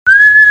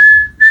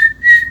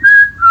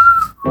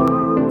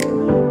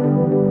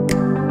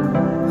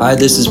Hi,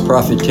 this is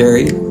Prophet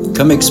Terry.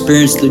 Come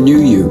experience the new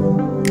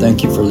you.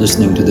 Thank you for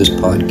listening to this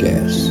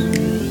podcast.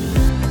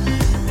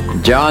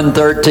 John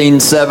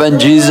 13:7,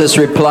 Jesus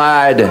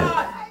replied,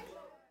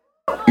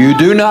 "You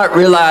do not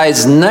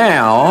realize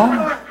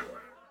now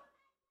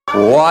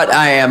what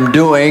I am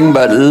doing,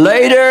 but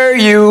later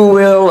you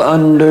will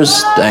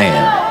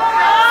understand."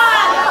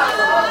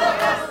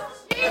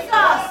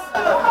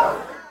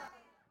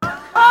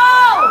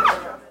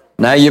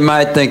 Now you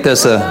might think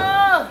that's a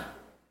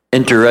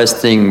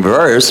interesting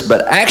verse,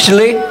 but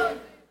actually,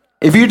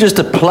 if you just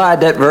applied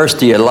that verse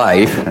to your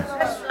life,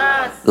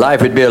 life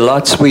would be a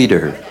lot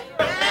sweeter.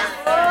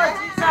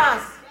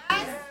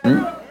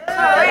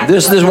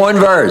 This is one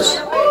verse.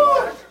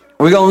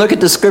 We're going to look at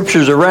the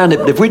scriptures around it,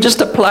 but if we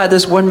just apply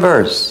this one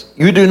verse,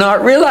 you do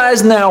not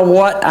realize now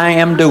what I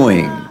am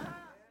doing.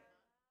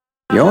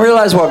 You don't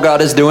realize what God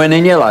is doing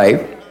in your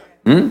life.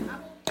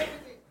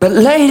 But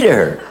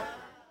later,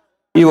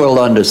 you will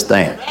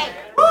understand.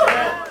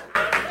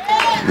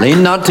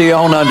 Lean not to your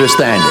own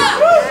understanding.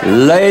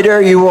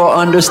 Later, you will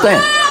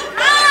understand.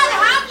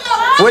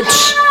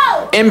 Which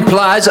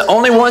implies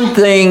only one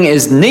thing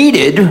is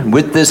needed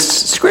with this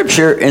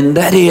scripture, and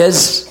that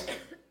is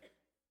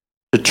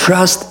to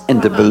trust and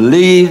to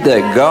believe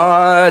that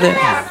God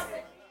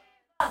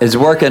is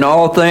working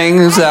all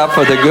things out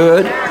for the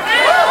good,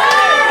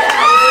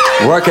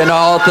 working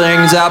all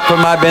things out for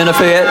my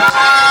benefit.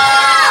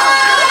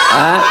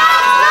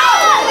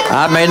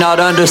 I may not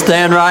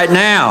understand right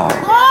now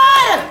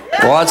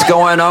what's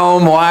going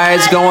on, why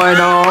it's going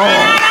on,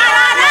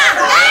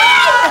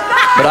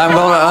 but I'm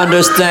going to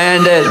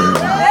understand it.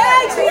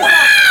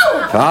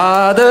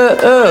 Father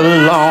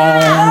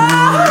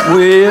alone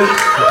will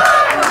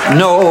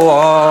know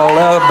all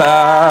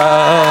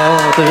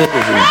about it.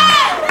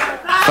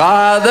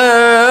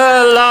 Father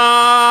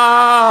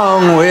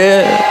alone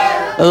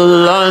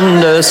will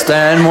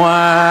understand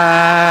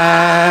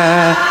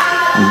why.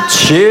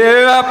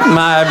 Cheer up,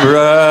 my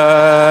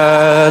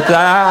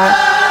brother,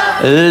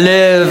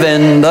 live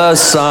in the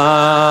sunshine.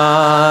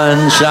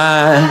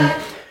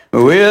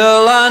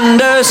 We'll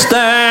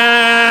understand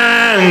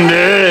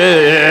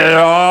it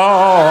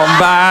all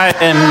by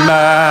and by.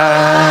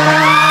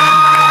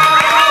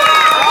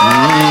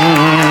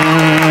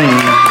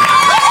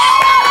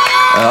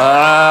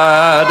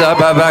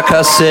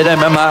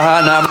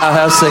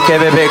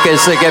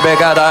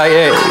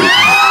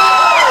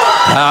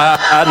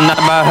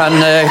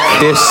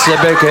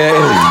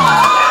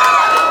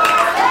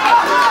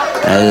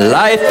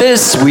 Life is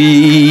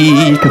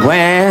sweet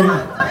when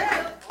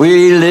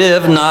we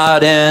live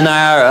not in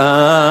our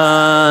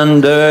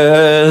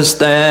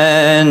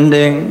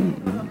understanding.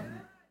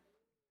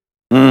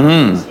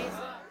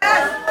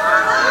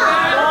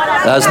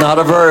 That's not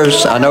a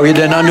verse. I know you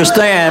didn't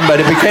understand, but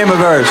it became a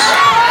verse.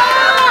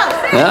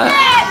 Yeah?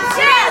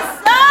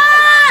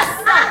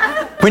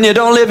 When you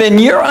don't live in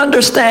your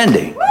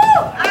understanding.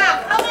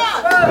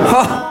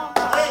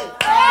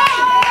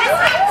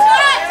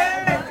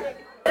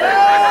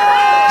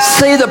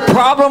 See, the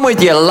problem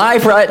with your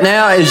life right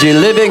now is you're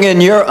living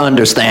in your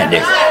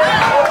understanding.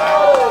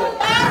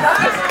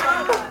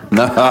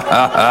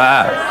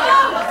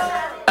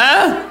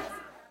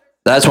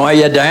 That's why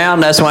you're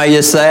down. That's why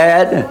you're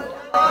sad.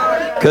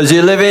 Because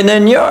you're living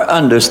in your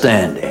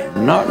understanding,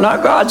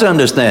 not God's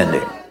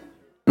understanding.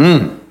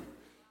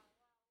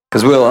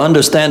 Because we'll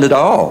understand it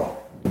all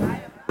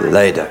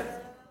later.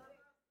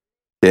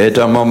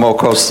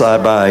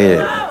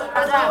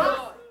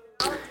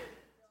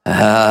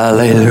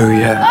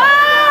 Hallelujah.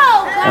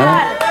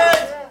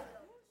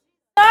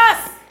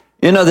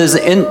 You know, there's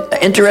an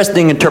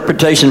interesting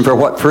interpretation for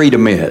what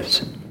freedom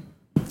is.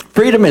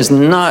 Freedom is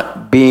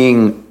not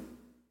being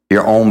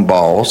your own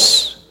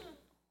boss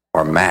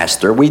or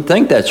master. We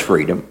think that's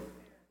freedom.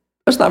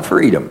 That's not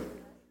freedom.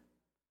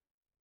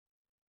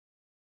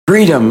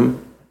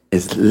 Freedom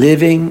is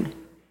living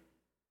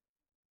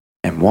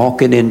and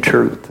walking in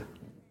truth.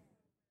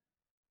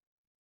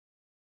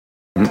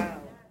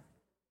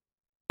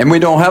 And we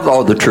don't have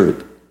all the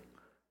truth.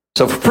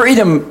 So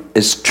freedom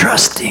is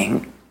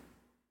trusting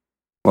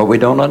what we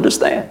don't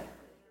understand.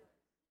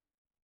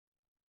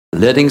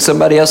 Letting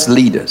somebody else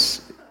lead us.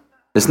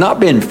 It's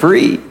not being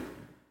free.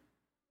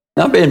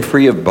 Not being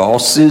free of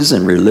bosses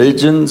and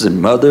religions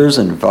and mothers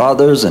and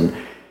fathers and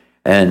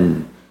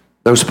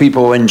those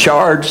people in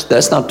charge.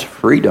 That's not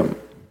freedom.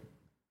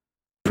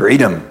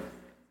 Freedom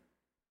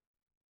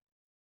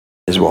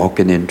is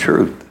walking in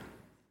truth.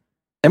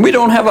 And we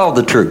don't have all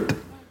the truth.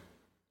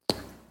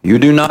 You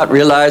do not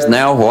realize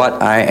now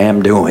what I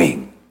am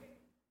doing.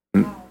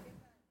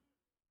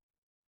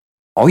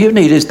 All you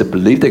need is to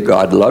believe that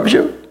God loves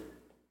you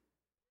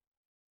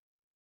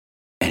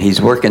and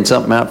He's working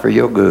something out for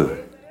your good.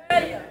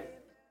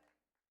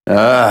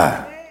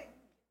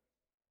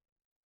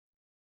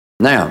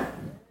 Now,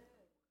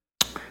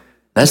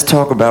 let's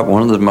talk about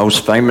one of the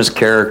most famous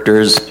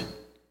characters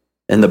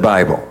in the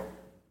Bible,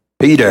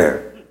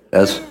 Peter.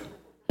 That's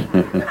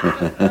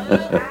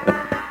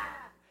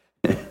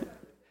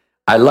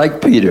I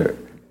like Peter.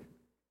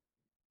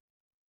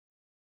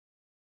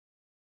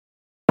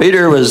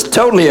 Peter was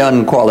totally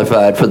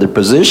unqualified for the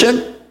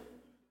position.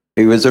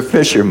 He was a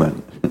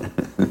fisherman.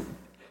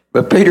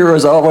 But Peter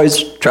was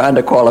always trying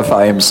to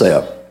qualify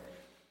himself.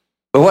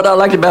 But what I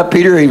liked about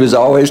Peter, he was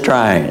always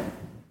trying.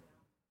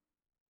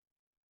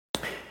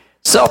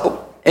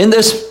 So, in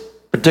this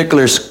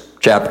particular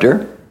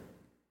chapter,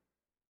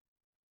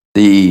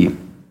 the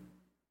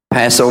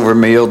Passover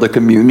meal, the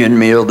communion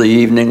meal, the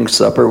evening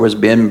supper was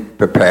being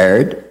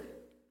prepared.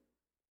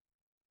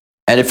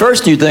 And at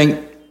first you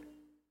think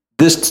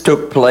this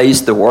took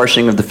place, the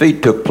washing of the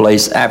feet took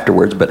place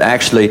afterwards, but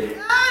actually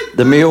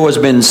the meal was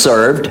being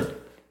served.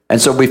 And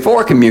so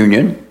before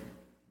communion,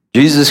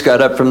 Jesus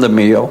got up from the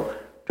meal,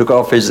 took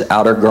off his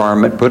outer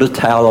garment, put a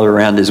towel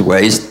around his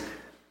waist,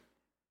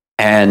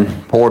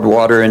 and poured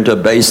water into a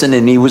basin,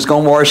 and he was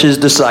going to wash his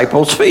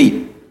disciples'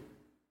 feet.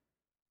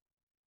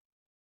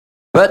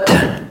 But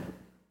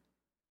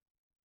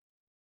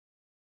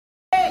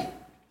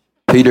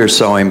Peter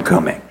saw him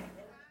coming.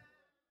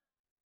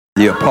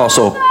 The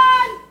apostle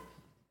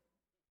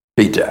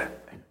Peter,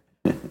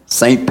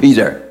 Saint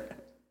Peter,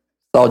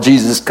 saw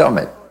Jesus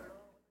coming.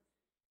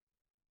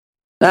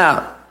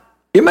 Now,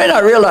 you may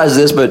not realize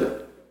this,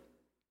 but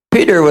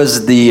Peter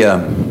was the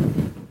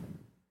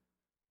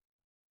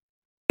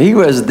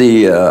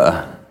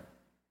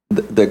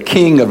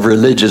king of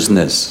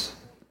religiousness.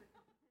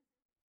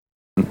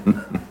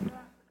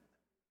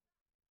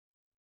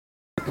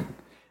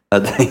 I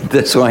think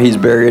that's why he's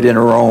buried in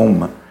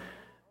Rome,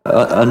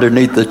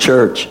 underneath the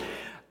church.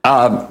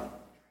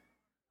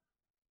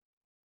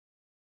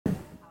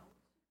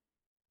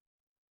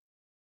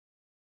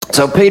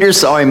 So Peter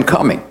saw him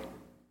coming.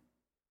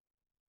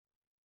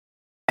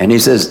 And he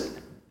says,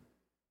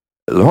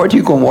 Lord,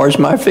 you gonna wash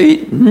my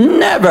feet?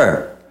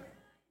 Never.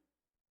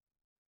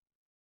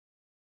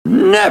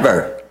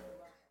 Never.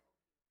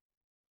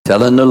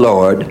 Telling the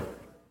Lord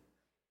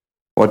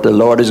what the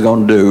Lord is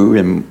going to do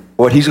and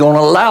what he's going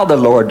to allow the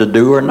Lord to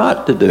do or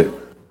not to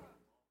do.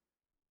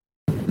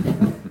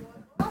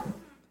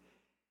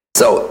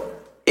 So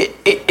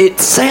it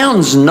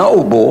sounds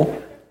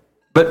noble,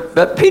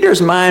 but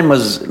Peter's mind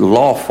was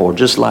lawful,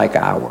 just like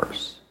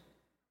ours.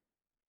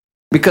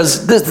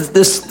 Because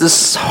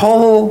this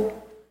whole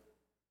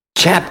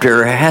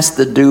chapter has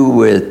to do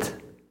with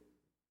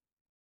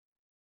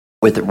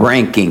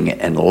ranking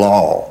and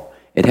law.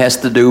 It has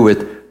to do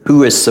with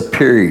who is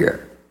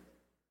superior.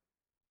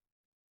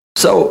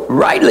 So,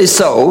 rightly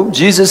so,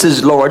 Jesus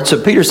is Lord.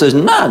 So Peter says,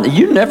 "No,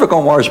 you're never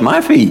going to wash my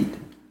feet.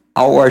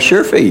 I'll wash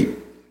your feet.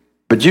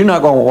 But you're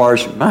not going to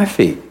wash my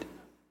feet."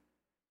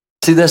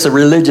 See, that's a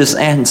religious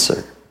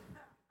answer.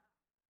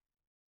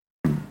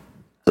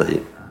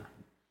 Because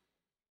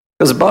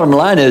the bottom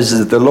line is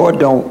that the Lord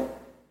don't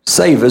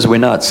save us, we're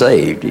not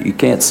saved. You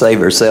can't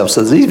save ourselves.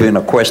 So there's even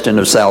a question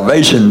of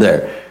salvation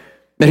there.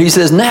 But he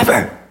says,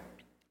 never.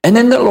 And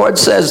then the Lord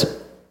says,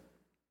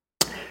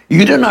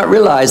 you do not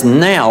realize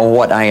now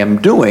what I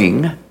am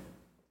doing,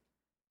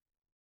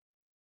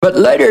 but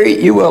later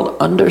you will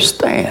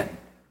understand.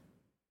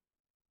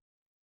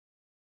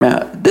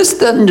 Now, this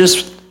doesn't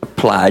just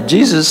apply.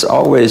 Jesus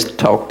always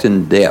talked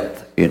in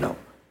depth, you know.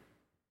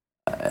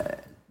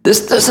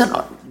 This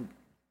doesn't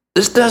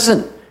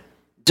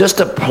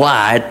just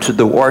apply to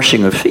the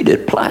washing of feet.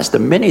 It applies to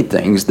many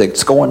things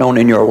that's going on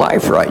in your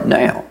life right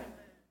now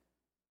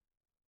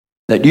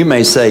that you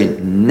may say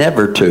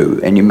never to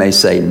and you may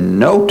say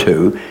no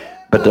to,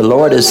 but the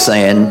Lord is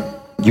saying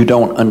you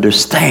don't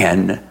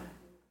understand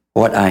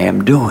what I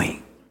am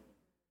doing.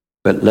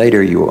 But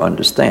later you will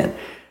understand.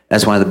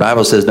 That's why the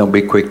Bible says don't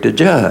be quick to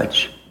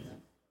judge.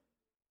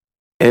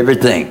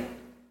 Everything.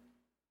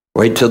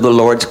 Wait till the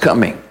Lord's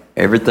coming.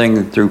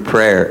 Everything through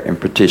prayer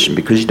and petition,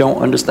 because you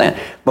don't understand.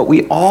 But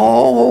we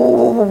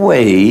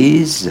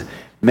always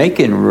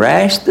making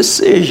rash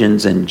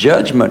decisions and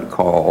judgment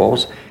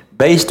calls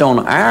based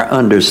on our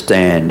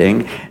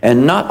understanding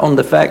and not on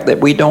the fact that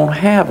we don't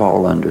have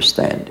all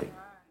understanding.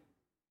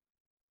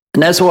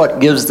 And that's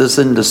what gives us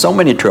into so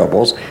many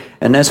troubles,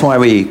 and that's why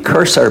we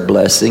curse our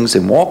blessings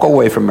and walk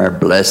away from our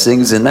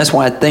blessings, and that's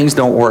why things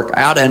don't work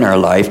out in our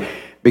life,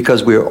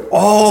 because we're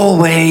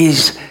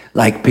always,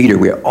 like Peter,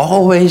 we're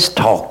always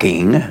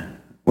talking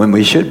when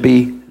we should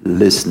be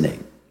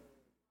listening.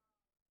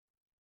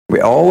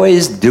 We're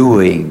always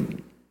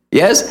doing.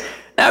 Yes?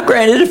 Now,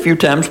 granted, a few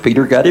times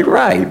Peter got it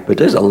right, but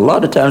there's a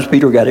lot of times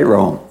Peter got it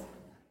wrong.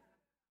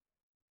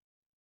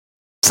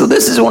 So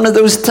this is one of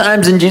those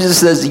times, and Jesus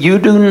says, you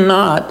do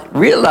not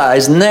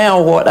realize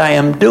now what I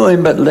am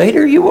doing, but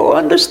later you will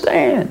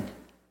understand. And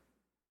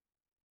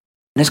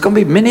there's going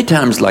to be many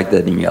times like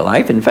that in your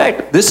life. In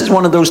fact, this is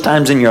one of those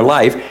times in your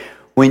life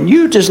when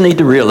you just need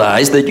to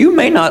realize that you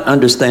may not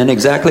understand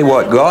exactly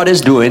what God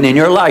is doing in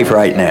your life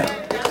right now.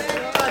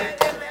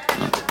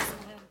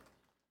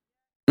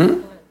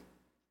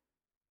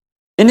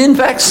 And in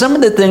fact, some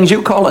of the things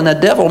you calling the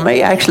devil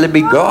may actually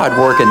be God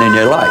working in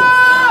your life.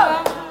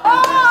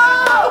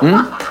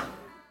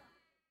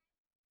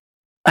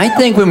 I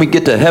think when we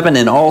get to heaven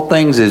and all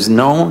things is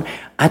known,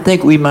 I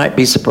think we might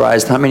be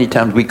surprised how many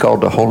times we call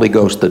the Holy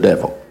Ghost the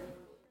devil.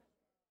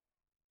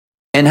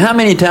 And how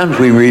many times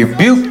we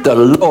rebuke the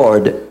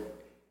Lord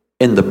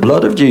in the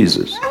blood of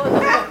Jesus?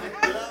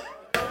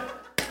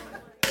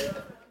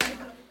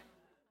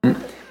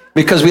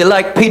 Because we're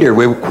like Peter,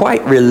 we're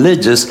quite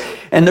religious.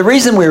 And the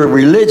reason we're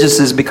religious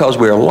is because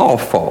we're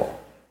lawful.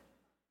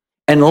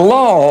 And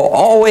law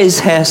always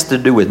has to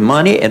do with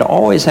money. It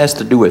always has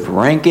to do with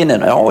ranking.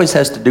 It always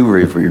has to do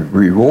with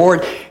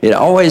reward. It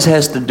always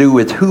has to do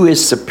with who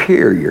is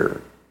superior.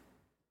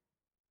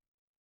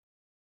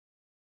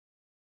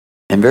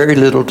 And very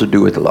little to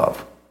do with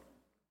love.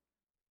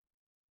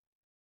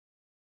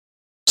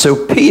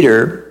 So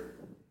Peter,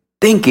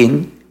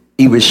 thinking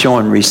he was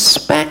showing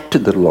respect to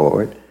the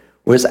Lord,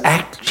 was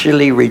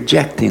actually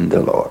rejecting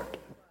the Lord.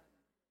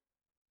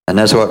 And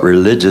that's what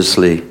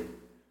religiously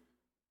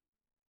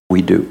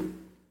we do.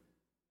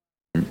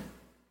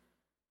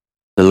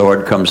 The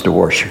Lord comes to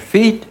wash your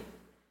feet.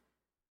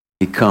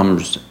 He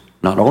comes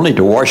not only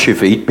to wash your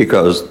feet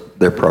because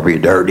they're probably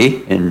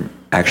dirty in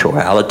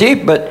actuality,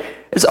 but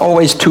it's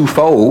always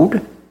twofold.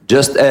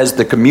 Just as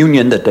the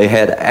communion that they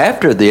had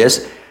after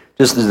this,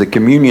 just as the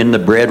communion, the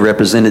bread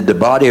represented the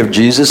body of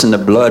Jesus and the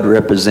blood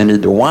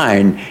represented the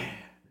wine,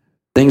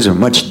 things are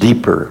much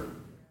deeper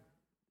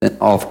than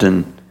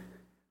often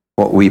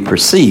what we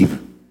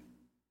perceive.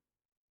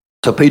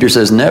 So Peter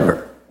says,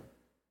 never.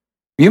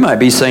 You might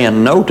be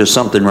saying no to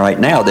something right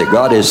now that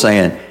God is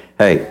saying,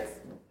 hey,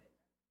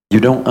 you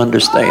don't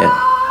understand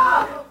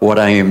what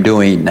I am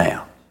doing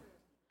now.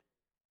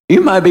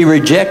 You might be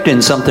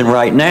rejecting something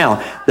right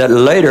now that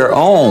later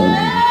on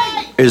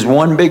is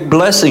one big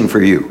blessing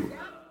for you.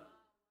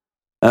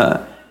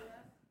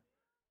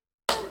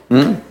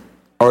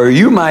 Or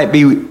you might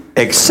be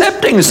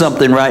accepting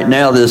something right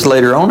now that's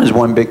later on is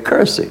one big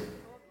cursing.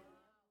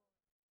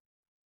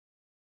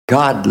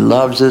 God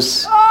loves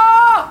us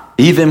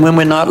even when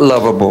we're not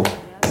lovable.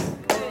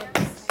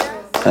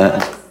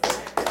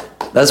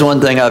 That's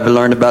one thing I've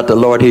learned about the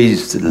Lord.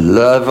 He's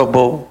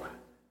lovable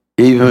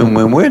even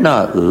when we're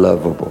not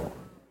lovable.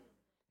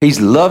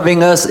 He's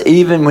loving us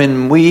even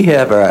when we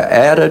have our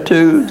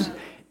attitudes,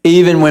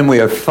 even when we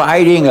are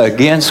fighting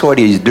against what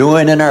He's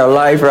doing in our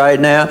life right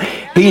now.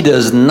 He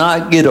does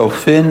not get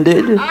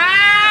offended.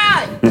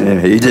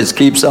 He just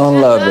keeps on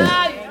loving.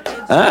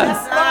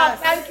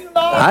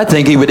 I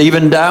think He would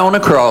even die on a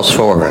cross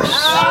for us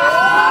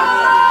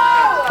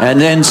and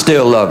then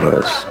still love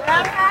us.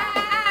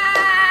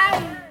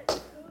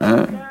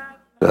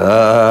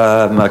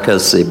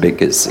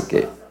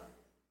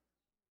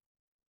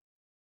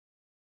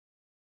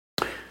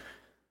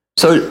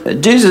 So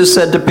Jesus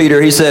said to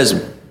Peter, He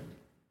says,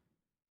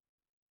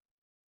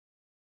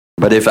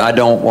 but if I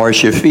don't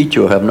wash your feet,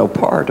 you'll have no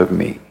part of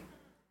me.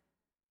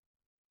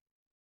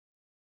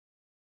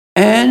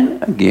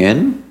 And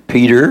again,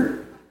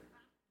 Peter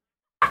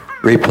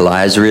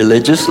replies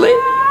religiously,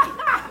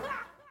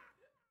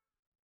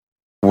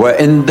 well,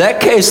 in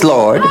that case,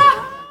 Lord,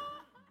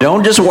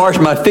 don't just wash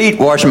my feet,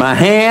 wash my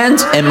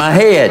hands and my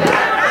head.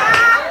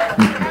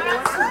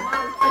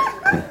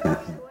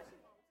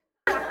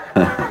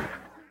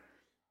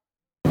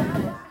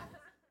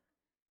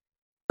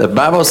 The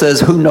Bible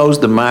says, who knows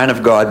the mind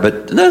of God?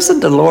 But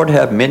doesn't the Lord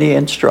have many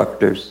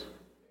instructors?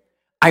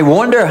 I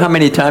wonder how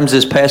many times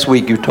this past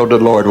week you told the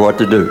Lord what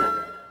to do.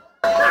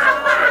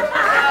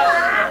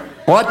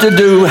 What to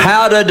do,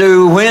 how to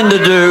do, when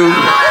to do.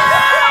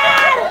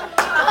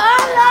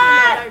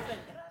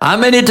 How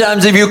many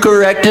times have you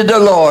corrected the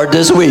Lord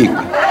this week?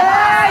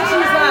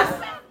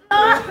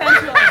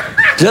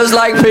 Just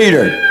like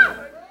Peter.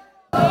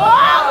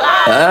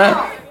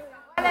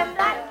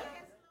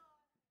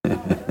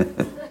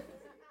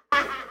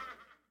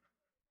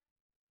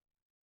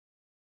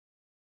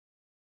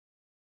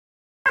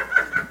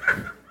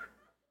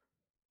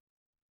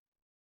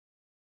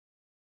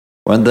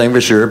 One thing for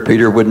sure,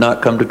 Peter would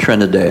not come to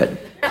Trinidad.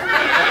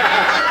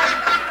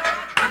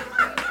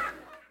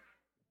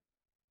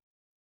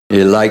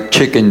 He liked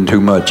chicken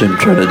too much in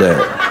Trinidad.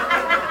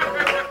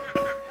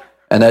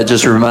 And that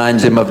just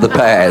reminds him of the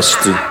past.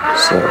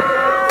 So,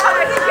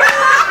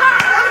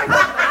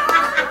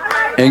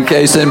 in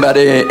case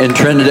anybody in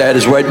Trinidad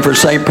is waiting for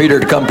St. Peter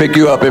to come pick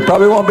you up, it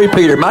probably won't be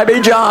Peter. It might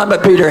be John,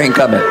 but Peter ain't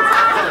coming.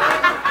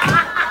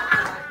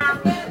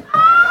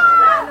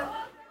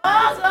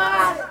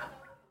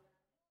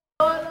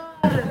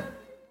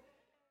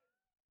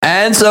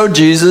 And so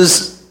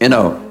Jesus, you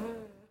know,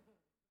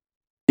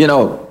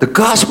 the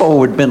gospel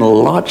would have been a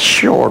lot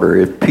shorter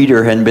if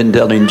Peter hadn't been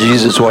telling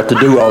Jesus what to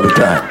do all the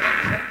time.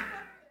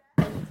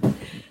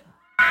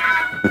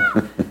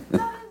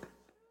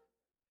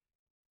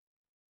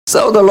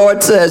 So the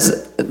Lord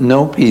says,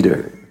 no,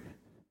 Peter.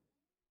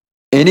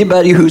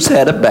 Anybody who's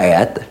had a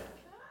bath,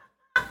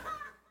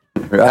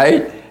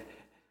 right,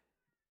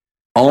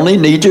 only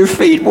need your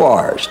feet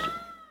washed.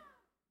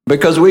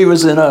 Because we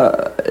was in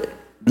an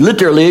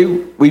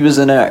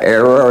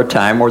era or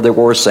time where they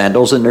wore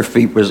sandals and their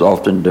feet was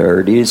often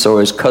dirty. So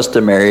it's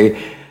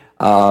customary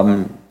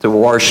to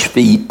wash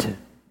feet,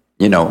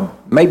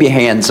 maybe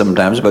hands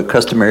sometimes, but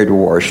customary to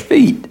wash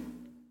feet.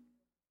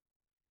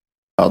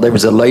 There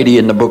was a lady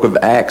in the book of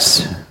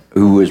Acts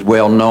who was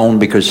well known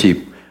because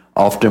she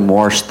often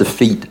washed the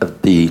feet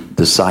of the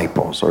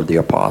disciples or the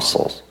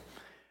apostles.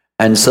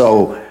 And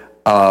so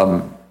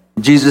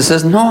Jesus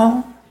says,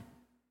 no.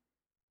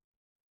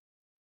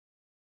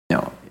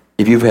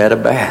 If you've had a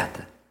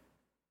bath.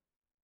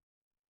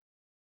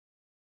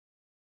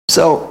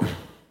 So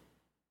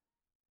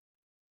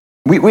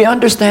we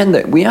understand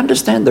that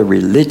the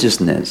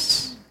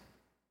religiousness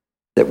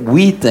that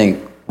we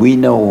think we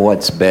know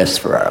what's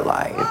best for our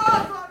life.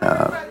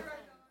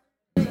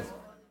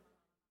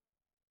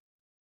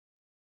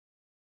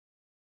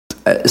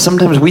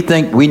 Sometimes we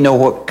think we know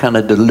what kind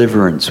of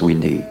deliverance we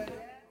need.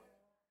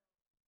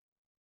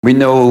 We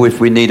know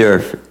if we need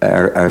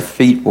our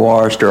feet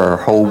washed or our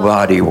whole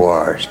body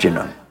washed,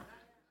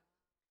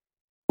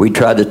 We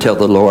try to tell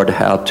the Lord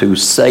how to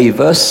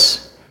save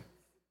us.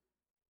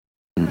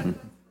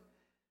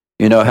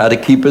 How to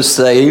keep us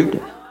saved.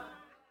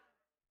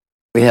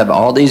 We have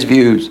all these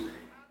views.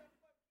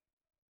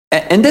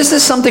 And this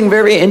is something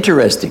very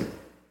interesting.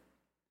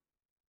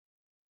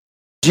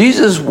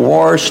 Jesus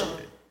washed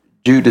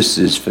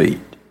Judas's feet.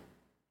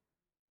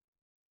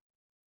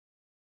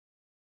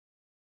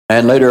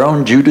 And later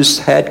on, Judas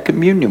had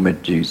communion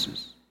with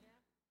Jesus.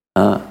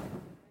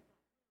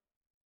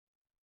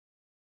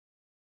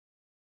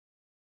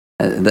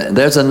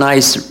 There's a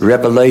nice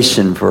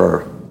revelation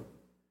for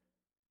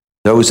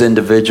those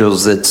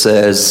individuals that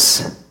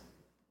says,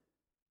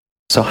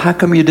 so how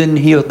come you didn't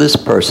heal this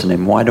person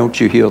and why don't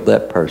you heal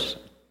that person?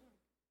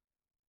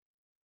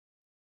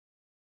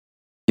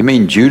 You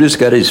mean Judas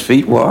got his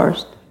feet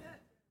washed?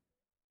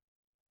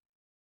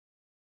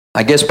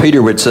 I guess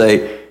Peter would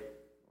say,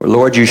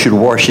 Lord, you should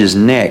wash his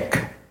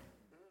neck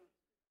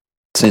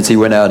since he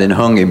went out and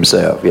hung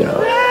himself,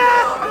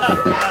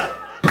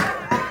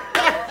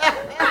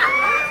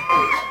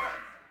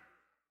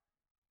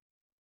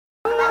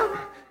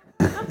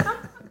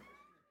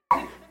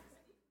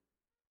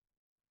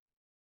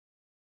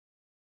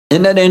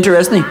 Isn't that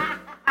interesting?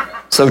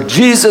 So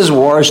Jesus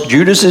washed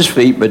Judas's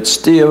feet, but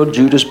still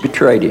Judas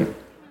betrayed him.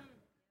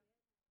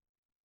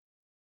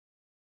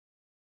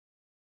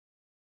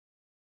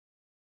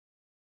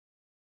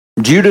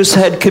 Judas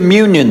had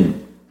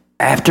communion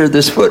after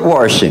this foot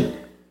washing.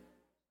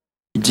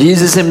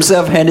 Jesus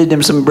himself handed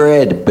him some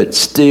bread, but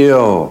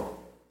still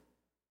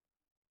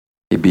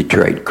he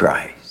betrayed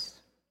Christ.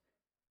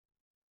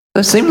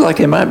 It seems like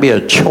it might be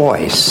a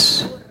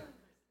choice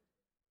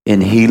in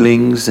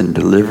healings and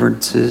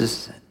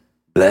deliverances and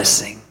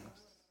blessings,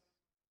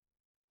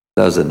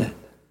 doesn't it?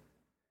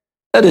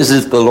 That is,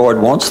 if the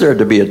Lord wants there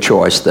to be a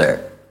choice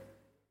there.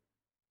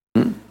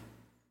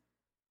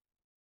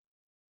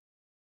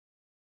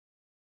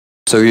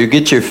 So you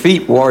get your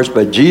feet washed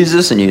by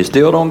Jesus and you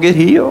still don't get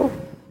healed?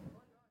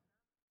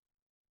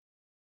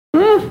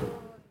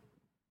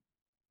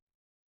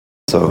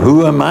 So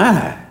who am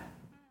I?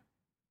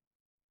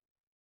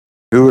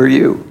 Who are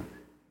you?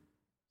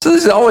 So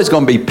there's always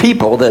going to be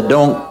people that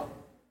don't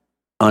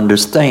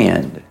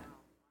understand.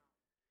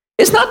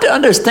 It's not the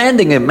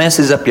understanding that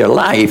messes up your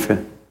life.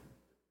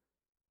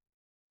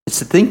 It's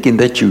the thinking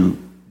that you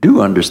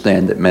do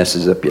understand that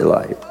messes up your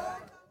life.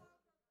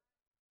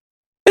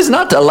 It's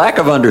not the lack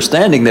of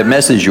understanding that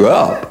messes you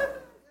up.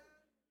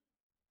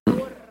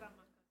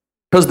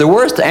 Because the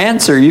worst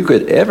answer you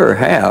could ever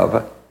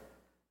have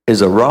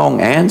is a wrong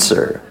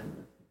answer.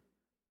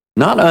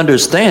 Not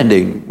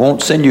understanding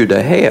won't send you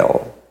to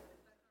hell.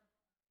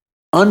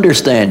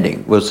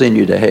 Understanding will send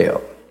you to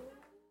hell.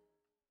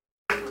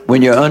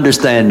 When your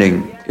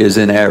understanding is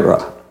in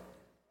error.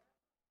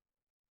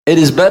 It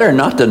is better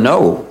not to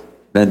know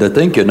than to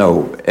think you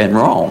know and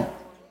wrong.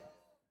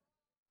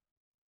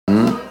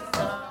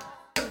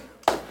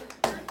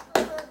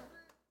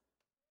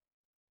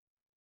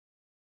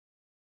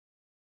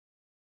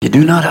 You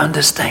do not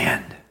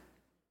understand.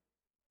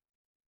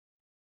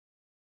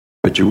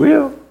 But you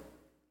will.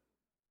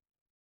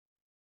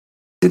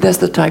 See, that's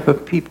the type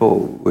of people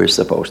we're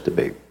supposed to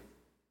be.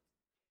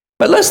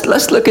 But let's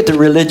look at the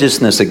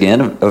religiousness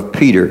again of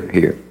Peter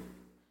here.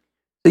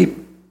 See,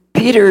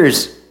 Peter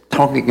is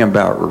talking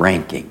about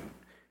ranking.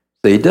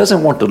 So he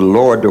doesn't want the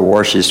Lord to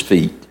wash his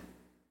feet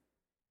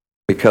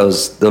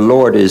because the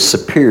Lord is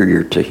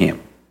superior to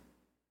him.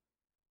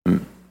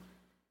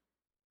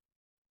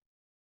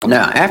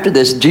 Now, after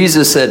this,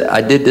 Jesus said, I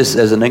did this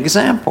as an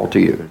example to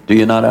you. Do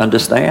you not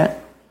understand?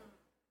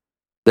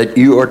 That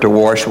you are to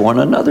wash one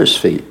another's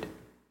feet.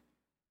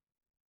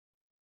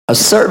 A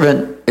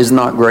servant is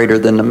not greater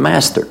than the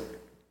master,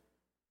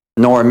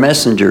 nor a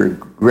messenger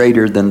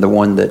greater than the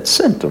one that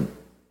sent him.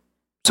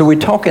 So we're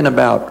talking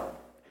about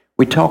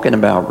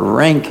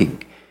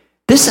ranking.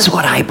 This is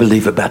what I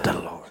believe about the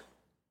Lord.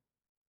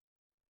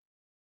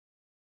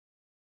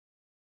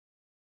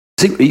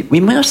 See, we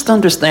must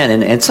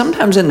understand, and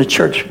sometimes in the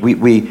church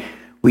we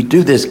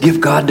do this: give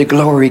God the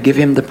glory, give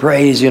Him the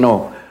praise. As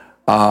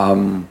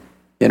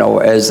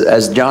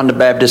John the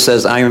Baptist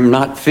says, I am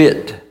not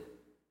fit,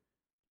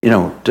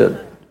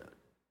 to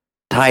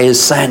tie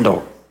his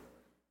sandal.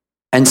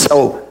 And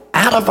so,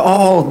 out of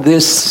all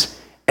this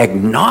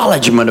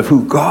acknowledgement of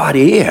who God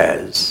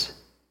is,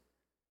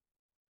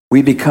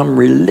 We become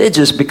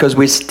religious because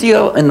we're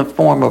still in the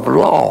form of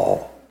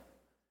law.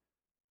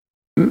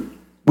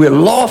 We're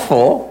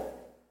lawful.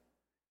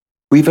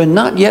 We've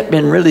not yet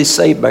been really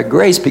saved by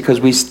grace because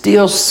we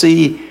still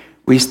see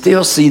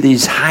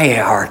these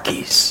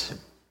hierarchies.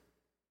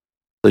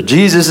 So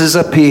Jesus is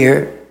up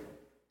here,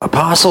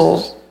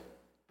 apostles,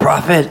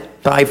 prophet,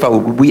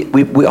 fivefold.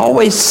 We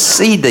always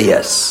see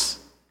this.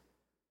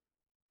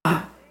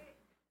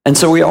 And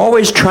so we're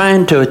always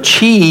trying to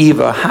achieve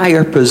a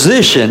higher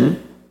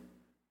position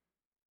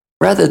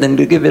rather than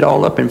to give it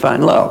all up and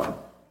find love.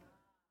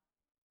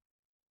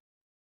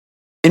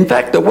 In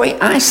fact, the way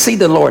I see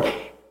the Lord,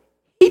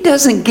 He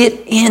doesn't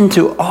get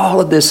into all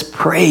of this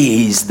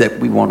praise that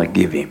we want to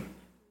give Him.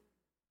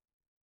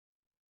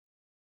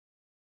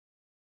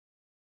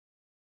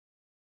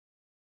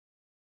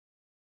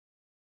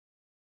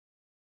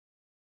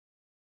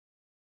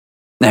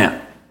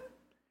 Now,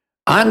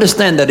 I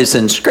understand that it's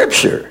in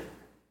Scripture.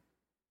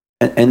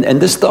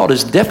 And this thought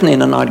is definitely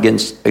not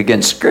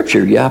against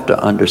Scripture. You have to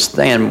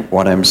understand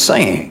what I'm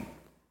saying.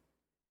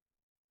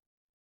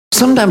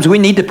 Sometimes we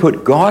need to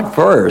put God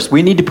first.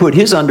 We need to put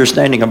His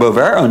understanding above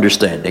our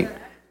understanding.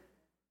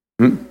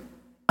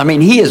 I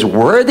mean, He is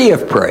worthy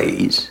of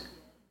praise,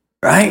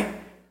 right?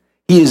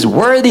 He is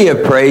worthy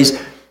of praise,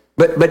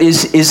 but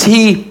is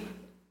He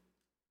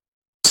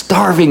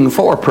starving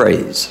for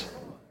praise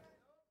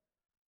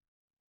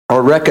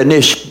or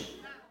recognition?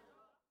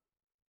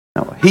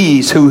 No,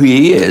 He's who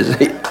He is.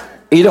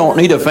 He don't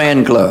need a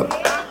fan club.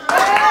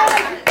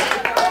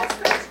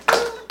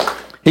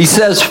 He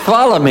says,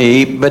 follow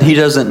me, but He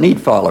doesn't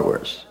need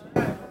followers.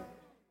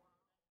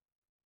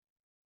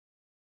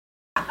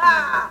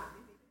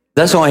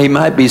 That's why He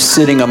might be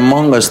sitting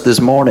among us this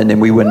morning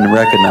and we wouldn't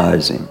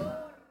recognize Him.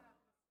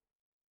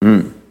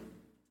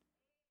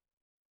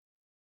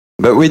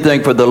 But we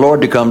think for the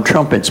Lord to come,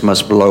 trumpets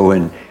must blow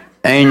and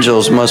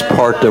angels must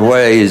part the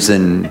ways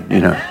and,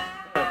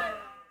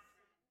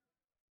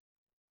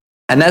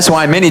 And that's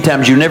why many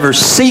times you never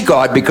see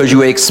God because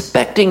you're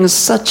expecting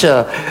such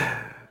a...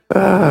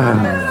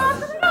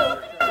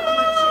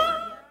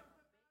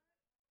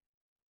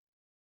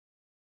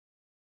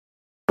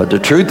 But the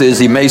truth is,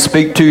 He may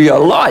speak to you a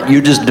lot.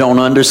 You just don't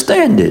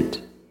understand it.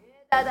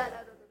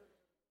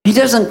 He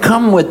doesn't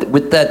come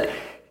with that.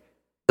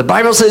 The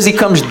Bible says He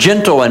comes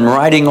gentle and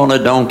riding on a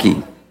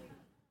donkey.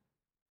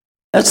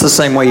 That's the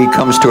same way He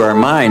comes to our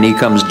mind. He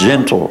comes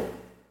gentle.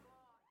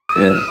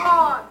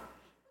 Yeah.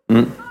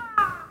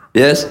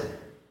 Yes?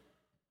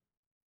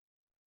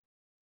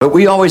 But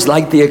we always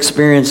like the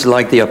experience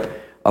like the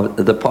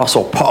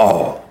Apostle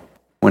Paul,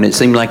 when it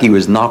seemed like he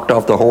was knocked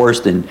off the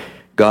horse and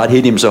God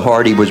hit him so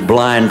hard he was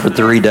blind for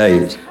 3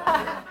 days.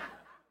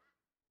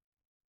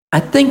 I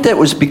think that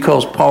was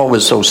because Paul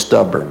was so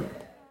stubborn.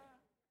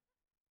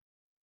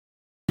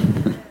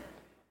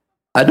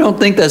 I don't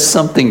think that's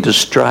something to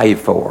strive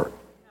for.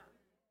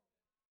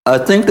 I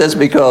think that's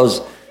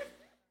because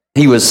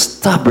he was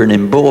stubborn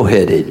and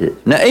bullheaded.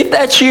 Now, if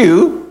that's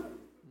you,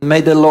 may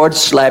the Lord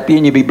slap you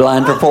and you be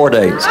blind for 4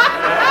 days.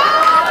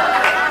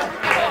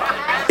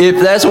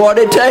 If that's what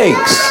it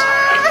takes.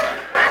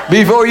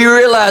 Before you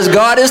realize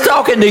God is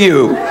talking to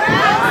you.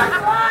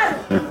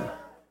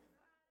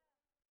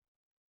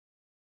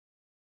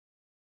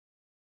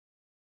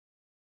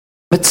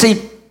 But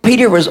see,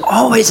 Peter was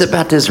always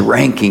about this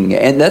ranking,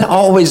 and that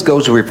always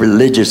goes with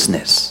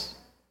religiousness.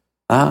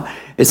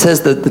 It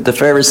says that the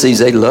Pharisees,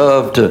 they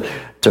love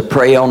to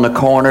pray on the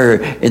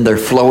corner in their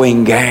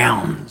flowing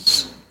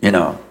gowns.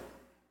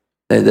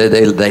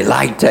 They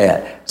like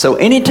that. So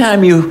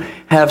anytime you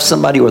have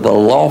somebody with a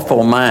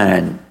lawful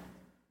mind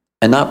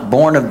and not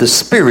born of the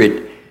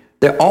Spirit,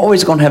 they're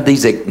always going to have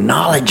these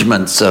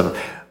acknowledgments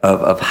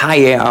of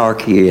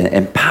hierarchy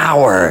and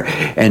power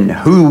and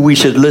who we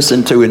should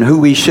listen to and who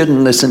we shouldn't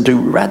listen to,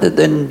 rather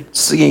than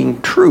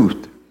seeing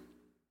truth.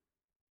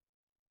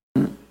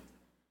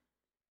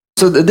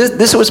 So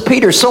this was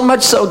Peter, so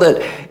much so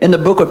that in the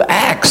book of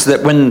Acts,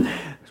 that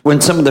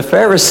when some of the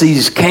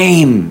Pharisees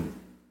came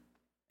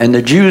and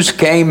the Jews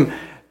came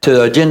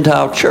to a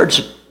Gentile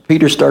church,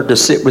 Peter started to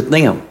sit with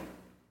them.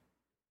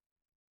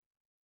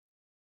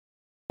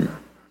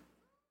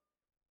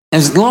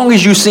 As long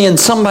as you're seeing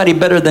somebody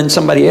better than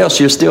somebody else,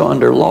 you're still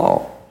under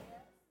law.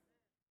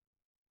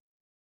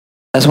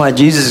 That's why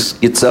Jesus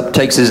gets up,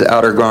 takes his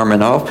outer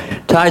garment off,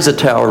 ties a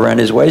towel around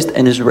his waist,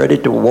 and is ready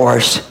to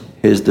wash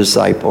his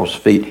disciples'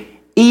 feet.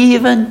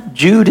 Even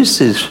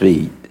Judas's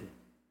feet,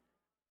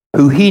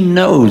 who he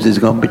knows is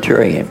going to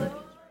betray him.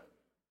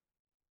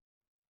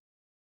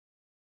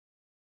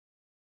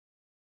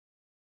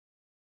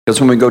 Because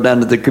when we go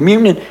down to the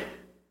communion,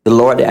 the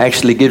Lord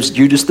actually gives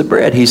Judas the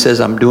bread. He says,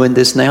 I'm doing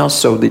this now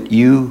so that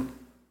you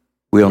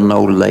will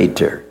know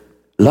later.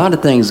 A lot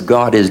of things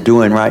God is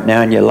doing right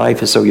now in your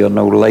life is so you'll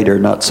know later,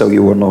 not so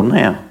you will know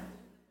now.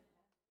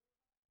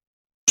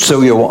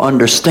 So you will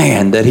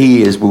understand that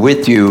He is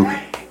with you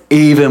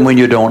even when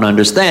you don't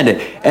understand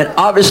it. And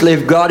obviously,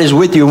 if God is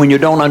with you when you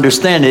don't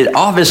understand it,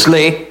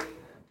 obviously,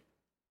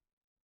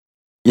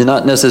 you're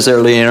not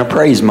necessarily in a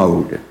praise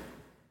mode.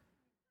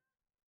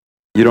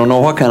 You don't know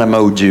what kind of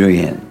mode you're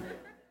in.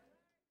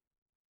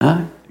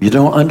 Huh? You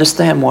don't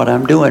understand what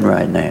I'm doing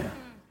right now.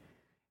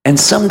 And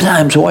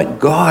sometimes what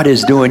God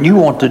is doing, you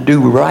want to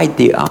do right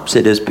the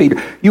opposite as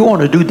Peter. You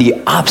want to do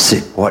the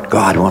opposite what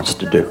God wants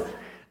to do.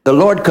 The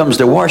Lord comes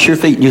to wash your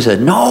feet and you say,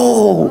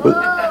 no.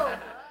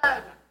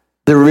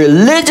 The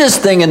religious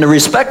thing and the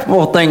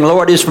respectable thing,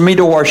 Lord, is for me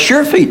to wash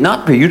your feet,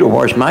 not for you to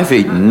wash my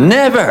feet.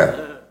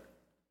 Never.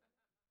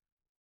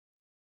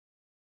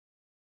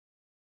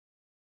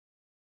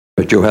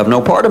 But you'll have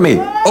no part of me.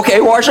 Okay,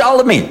 wash all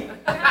of me.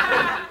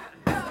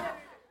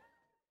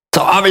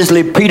 So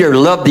obviously Peter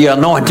loved the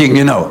anointing,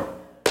 you know.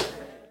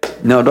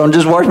 No, don't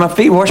just wash my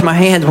feet, wash my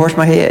hands, wash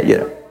my head, you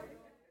know.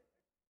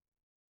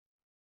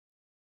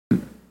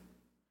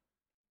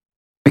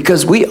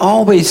 Because we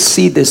always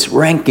see this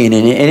ranking,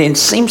 and it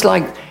seems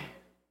like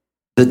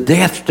the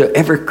death to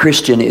every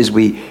Christian is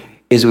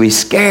we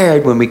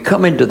scared when we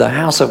come into the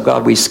house of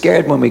God. We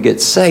scared when we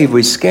get saved.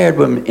 We scared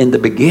when in the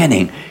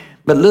beginning.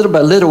 But little by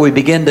little we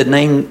begin to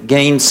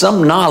gain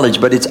some knowledge,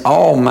 but it's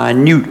all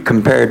minute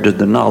compared to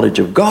the knowledge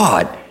of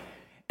God.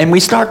 And we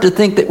start to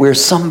think that we're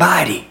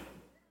somebody.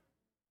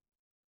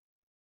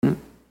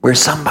 We're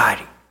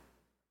somebody.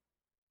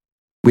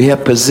 We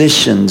have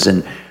positions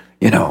and,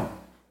 you know,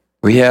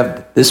 we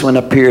have this one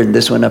up here and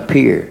this one up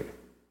here.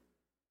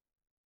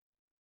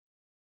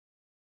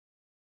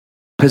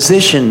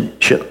 Position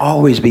should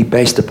always be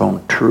based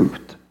upon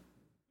truth.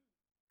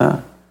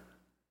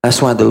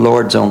 That's why the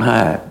Lord's on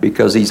high,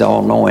 because he's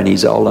all-knowing,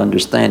 he's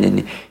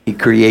all-understanding. He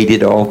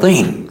created all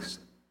things.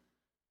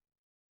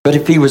 But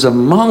if he was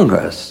among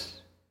us,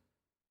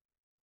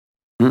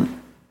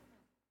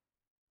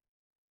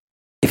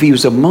 if he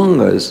was among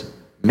us,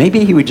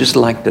 maybe he would just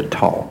like to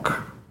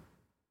talk.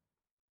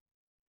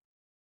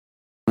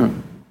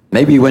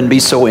 Maybe he wouldn't be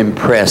so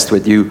impressed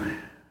with you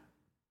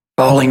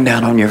falling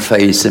down on your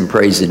face and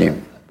praising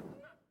him.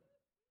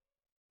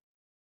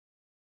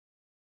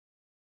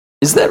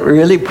 Is that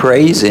really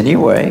praise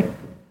anyway?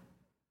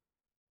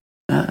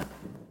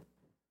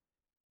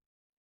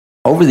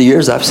 Over the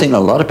years, I've seen a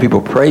lot of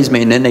people praise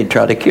me and then they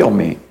try to kill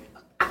me.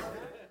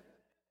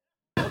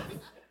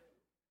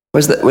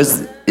 Is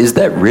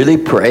that really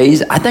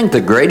praise? I think the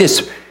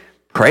greatest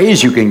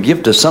praise you can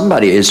give to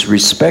somebody is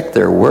respect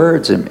their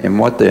words and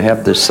what they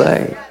have to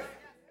say.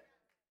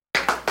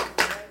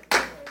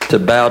 To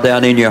bow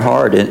down in your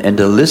heart and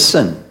to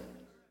listen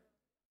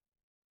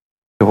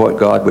to what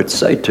God would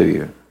say to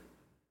you.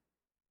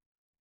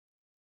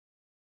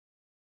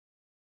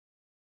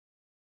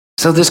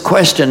 So this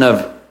question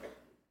of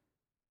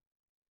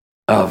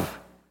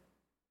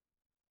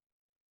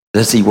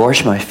does he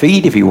wash my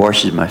feet? If he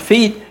washes my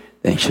feet,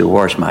 then he should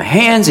wash my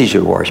hands, he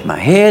should wash my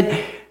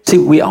head. See,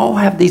 we all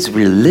have these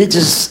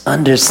religious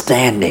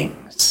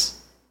understandings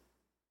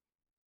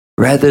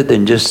rather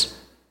than just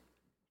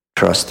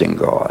trusting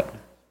God.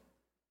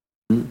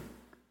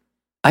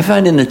 I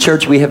find in the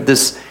church we have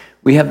this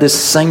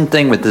same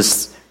thing with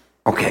this,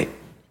 okay,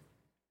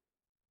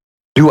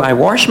 do I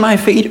wash my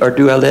feet or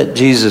do I let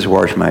Jesus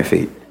wash my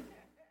feet?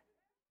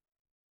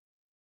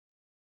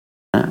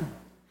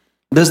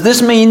 Does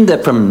this mean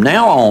that from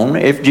now on,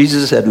 if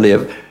Jesus had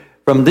lived,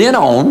 from then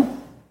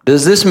on,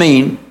 does this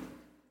mean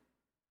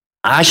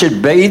I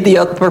should bathe the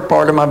upper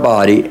part of my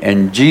body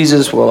and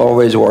Jesus will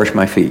always wash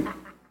my feet?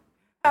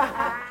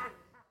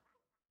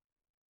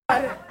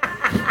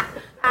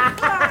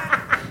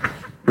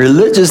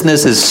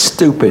 Religiousness is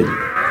stupid.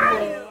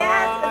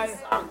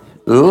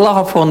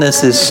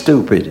 Lawfulness is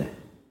stupid.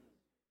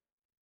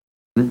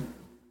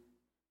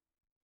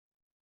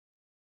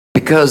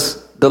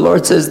 Because the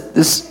Lord says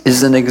this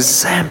is an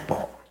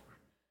example.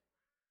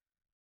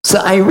 So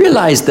I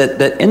realize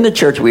that in the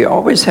church we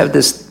always have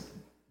this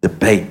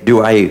debate.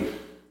 Do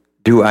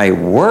I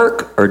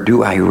work or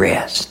do I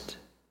rest?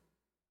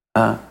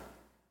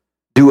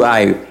 Do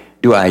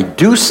I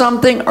do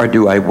something or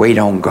do I wait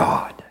on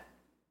God?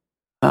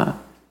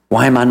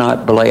 Why am I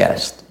not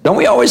blessed? Don't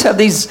we always have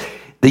these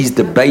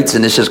debates,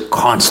 and it's just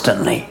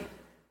constantly?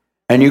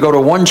 And you go to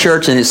one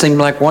church and it seems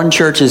like one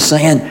church is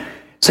saying,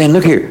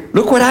 look here,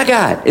 look what I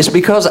got. It's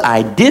because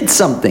I did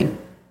something.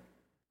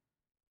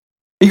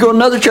 You go to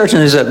another church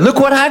and they say, look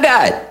what I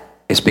got.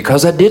 It's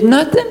because I did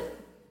nothing.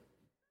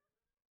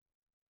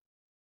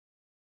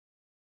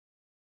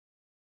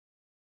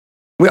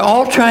 We're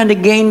all trying to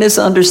gain this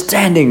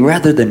understanding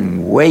rather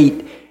than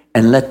wait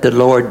and let the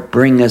Lord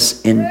bring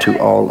us into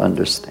all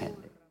understanding.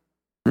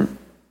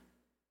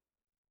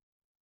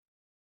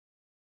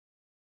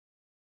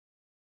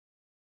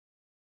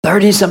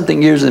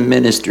 30-something years in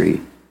ministry,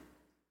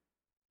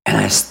 and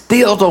I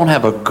still don't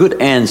have a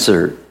good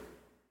answer.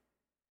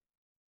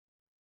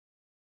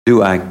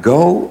 Do I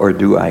go or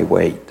do I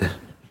wait?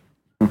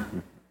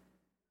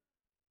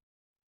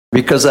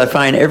 Because I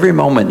find every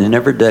moment and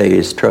every day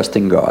is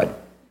trusting God.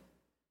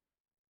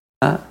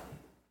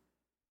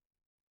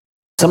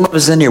 Some of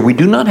us in here, we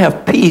do not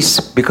have peace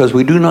because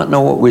we do not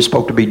know what we're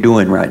supposed to be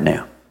doing right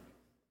now.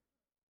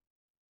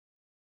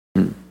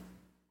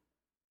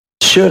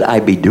 Should I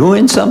be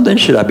doing something?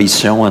 Should I be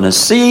sowing a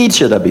seed?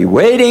 Should I be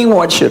waiting?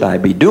 What should I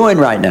be doing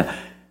right now?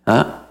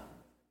 Huh?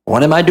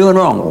 What am I doing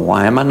wrong?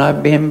 Why am I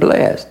not being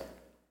blessed?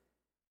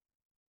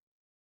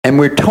 And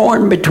we're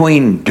torn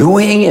between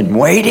doing and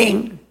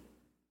waiting.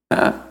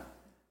 Huh?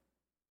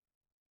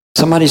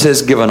 Somebody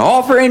says, give an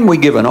offering. We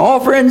give an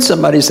offering.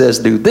 Somebody says,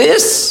 do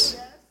this.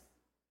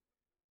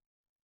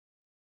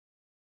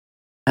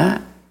 Huh?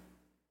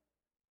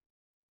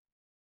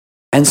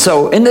 And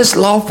so in this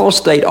lawful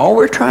state, all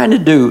we're trying to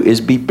do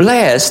is be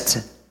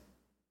blessed.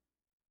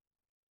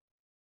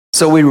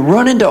 So we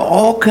run into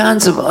all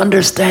kinds of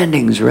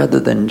understandings rather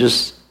than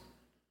just,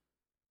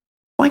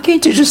 why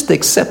can't you just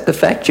accept the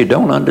fact you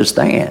don't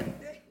understand?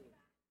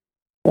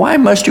 Why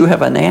must you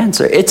have an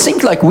answer? It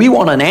seems like we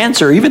want an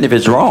answer even if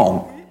it's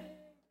wrong.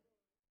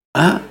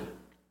 Huh?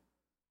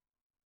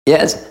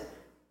 Yes.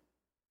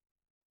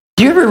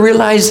 Do you ever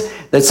realize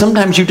that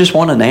sometimes you just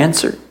want an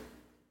answer?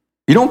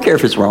 You don't care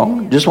if it's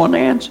wrong, you just want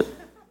an answer.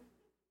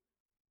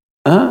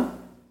 Huh?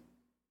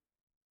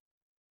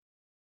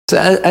 So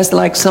that's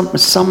like some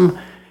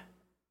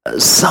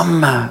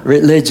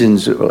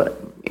religions.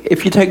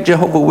 If you take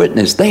Jehovah's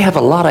Witness, they have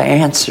a lot of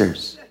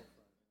answers.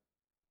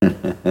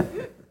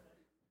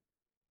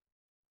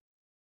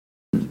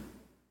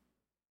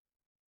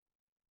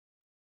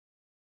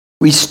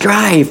 We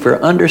strive for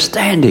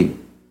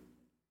understanding.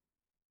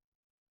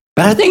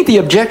 But I think the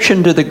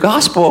objection to the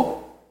gospel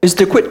is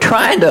to quit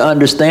trying to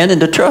understand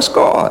and to trust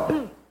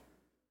God.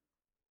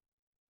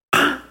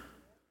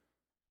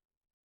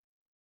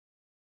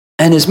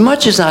 And as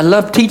much as I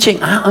love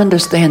teaching, I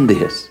understand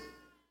this.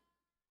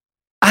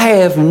 I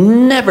have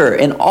never,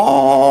 in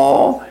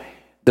all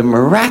the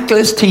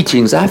miraculous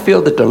teachings I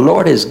feel that the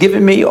Lord has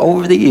given me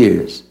over the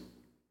years,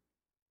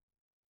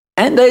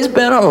 and there's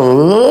been a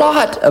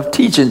lot of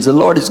teachings the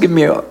Lord has given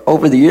me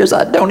over the years,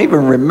 I don't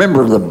even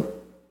remember them.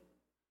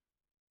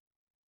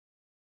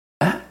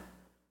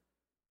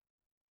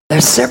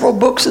 There's several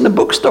books in the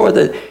bookstore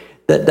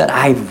that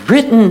I've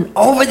written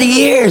over the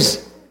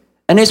years.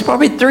 And there's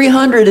probably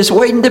 300 is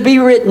waiting to be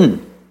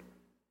written.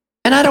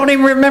 And I don't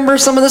even remember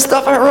some of the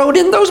stuff I wrote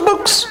in those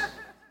books.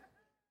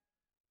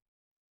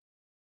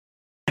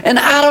 And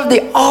out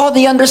of all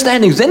the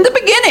understandings, in the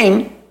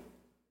beginning,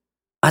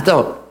 I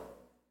thought,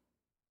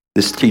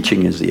 this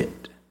teaching is it.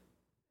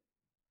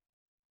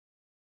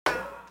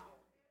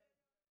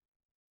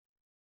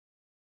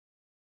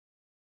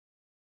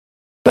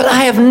 But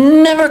I have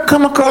never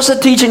come across a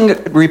teaching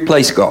that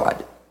replaced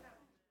God.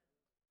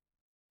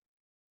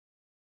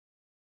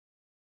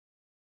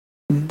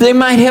 They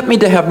might help me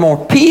to have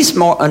more peace,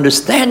 more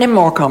understanding,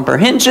 more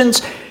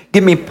comprehensions,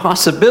 give me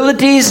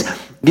possibilities,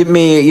 give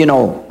me,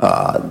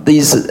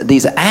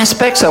 these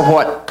aspects of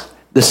what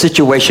the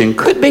situation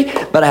could be,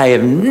 but I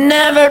have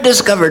never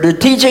discovered a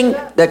teaching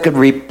that could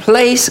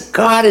replace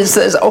God and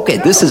says, okay,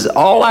 this is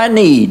all I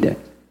need.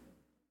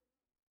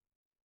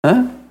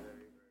 Huh?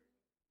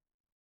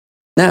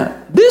 Now,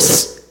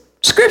 this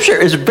scripture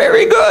is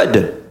very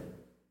good,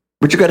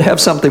 but you got to have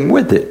something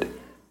with it.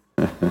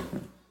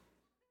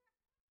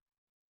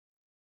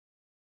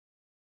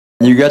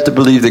 You got to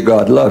believe that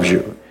God loves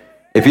you.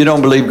 If you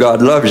don't believe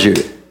God loves you,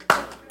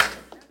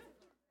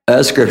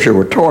 that scripture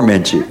will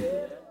torment you.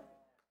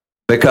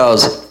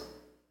 Because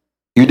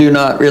you do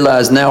not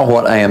realize now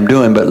what I am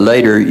doing, but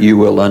later you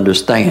will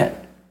understand.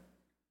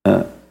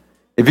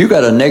 If you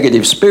got a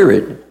negative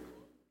spirit,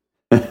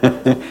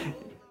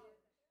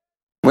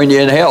 when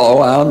you're in hell, oh,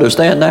 I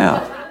understand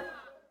now.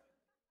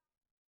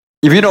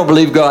 If you don't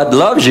believe God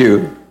loves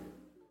you,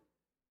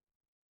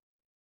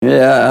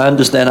 yeah, I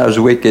understand I was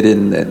wicked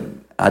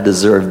and I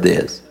deserve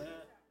this.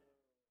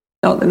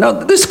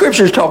 No, this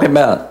scripture is talking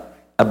about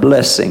a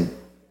blessing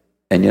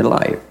in your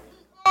life.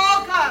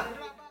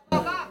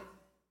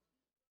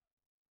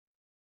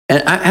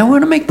 And I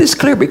want to make this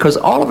clear because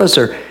all of us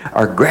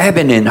are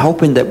grabbing and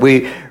hoping that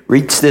we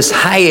reach this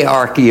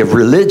hierarchy of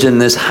religion,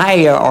 this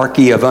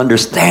hierarchy of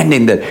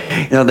understanding that,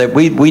 that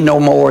we know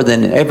more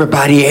than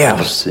everybody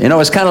else.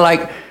 It's kind of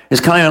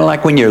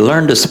like when you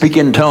learn to speak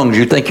in tongues,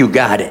 you think you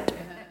got it.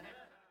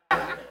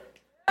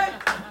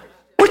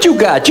 What you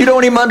got? You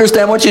don't even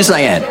understand what you're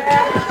saying.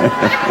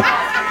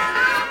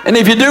 And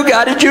if you do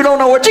got it, you don't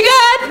know what you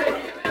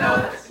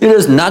got. You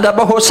just nada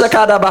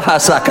bahosakada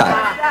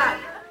bahasaka.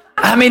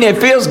 I mean, it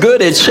feels good.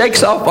 It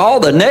shakes off all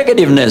the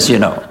negativeness,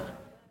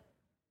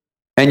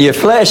 And your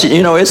flesh,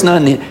 it's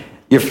none.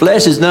 Your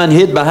flesh is none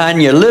hid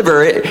behind your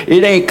liver.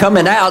 It ain't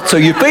coming out, so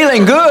you're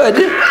feeling good.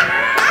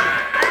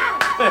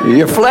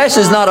 Your flesh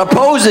is not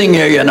opposing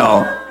you,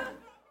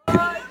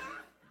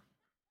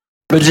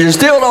 But you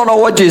still don't know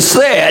what you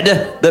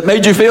said that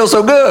made you feel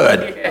so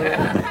good.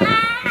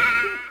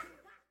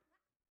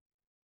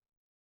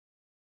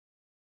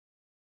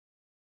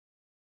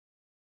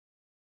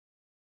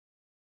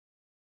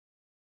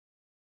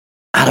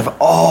 Out of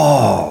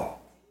all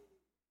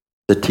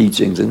the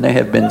teachings, and there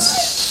have been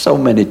so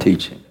many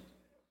teachings,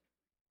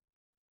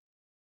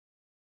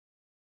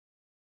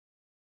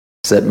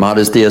 set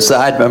modesty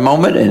aside for a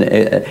moment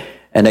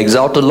and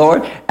exalt the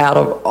Lord. Out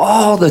of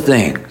all the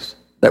things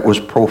that was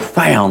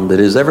profound that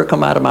has ever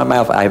come out of my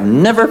mouth, I've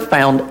never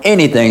found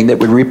anything that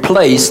would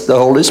replace the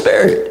Holy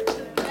Spirit.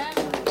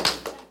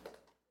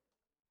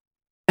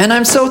 And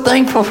I'm so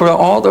thankful for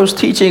all those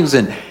teachings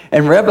and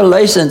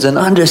revelations and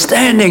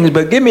understandings,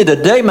 but give me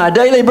today my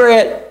daily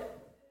bread.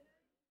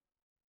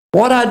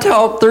 What I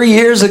taught 3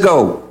 years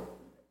ago,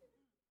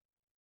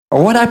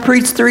 or what I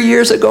preached 3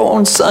 years ago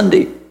on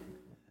Sunday,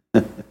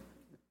 the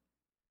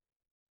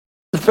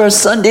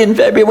first Sunday in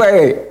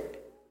February,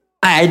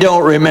 I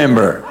don't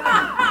remember.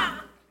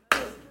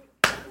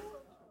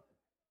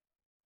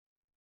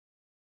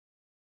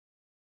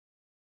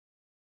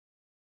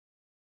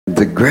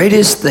 The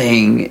greatest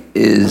thing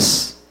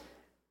is,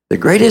 the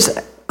greatest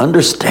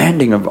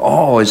understanding of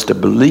all is to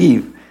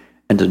believe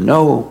and to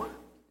know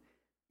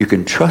you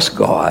can trust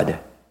God.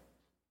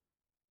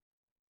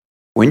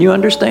 When you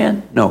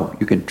understand, no,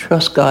 you can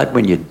trust God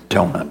when you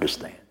don't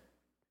understand.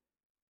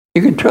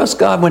 You can trust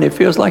God when it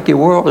feels like your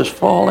world is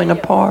falling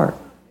apart.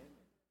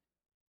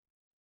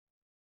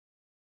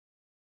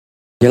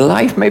 Your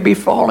life may be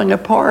falling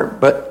apart,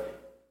 but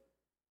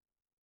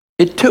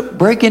it took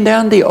breaking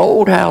down the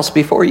old house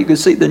before you could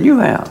see the new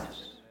house.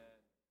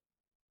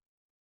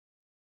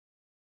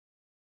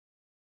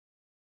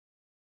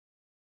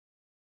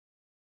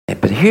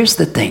 But here's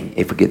the thing,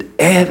 if we could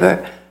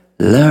ever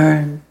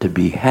learn to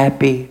be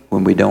happy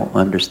when we don't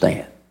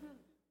understand.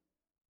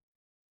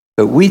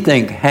 But we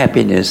think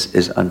happiness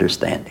is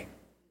understanding.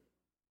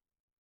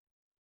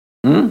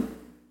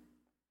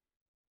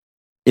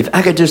 If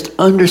I could just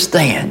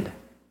understand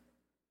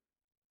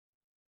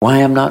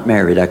why I'm not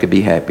married, I could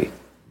be happy.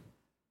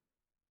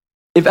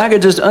 If I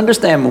could just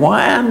understand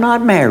why I'm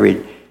not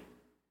married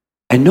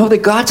and know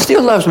that God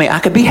still loves me, I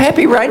could be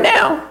happy right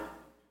now.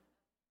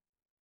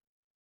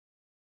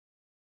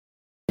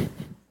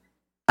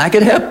 I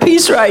could have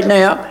peace right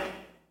now.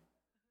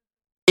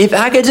 If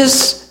I could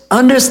just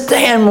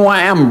understand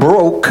why I'm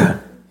broke,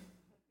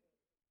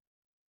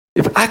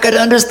 if I could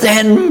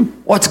understand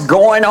what's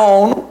going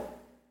on,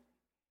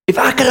 if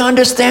I could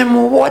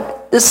understand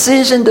what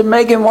decision to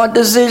make and what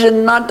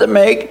decision not to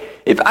make,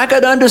 if I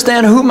could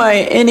understand who my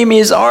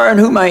enemies are and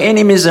who my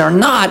enemies are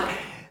not,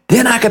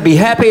 then I could be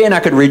happy and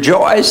I could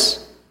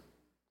rejoice.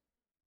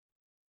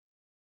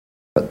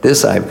 But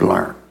this I've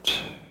learned.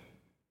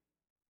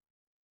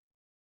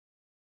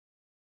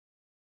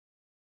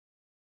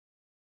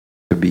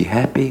 To be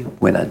happy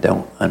when I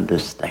don't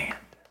understand.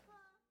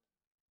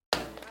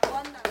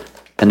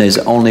 And there's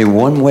only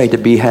one way to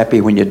be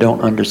happy when you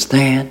don't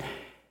understand,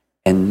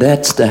 and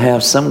that's to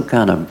have some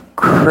kind of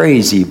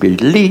crazy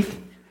belief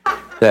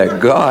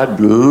that God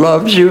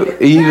loves you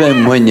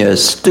even when you're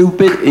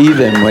stupid,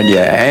 even when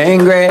you're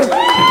angry,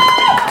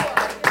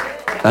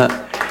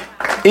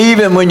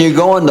 even when you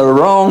go in the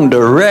wrong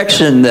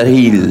direction, that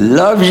He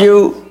loves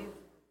you.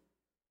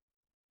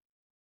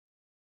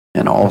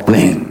 And all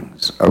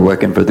things are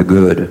working for the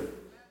good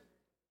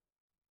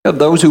of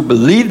those who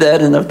believe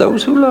that and of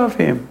those who love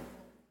Him.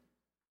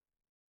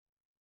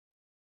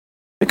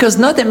 Because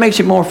nothing makes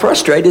you more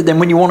frustrated than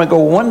when you want to go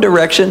one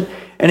direction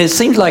and it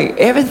seems like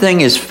everything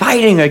is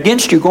fighting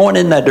against you going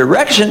in that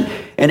direction,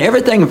 and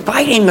everything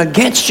fighting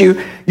against you,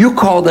 you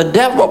call the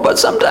devil, but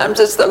sometimes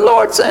it's the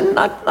Lord saying,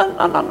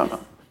 no.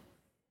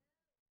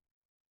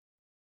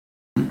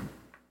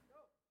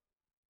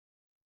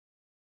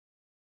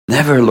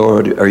 Never,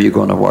 Lord, are you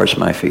going to wash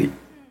my feet.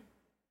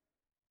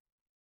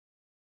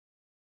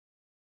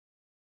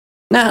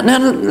 Now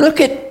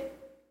look at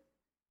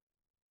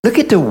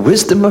the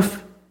wisdom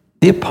of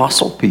the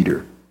Apostle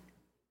Peter.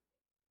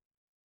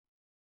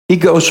 He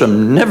goes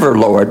from, never,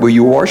 Lord, will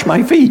you wash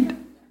my feet?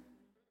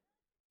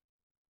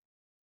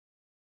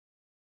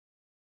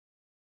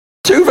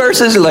 2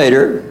 verses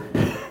later,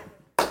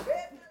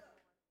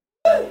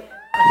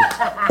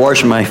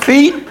 wash my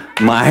feet,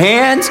 my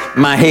hands,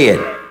 my head.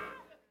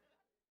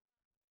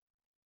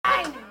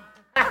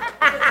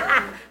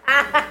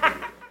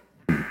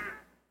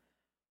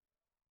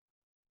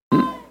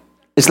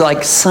 It's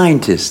like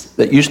scientists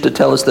that used to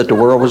tell us that the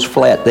world was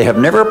flat. They have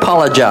never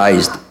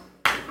apologized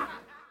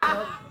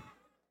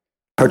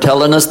for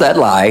telling us that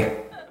lie.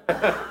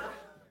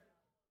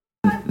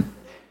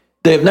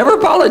 They have never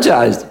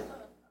apologized.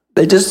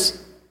 They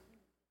just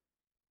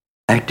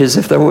act as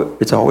if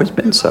it's always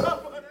been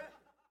so.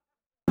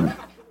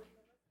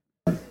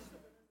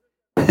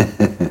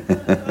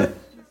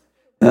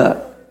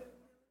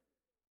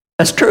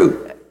 That's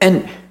true.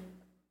 And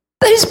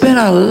there's been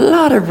a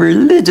lot of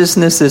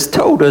religiousness that's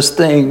told us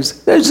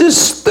things that's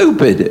just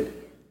stupid.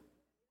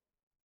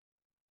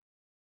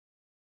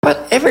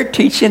 But every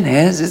teaching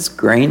has its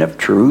grain of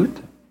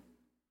truth.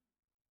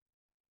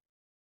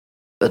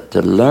 But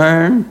to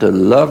learn to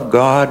love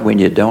God when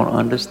you don't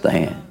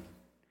understand,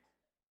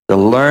 to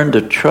learn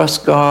to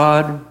trust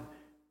God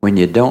when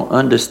you don't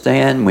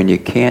understand, when you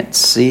can't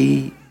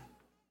see,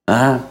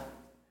 that's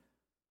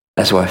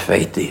why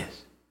faith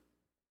is.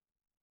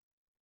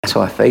 That's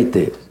why faith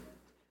is.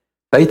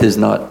 Faith is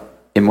not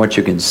in what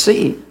you can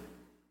see.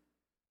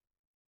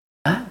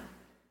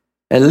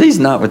 At least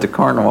not with the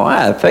carnal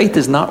eye. Faith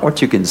is not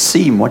what you can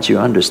see and what you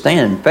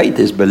understand. Faith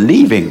is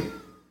believing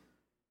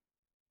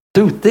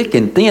through thick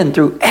and thin,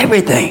 through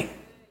everything.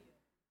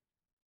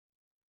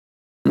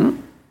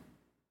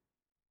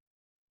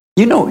 You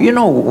You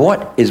know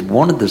what is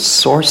one of the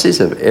sources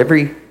of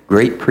every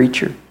great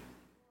preacher?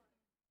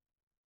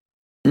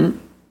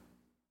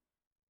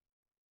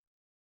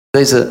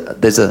 There's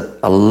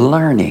a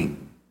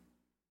learning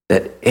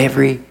that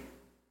every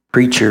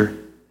preacher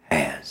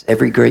has.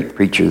 Every great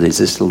preacher, there's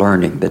this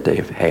learning that they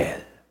have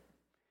had.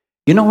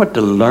 You know what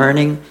the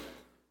learning,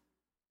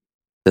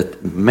 the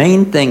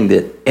main thing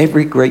that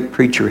every great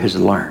preacher has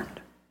learned?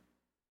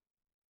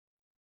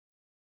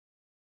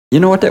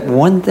 You know what that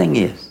one thing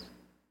is?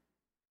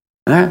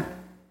 Huh?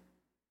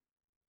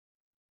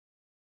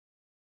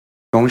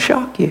 Gonna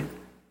shock you.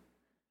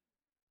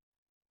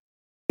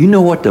 You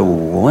know what the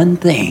one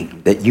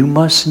thing that you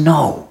must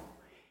know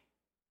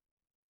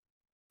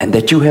and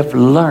that you have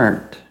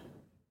learned?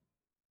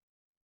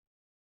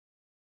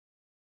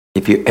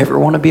 If you ever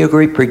want to be a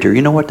great preacher,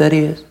 you know what that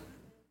is?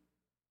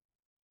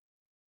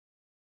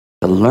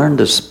 To learn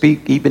to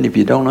speak even if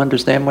you don't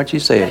understand what you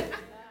say.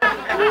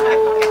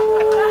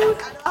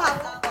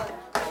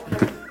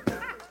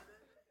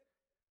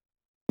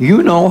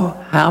 You know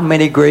how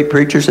many great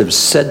preachers have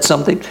said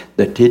something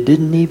that they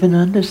didn't even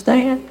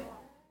understand?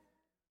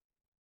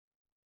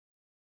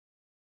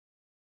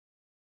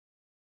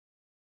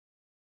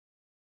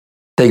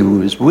 They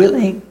was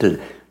willing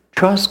to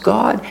trust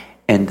God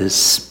and to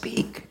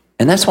speak.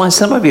 And that's why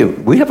some of you,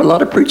 we have a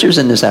lot of preachers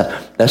in this house.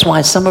 That's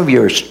why some of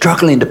you are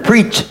struggling to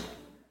preach.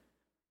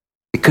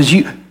 Because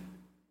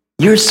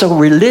you're so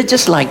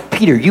religious like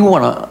Peter. You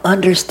want to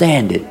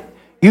understand it.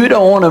 You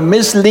don't want to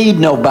mislead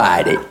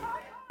nobody.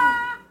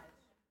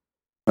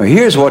 Well,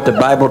 here's what the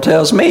Bible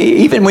tells me.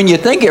 Even when you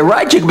think it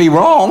right, you can be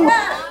wrong.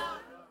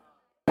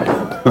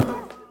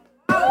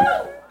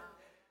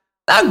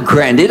 Now,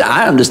 granted,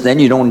 I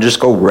understand you don't just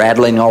go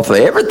rattling off of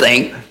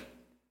everything.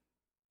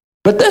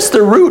 But that's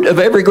the root of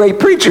every great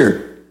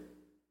preacher.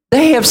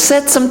 They have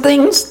said some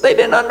things they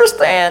didn't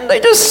understand.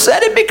 They just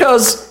said it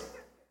because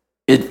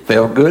it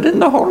felt good in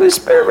the Holy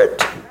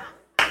Spirit.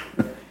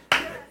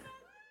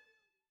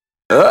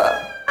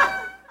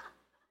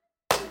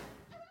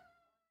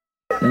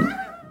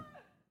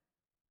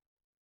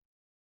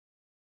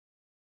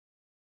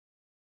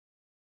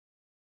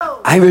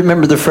 I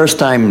remember the first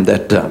time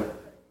that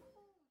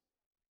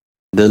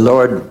the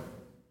Lord,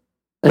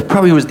 it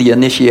probably was the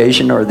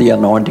initiation or the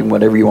anointing,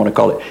 whatever you want to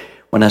call it,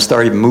 when I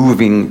started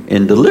moving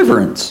in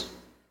deliverance.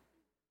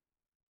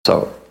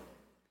 So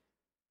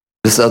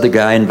this other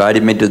guy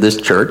invited me to this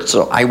church,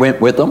 so I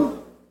went with him.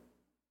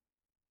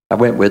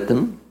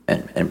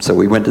 And so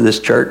we went to this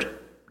church.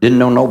 Didn't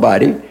know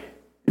nobody.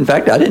 In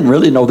fact, I didn't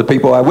really know the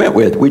people I went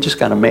with. We just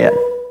kind of met.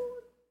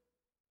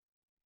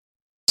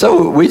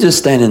 So we just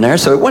standing there.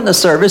 So it wasn't a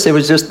service. It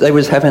was just, they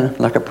was having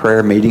like a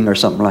prayer meeting or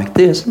something like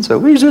this. And so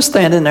we was just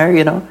standing there,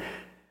 you know.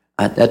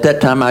 At that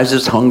time, I was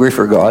just hungry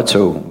for God,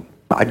 so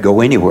I'd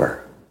go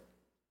anywhere.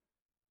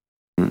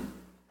 And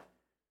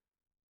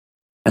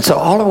so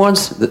all at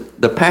once,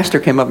 the pastor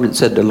came up and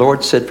said, the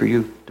Lord said for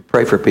you to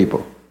pray for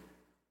people.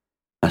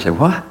 I said,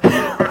 what?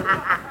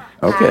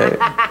 Okay.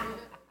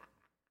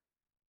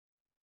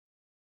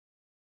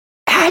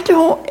 I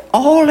don't,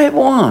 all at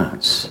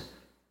once.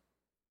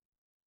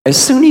 As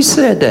soon as he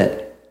said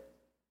that,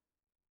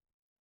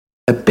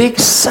 a big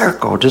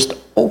circle just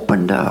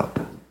opened up.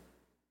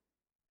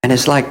 And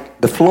it's like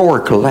the floor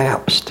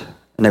collapsed.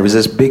 And there was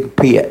this big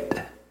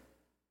pit.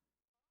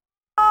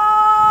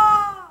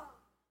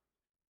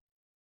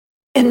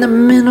 In the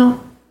middle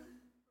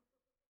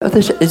of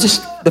this, it's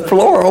just, the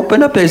floor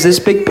opened up, there's this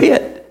big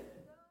pit.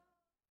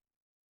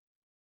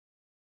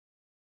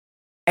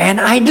 And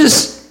I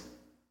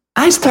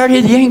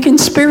started yanking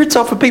spirits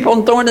off of people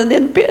and throwing it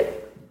in the pit.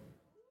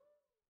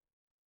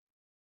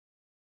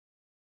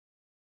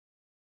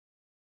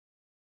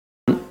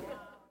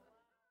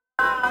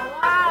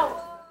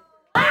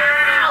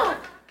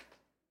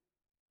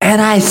 And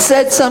I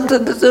said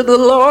something to the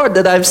Lord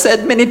that I've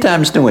said many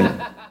times to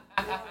him.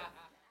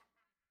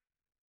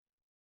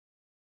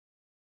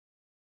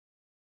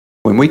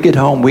 When we get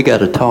home, we got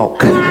to talk.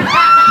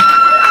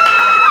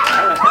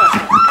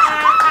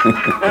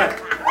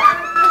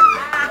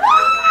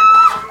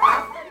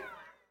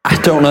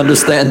 I don't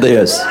understand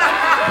this.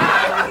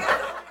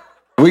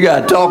 We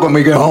got to talk when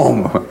we get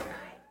home.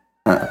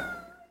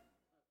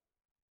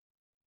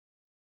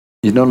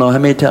 You don't know how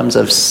many times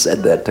I've said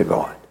that to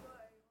God.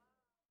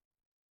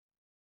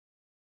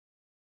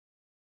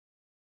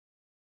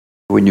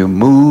 When you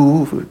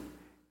move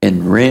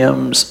in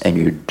realms and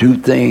you do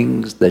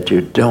things that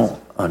you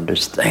don't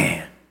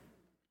understand.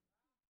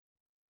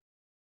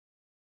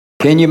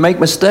 Can you make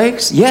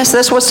mistakes? Yes,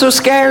 that's what's so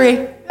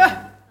scary.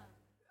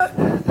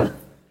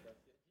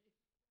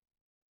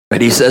 But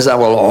he says, I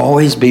will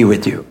always be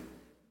with you.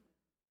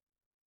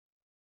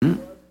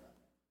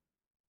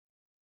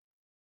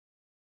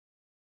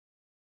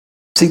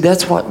 See,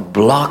 that's what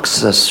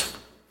blocks us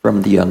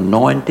from the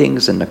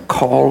anointings and the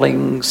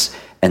callings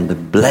and the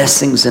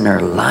blessings in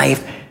our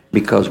life,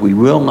 because we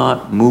will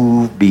not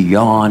move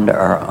beyond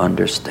our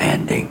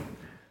understanding.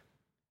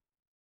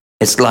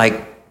 It's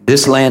like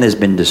this land has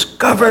been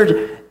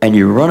discovered and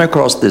you run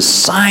across this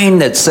sign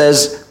that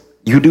says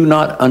you do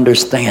not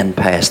understand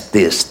past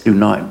this, do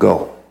not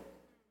go.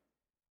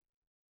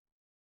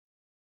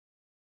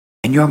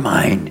 In your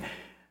mind,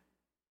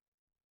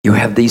 you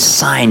have these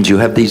signs, you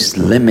have these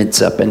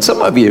limits up. And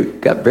some of you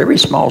got very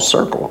small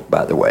circles,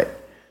 by the way.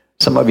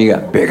 Some of you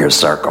got bigger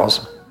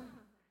circles.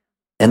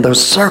 And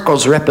those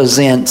circles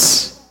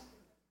represents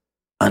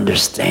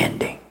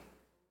understanding.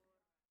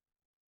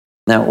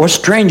 Now, what's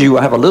strange, you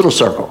have a little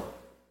circle.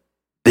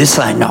 This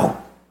I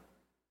know.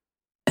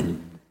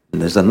 And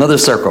there's another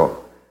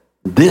circle.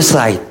 This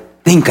I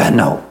think I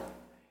know.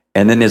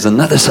 And then there's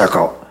another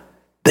circle.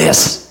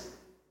 This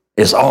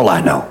is all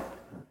I know.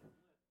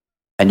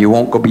 And you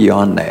won't go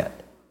beyond that.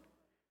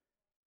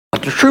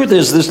 But the truth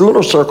is, this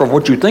little circle of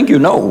what you think you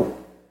know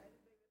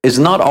is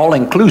not all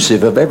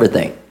inclusive of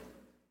everything.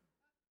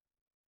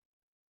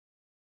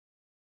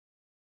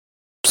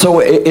 So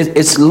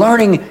it's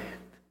learning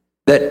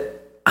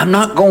that I'm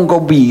not going to go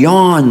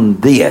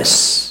beyond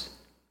this.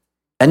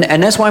 And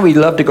that's why we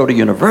love to go to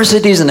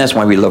universities, and that's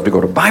why we love to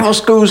go to Bible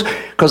schools,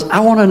 because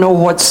I want to know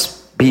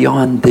what's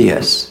beyond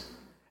this.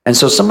 And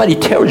so somebody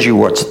tells you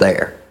what's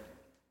there.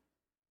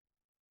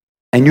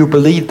 And you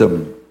believe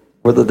them,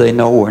 whether they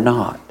know or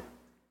not.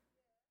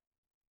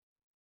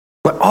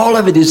 But all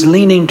of it is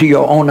leaning to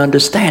your own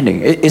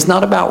understanding. It's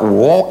not about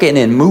walking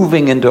and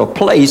moving into a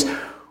place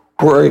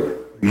where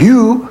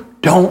you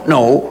don't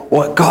know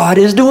what God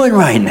is doing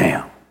right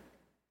now.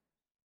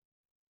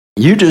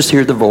 You just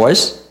hear the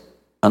voice,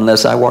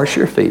 unless I wash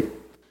your feet.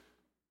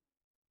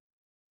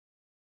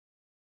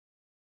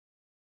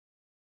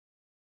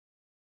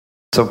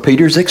 So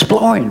Peter's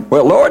exploring.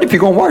 Well, Lord, if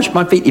you're going to wash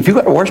my feet, if you've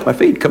got to wash my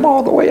feet, come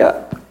all the way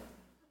up.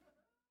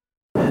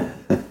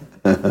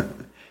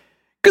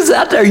 Because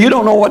out there, you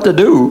don't know what to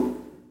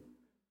do.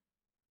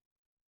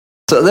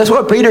 So that's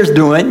what Peter's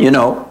doing, you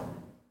know.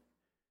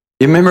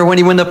 You remember when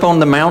he went up on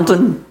the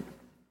mountain?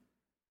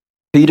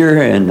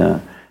 Peter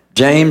and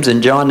James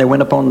and John, they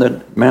went up on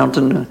the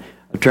mountain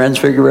of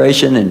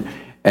Transfiguration,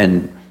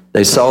 and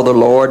they saw the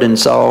Lord and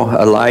saw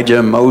Elijah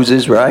and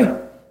Moses, right? And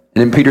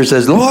then Peter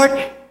says, Lord,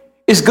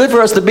 it's good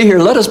for us to be here.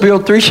 Let us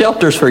build 3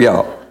 shelters for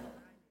y'all.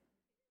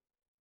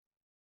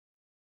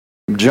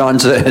 John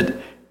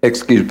said,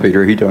 excuse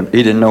Peter, he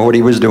didn't know what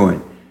he was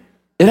doing.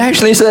 It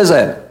actually says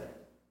that.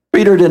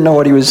 Peter didn't know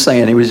what he was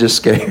saying. He was just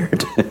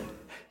scared.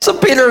 So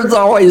Peter's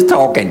always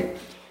talking.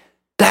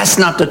 That's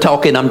not the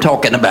talking I'm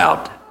talking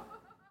about.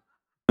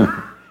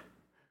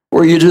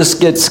 Where you just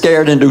get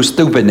scared and do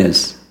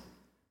stupidness.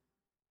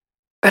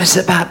 But it's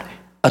about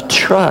a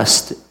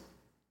trust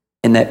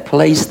in that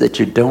place that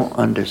you don't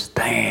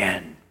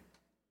understand.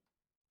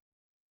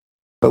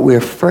 But we're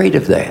afraid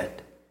of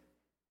that.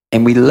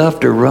 And we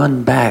love to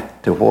run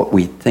back to what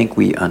we think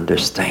we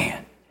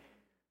understand.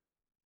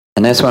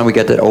 And that's why we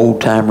got that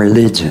old-time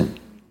religion.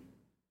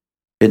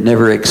 It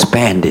never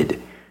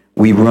expanded.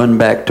 We run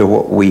back to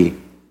what we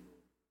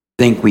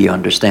think we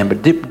understand.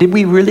 But did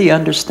we really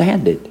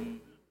understand it?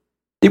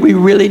 Did we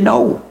really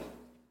know?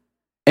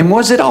 And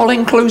was it all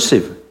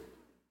inclusive?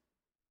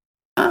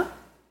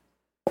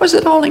 Was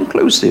it all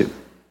inclusive?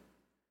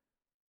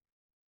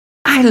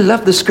 I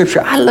love the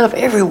scripture. I love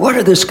every word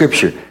of the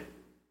scripture.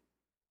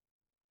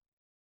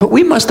 But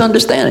we must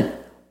understand it.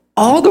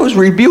 All those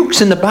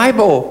rebukes in the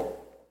Bible,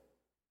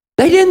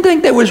 they didn't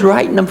think they was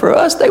writing them for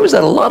us. There was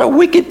a lot of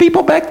wicked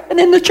people back then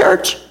in the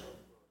church.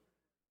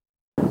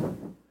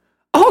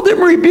 All them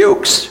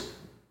rebukes.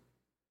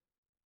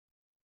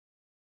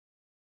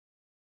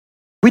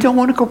 We don't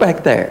want to go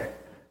back there.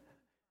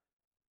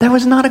 That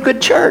was not a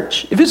good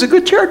church. If it's a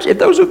good church, if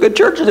those were good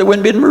churches, they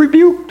wouldn't have been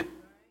rebuked.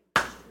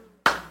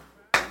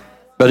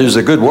 But it was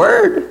a good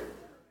word.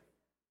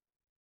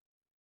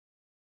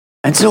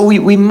 And so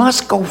we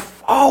must go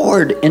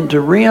forward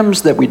into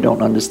realms that we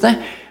don't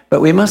understand.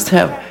 But we must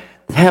have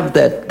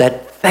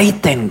that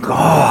faith in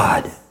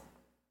God.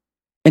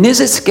 And is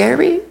it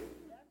scary?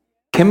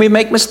 Can we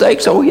make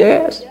mistakes? Oh,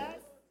 yes.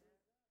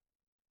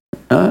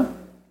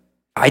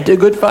 Fight the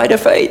good fight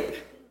of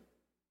faith.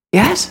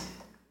 Yes.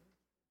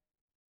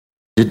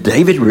 Did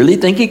David really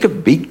think he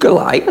could beat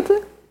Goliath?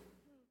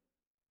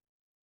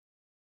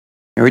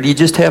 Or did he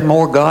just have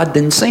more God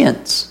than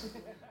sense?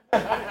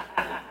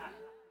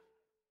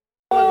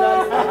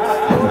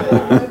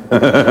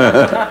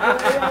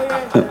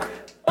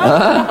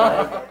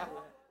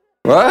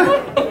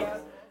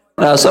 What?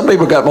 Now, some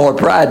people got more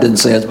pride than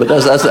sense, but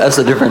that's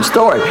a different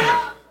story.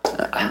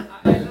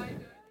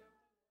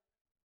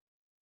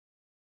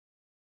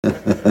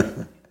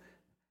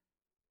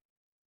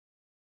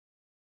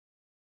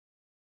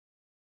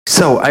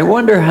 So I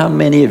wonder how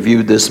many of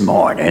you this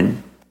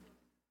morning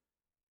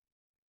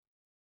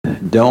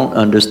don't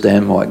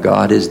understand what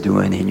God is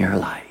doing in your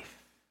life.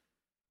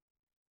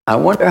 I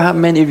wonder how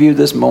many of you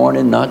this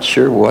morning not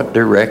sure what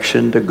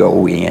direction to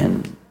go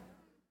in.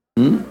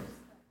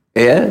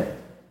 Yeah?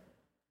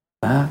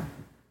 But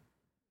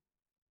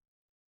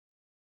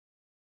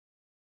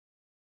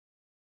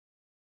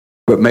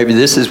maybe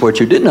this is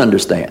what you didn't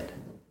understand.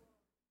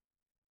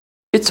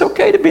 It's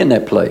okay to be in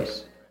that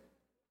place.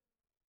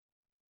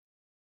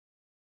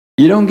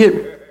 You don't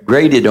get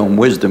graded on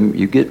wisdom,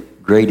 you get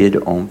graded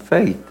on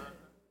faith.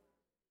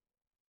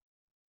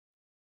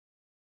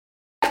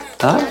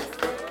 Huh?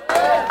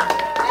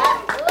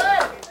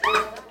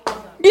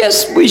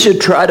 Yes, we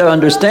should try to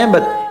understand,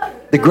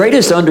 but the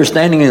greatest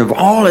understanding of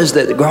all is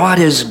that God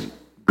is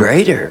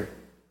greater.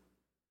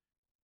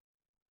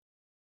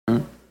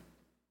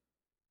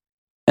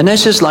 And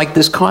that's just like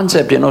this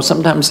concept,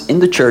 sometimes in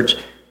the church,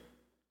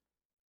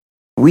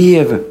 we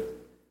have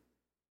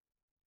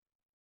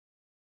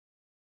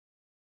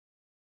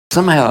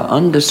somehow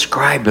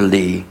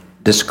undescribably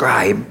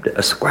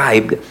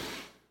ascribed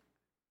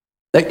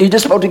that you're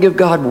just supposed to give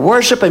God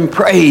worship and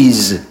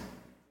praise.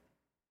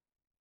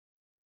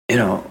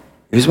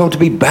 You're supposed to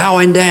be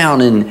bowing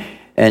down and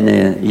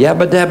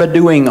yabba dabba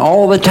doing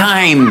all the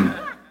time,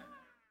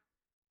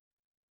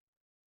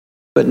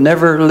 but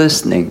never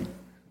listening.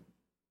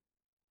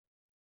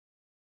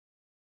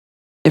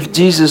 If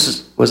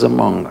Jesus was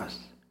among us,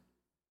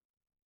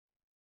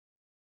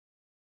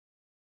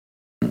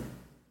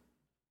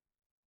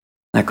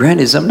 now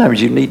granted,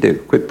 sometimes you need to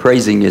quit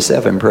praising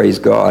yourself and praise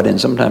God,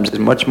 and sometimes it's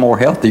much more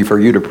healthy for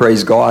you to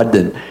praise God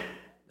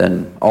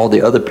than all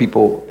the other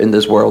people in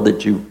this world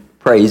that you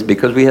praise,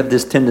 because we have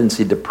this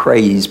tendency to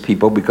praise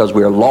people because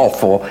we're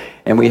lawful,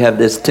 and we have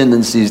this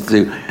tendency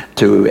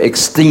to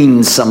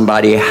esteem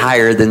somebody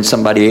higher than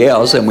somebody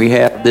else, and we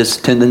have this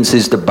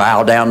tendencies to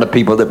bow down to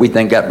people that we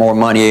think got more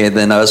money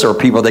than us, or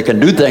people that can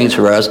do things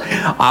for us.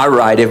 All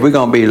right, if we're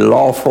going to be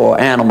lawful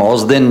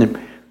animals,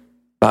 then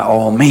by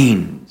all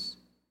means.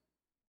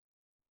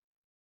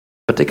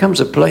 But there comes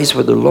a place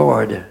where the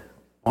Lord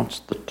wants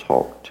to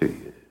talk to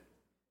you.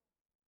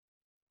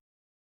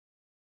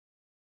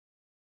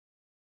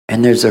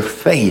 And there's a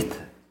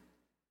faith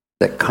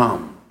that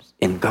comes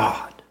in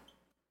God,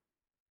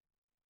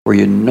 where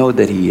you know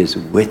that He is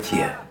with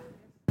you.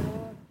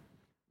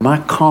 My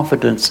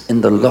confidence in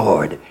the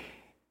Lord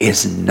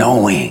is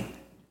knowing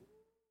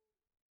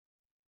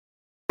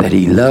that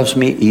He loves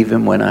me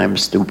even when I'm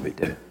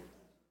stupid.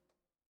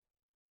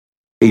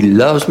 He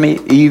loves me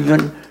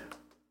even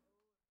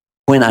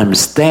when I'm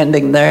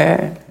standing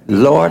there.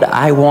 Lord,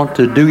 I want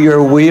to do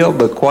your will,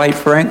 but quite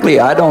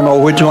frankly, I don't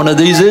know which one of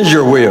these is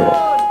your will.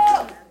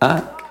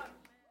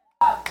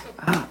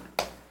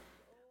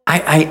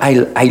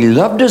 I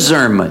love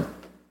discernment,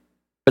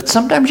 but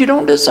sometimes you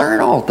don't discern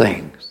all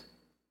things.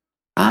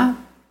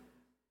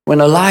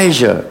 When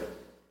Elijah,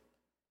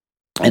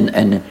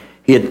 and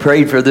he had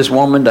prayed for this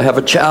woman to have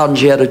a child, and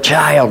she had a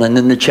child, and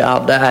then the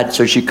child died,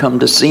 so she come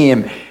to see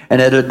him.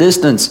 And at a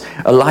distance,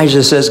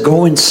 Elijah says,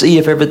 go and see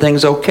if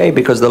everything's okay,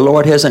 because the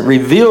Lord hasn't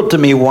revealed to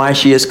me why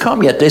she has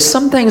come yet. There's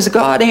some things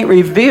God ain't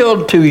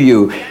revealed to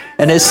you.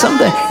 And there's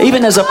something,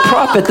 even as a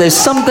prophet, there's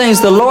some things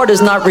the Lord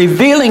is not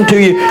revealing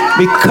to you,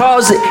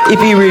 because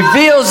if He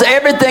reveals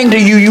everything to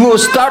you, you will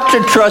start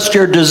to trust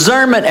your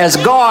discernment as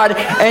God,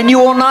 and you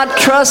will not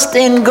trust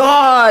in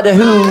God,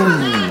 who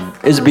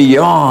is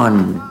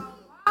beyond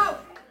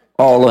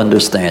all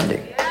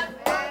understanding.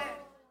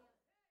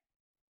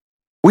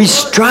 We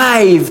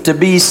strive to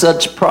be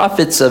such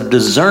prophets of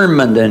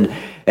discernment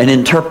and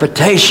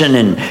interpretation,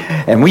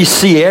 and we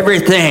see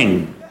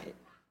everything.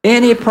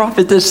 Any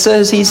prophet that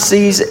says he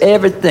sees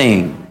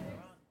everything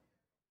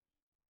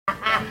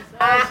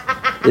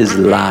is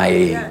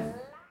lying.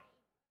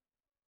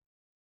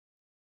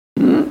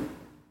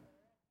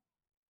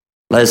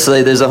 Let's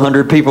say there's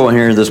 100 people in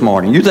here this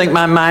morning. You think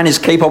my mind is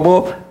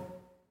capable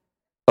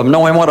of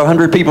knowing what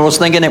 100 people was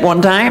thinking at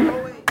one time?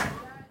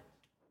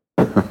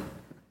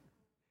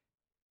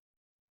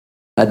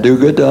 I do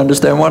good to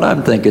understand what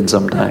I'm thinking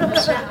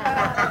sometimes.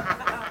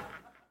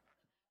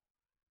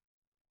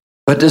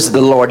 But does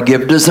the Lord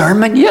give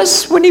discernment?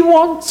 Yes, when He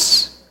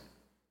wants.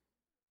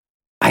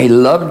 I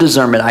love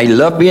discernment. I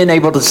love being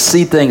able to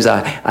see things.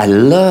 I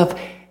love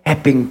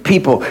helping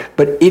people.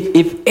 But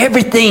if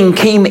everything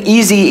came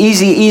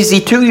easy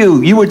to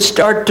you, you would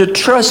start to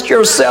trust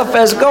yourself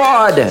as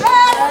God.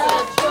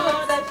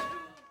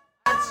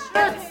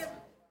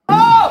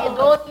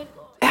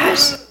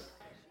 Yes.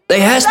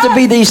 There has to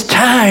be these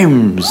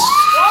times.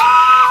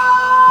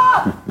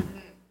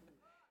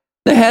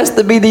 There has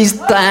to be these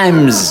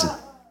times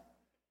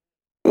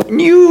when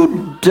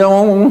you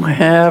don't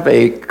have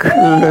a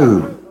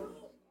clue.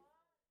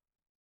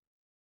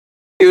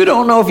 You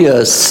don't know if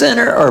you're a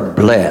sinner or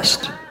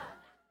blessed.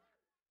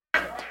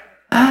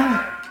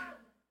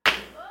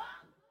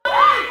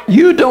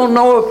 You don't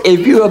know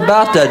if you're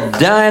about to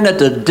dine at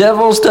the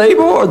devil's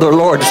table or the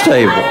Lord's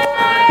table.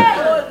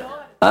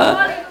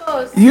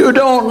 You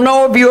don't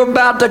know if you're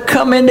about to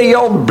come into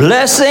your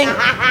blessing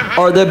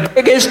or the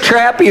biggest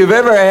trap you've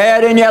ever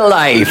had in your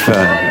life.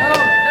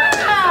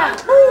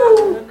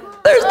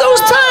 There's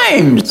those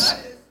times.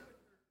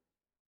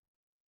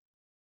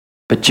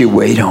 But you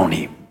wait on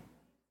Him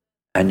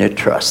and you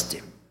trust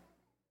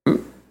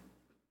Him.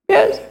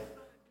 Yes.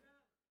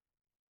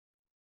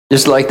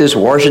 Just like this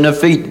washing of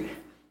feet.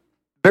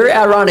 Very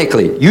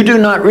ironically, you do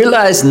not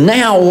realize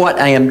now what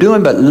I am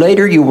doing, but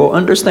later you will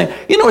understand.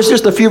 You know, it's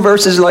just a few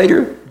verses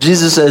later,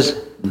 Jesus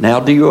says, now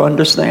do you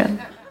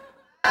understand?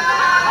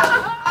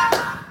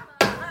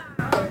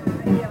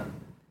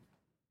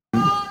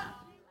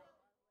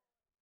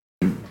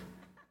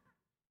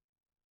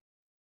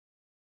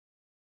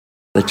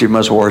 that you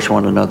must wash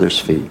one another's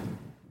feet.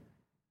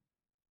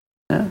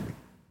 Yeah.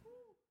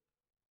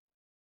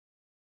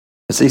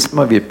 See, some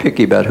of you are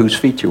picky about whose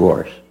feet you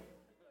wash.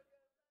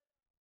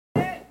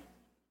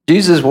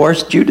 Jesus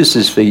washed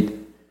Judas's feet,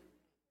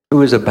 who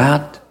was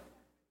about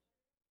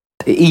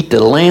to eat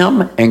the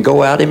lamb and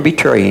go out and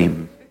betray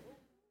him.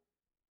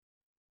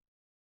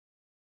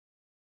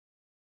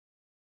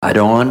 I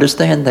don't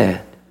understand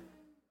that.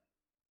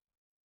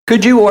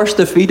 Could you wash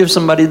the feet of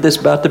somebody that's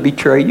about to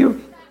betray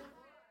you?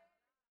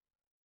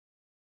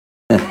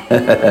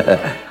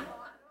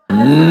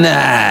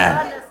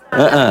 Nah.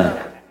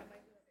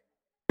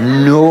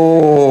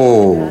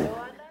 No.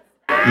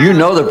 You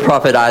know the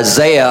prophet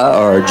Isaiah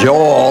or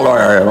Joel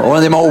or one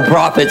of them old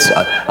prophets,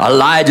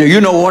 Elijah, you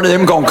know one of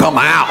them going to come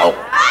out.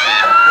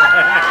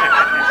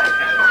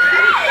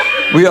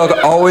 We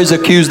always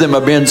accuse them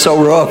of being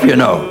so rough, you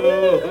know.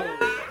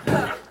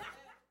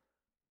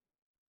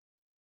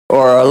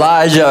 Or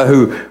Elijah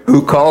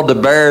who called the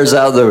bears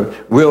out of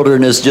the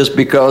wilderness just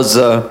because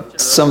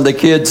some of the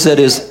kids said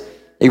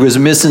he was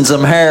missing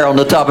some hair on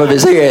the top of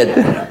his head.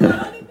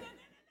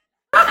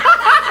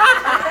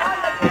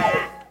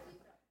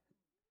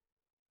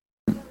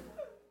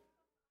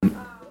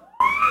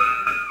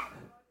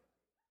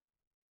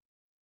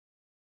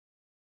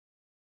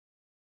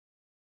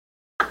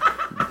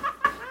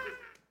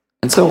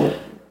 And so,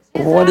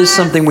 what is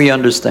something we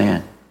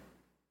understand?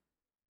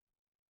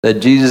 That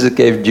Jesus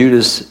gave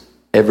Judas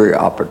every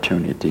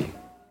opportunity.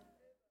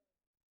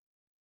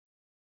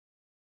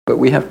 But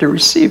we have to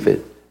receive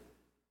it.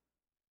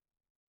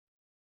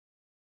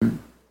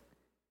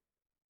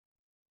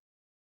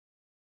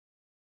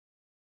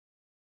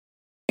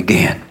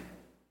 Again,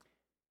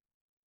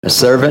 a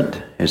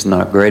servant is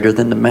not greater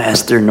than the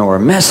master, nor a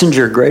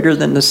messenger greater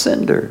than the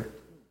sender.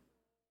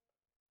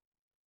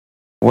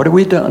 What are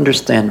we to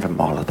understand from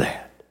all of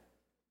that?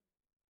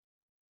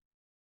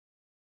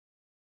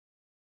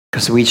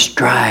 Because we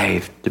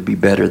strive to be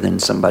better than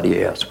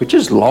somebody else, which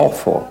is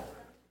lawful.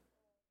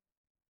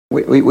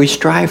 We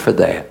strive for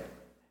that.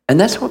 And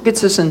that's what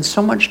gets us in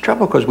so much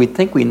trouble, because we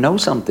think we know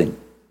something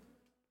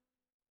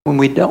when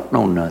we don't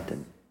know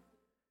nothing.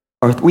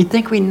 Or we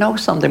think we know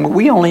something, but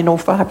we only know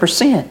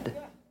 5%,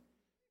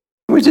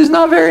 which is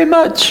not very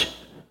much.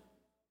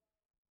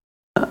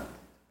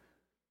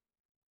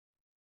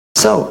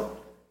 So,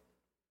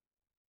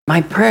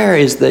 my prayer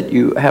is that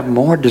you have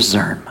more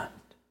discernment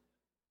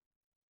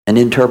and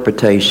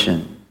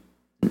interpretation,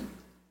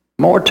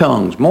 more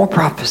tongues, more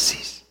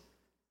prophecies.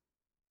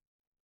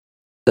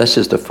 That's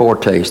just a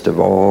foretaste of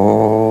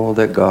all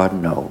that God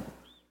knows.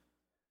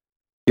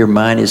 Your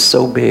mind is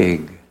so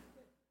big,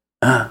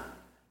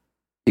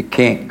 you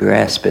can't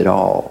grasp it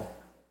all,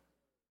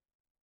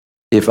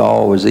 if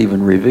all was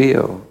even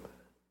revealed.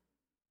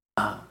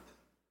 But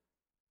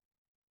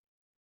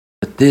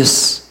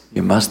this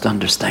you must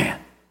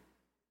understand,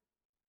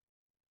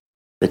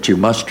 that you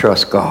must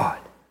trust God,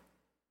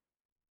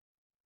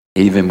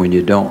 even when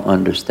you don't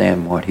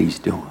understand what He's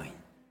doing.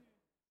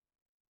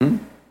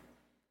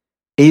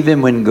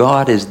 Even when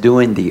God is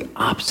doing the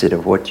opposite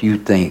of what you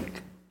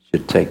think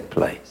should take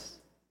place.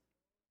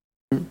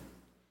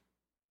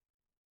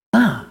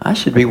 I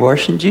should be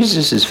washing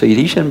Jesus' feet.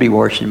 He shouldn't be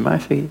washing my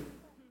feet.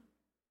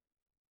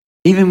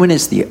 Even when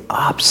it's the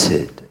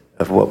opposite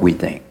of what we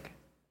think.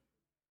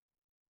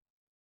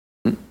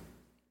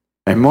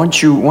 And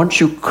once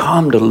you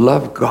come to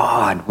love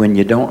God when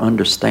you don't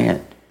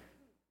understand,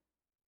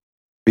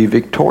 be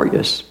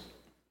victorious.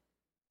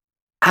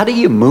 How do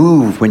you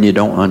move when you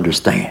don't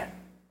understand?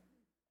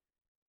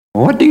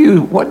 What do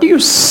you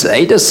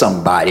say to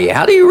somebody?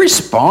 How do you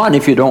respond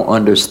if you don't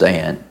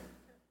understand?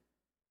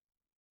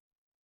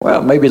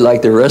 Well, maybe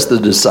like the rest of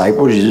the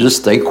disciples, you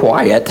just stay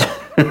quiet.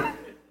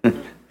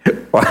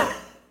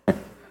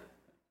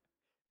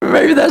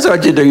 Maybe that's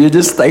what you do. You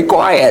just stay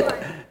quiet.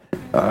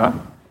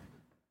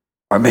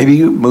 Or maybe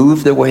you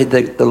move the way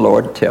that the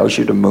Lord tells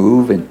you to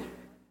move, and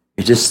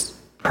you just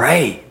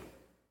pray.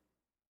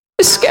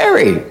 It's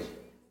scary.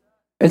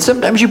 And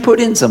sometimes you put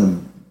in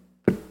some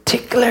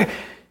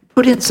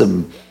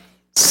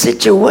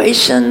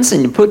situations,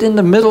 and you put in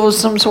the middle of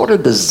some sort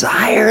of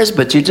desires,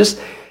 but you just,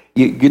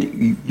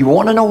 you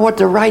want to know what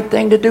the right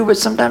thing to do, but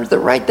sometimes the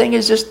right thing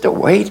is just to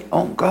wait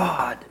on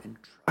God and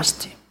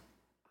trust Him.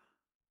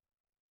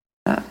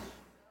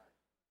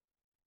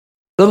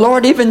 The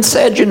Lord even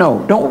said,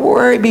 don't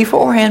worry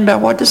beforehand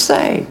about what to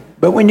say.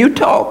 But when you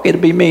talk,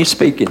 it'll be me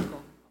speaking.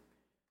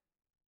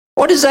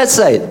 What does that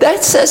say?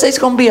 That says there's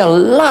going to be a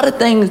lot of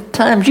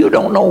times you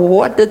don't know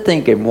what to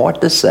think and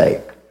what to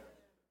say.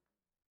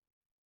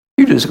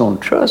 You're just going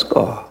to trust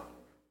God.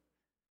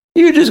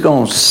 You're just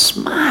going to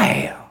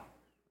smile.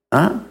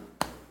 What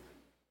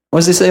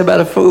does he say about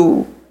a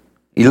fool?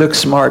 He looks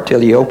smart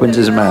till he opens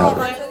his mouth.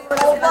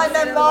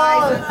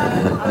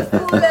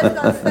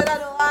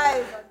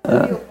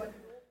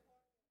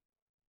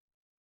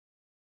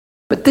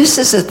 But this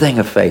is a thing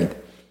of faith.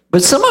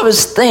 But some of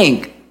us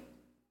think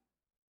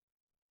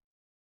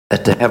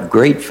that to have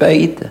great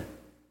faith,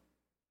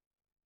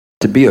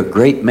 to be a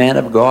great man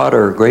of God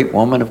or a great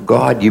woman of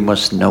God, you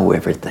must know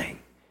everything.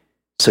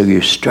 So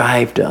you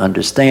strive to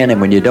understand, and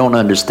when you don't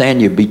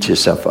understand, you beat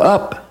yourself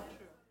up.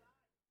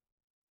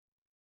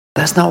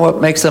 That's not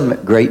what makes a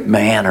great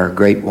man or a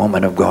great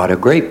woman of God. A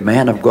great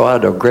man of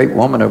God or a great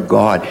woman of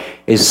God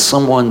is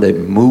someone that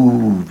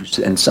moves,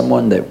 and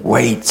someone that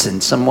waits,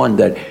 and someone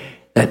that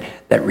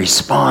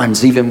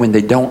responds even when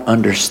they don't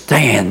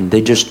understand.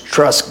 They just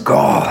trust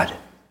God.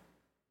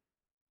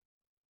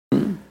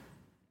 And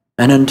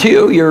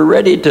until you're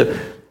ready to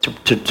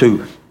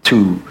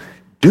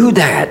do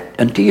that,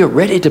 until you're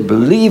ready to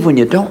believe when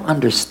you don't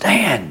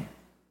understand,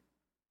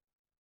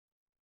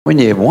 when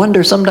you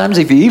wonder sometimes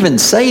if you're even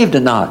saved or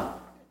not.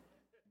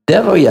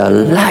 Devil, you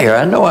liar.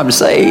 I know I'm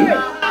saved.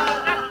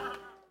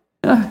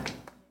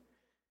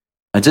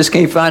 I just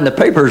can't find the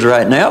papers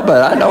right now,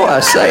 but I know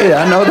I'm saved.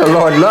 I know the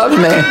Lord loves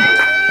me.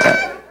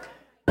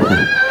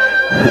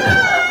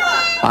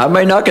 I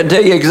may not can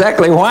tell you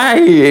exactly why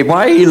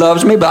he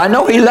loves me, but I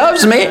know he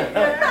loves me.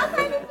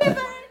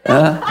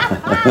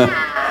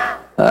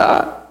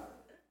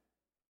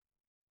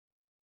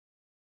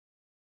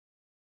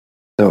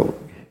 So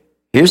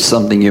here's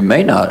something you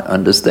may not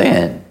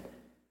understand.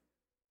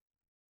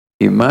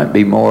 You might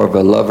be more of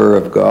a lover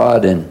of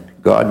God, and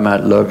God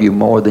might love you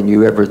more than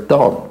you ever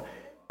thought,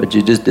 but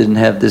you just didn't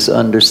have this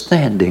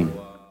understanding.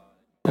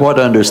 What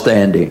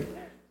understanding?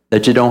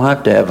 That you don't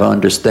have to have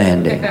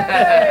understanding.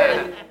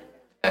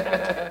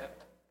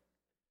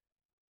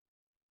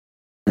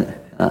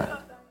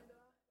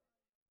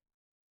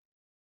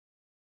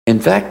 In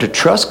fact, to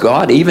trust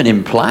God even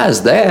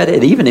implies that.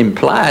 It even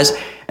implies,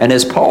 and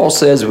as Paul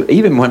says,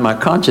 even when my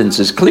conscience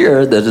is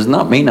clear, that does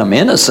not mean I'm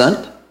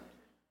innocent.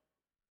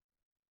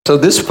 So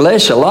this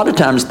flesh a lot of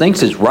times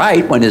thinks it's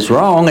right when it's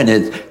wrong, and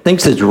it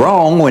thinks it's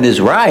wrong when it's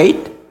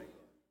right.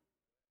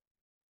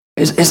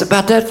 It's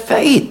about that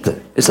faith.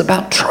 It's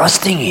about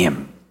trusting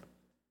Him.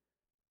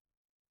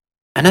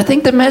 And I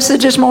think the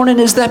message this morning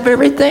is that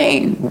very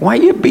thing. Why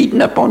are you beating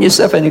up on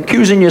yourself and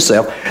accusing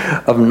yourself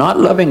of not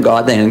loving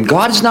God, and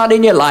God's not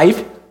in your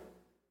life,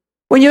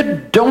 when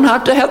you don't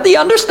have to have the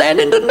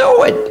understanding to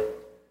know it?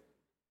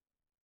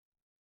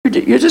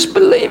 You just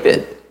believe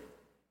it.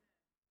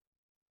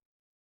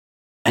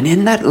 And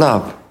in that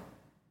love,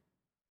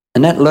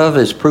 and that love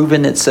has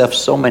proven itself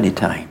so many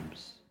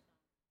times.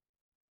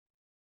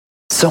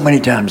 So many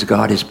times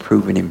God has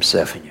proven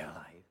Himself in your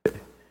life.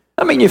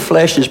 I mean, your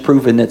flesh has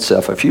proven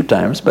itself a few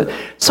times, but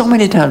so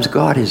many times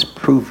God has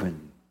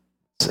proven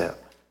Himself.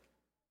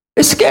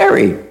 It's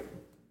scary.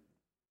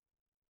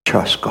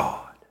 Trust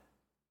God.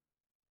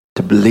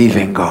 To believe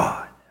in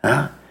God.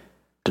 Huh?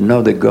 To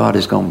know that God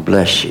is going to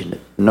bless you. To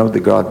know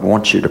that God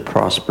wants you to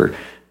prosper.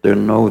 To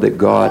know that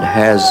God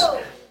has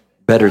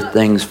better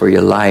things for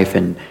your life,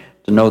 and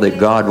to know that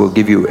God will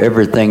give you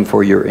everything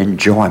for your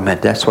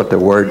enjoyment. That's what the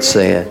Word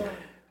said.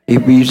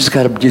 You just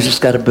got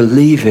to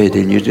believe it,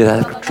 and you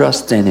just got to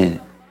trust in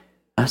it.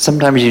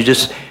 Sometimes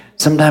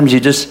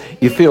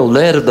you feel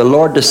led of the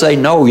Lord to say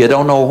no. You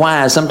don't know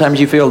why. Sometimes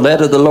you feel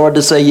led of the Lord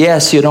to say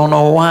yes. You don't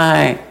know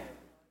why.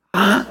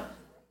 Huh?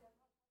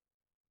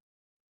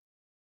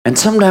 And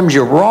sometimes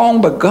you're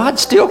wrong, but God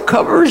still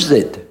covers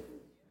it.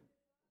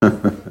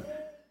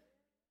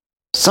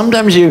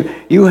 Sometimes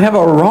you have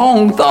a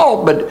wrong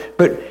thought,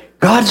 but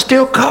God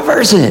still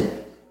covers it.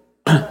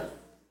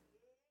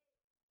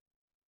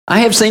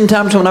 I have seen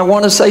times when I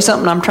want to say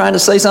something, I'm trying to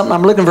say something,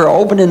 I'm looking for an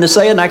opening to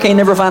say it, and I can't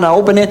never find an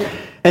opening.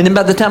 And then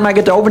by the time I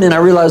get to opening, I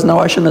realize, no,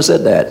 I shouldn't have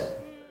said that.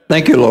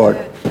 Thank you, Lord.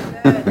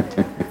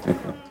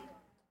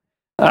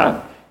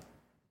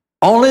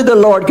 Only the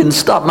Lord can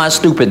stop my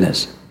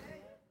stupidness.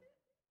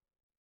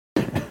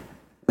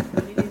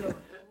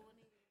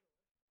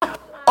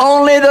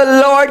 Only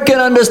the Lord can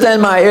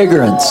understand my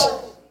ignorance.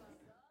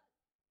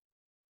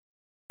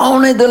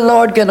 Only the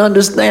Lord can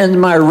understand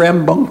my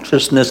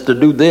rambunctiousness to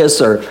do this,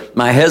 or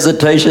my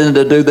hesitation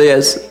to do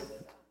this.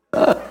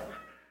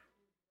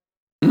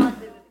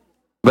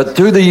 But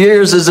through the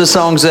years, as the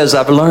song says,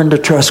 I've learned to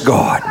trust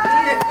God.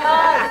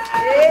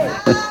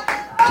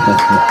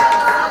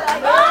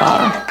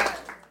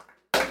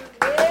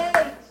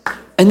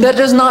 And that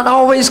does not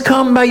always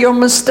come by your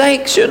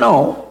mistakes, you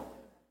know.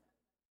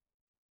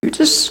 You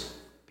just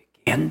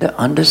begin to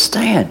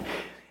understand.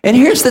 And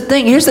here's the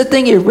thing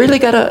you really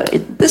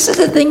this is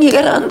the thing you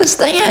gotta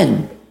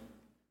understand.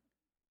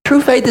 True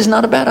faith is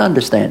not about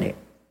understanding.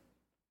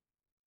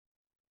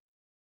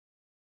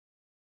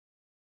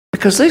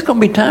 Because there's gonna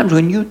be times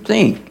when you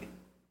think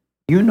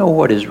you know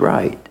what is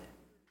right,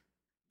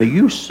 but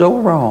you're so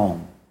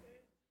wrong.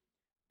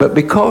 But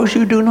because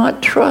you do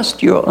not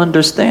trust your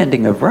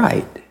understanding of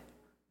right,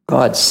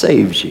 God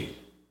saves you.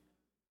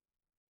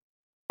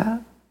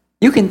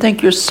 You can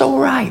think you're so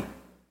right.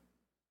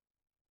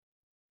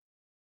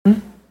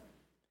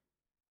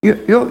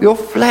 Your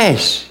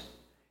flesh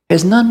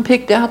has none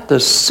picked out the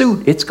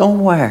suit it's going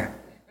to wear.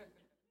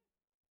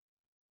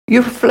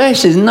 Your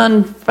flesh has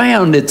none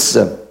found it's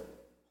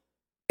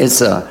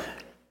none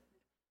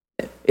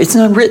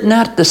written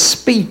out the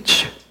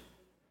speech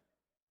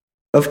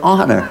of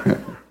honor.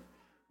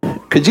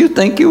 Because you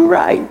think you're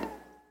right.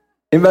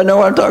 Anybody know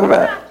what I'm talking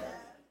about?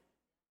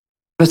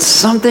 But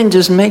something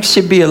just makes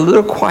you be a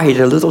little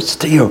quiet, a little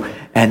still.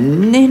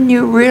 And then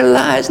you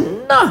realize,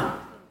 no.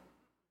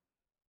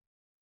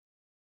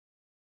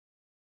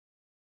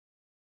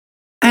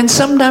 And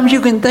sometimes you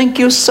can think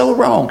you're so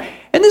wrong.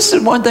 And this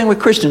is one thing with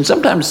Christians.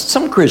 Sometimes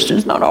some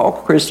Christians, not all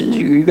Christians,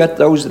 you got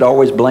those that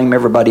always blame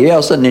everybody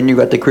else, and then you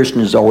got the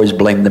Christians that always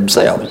blame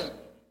themselves.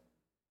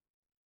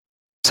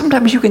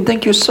 Sometimes you can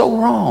think you're so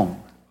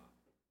wrong.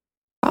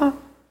 Huh?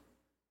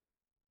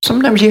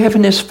 Sometimes you're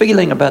having this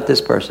feeling about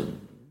this person.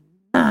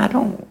 Nah, I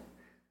don't.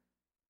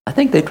 I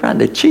think they're trying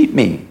to cheat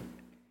me.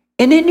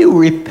 And then you're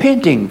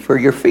repenting for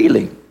your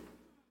feeling.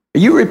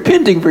 You're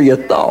repenting for your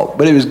thought,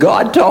 but it was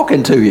God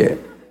talking to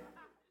you.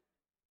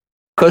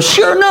 Because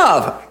sure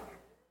enough,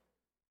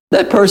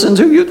 that person's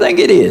who you think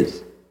it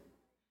is.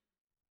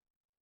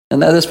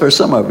 And that is for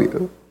some of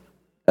you.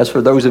 That's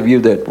for those of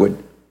you that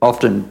would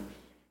often,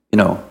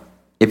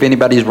 if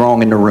anybody's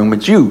wrong in the room,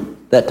 it's you,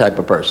 that type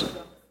of person.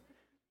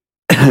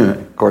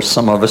 Of course,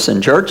 some of us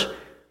in church,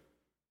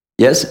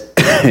 yes,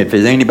 if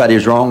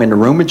anybody's wrong in the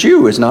room, it's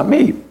you, it's not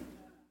me.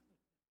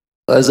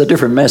 There's a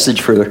different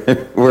message for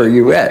where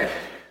you at.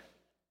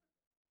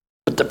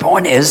 But the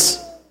point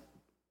is,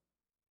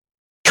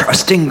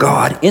 trusting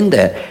God in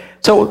that.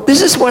 So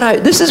this is what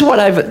I've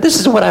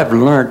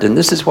learned, and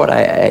this is what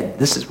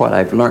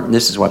I've learned, and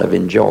this is what I've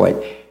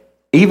enjoyed.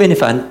 Even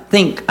if I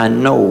think I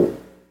know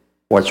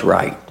what's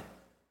right,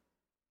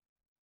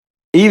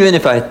 even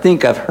if I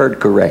think I've heard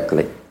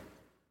correctly,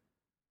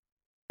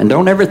 and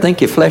don't ever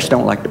think your flesh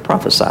don't like to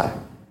prophesy.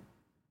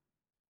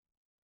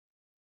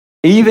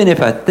 Even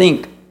if I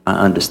think I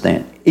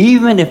understand,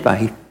 even if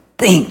I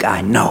think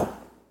I know,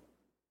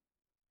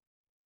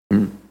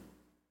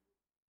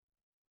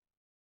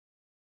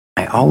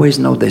 I always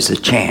know there's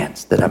a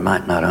chance that I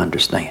might not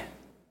understand.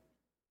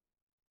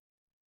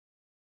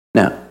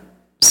 Now,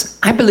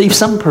 I believe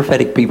some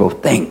prophetic people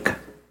think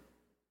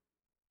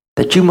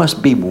that you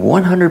must be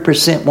 100%,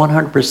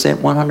 100%,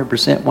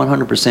 100%,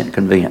 100%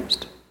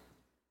 convinced.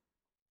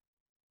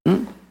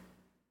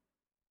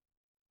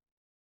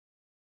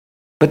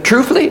 But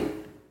truthfully,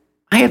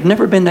 I have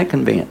never been that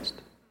convinced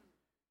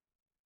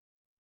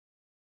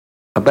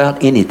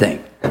about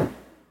anything.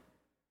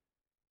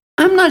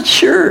 I'm not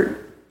sure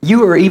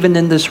you are even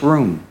in this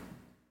room.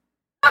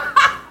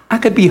 I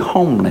could be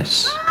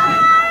homeless.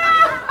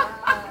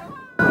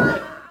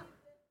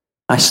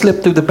 I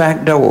slipped through the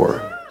back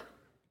door,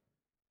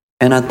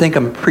 and I think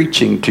I'm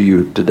preaching to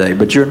you today,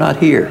 but you're not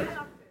here.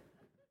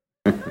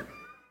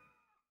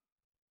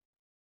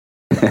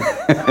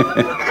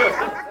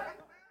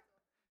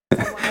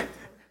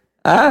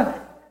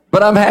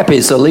 But I'm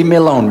happy, so leave me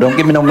alone. Don't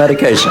give me no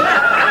medication.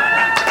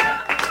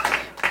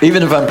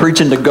 Even if I'm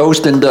preaching to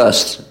ghost and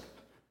dust.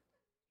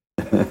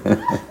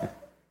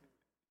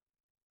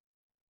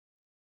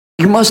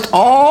 You must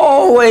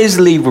always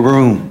leave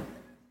room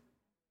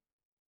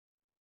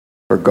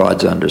for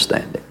God's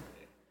understanding.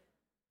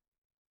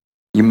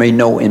 You may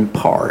know in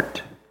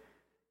part.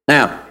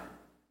 Now,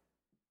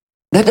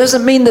 that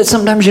doesn't mean that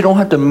sometimes you don't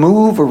have to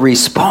move or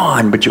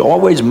respond, but you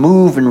always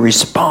move and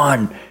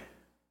respond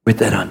with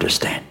that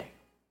understanding.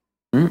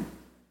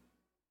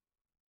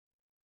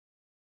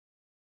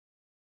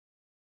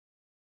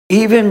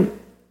 Even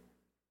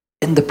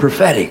in the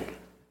prophetic,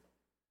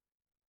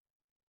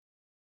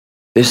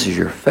 this is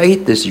your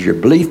faith, this is your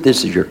belief,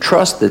 this is your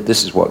trust that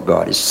this is what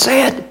God has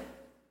said.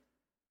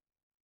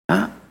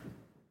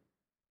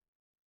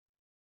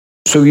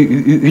 So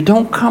you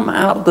don't come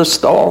out of the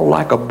stall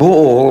like a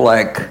bull,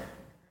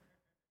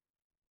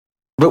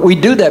 but we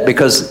do that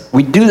because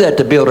we do that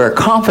to build our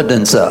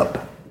confidence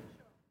up,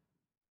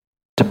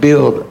 to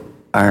build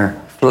our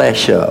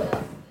flesh up.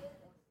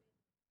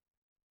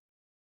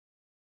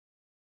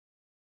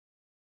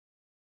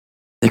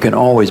 It can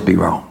always be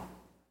wrong.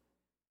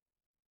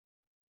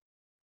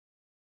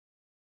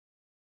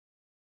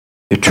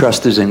 Your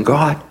trust is in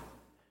God.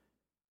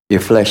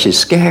 Your flesh is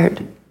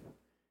scared.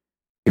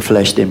 Your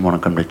flesh didn't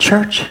want to come to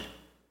church.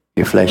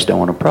 Your flesh don't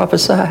want to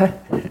prophesy.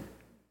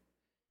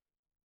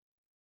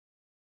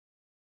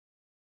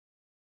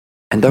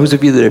 And those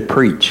of you that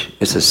preach,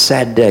 it's a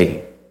sad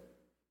day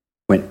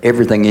when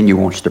everything in you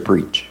wants to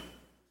preach.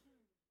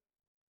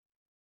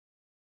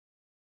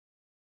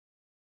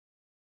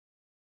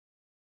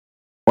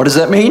 What does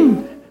that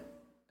mean?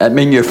 That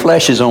means your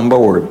flesh is on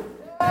board.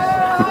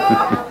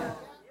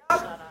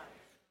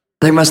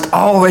 There must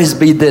always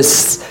be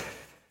this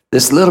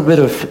little bit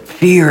of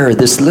fear,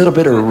 this little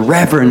bit of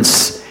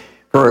reverence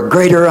for a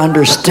greater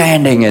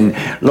understanding. And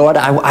Lord,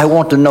 I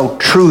want to know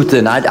truth,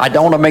 and I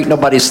don't want to make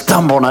nobody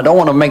stumble, and I don't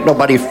want to make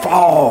nobody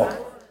fall.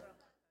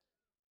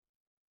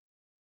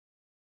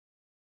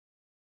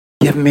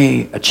 Give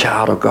me a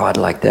child of God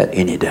like that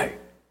any day.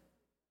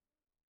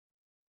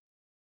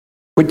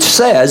 Which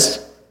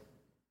says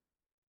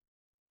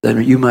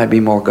that you might be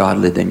more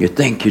godly than you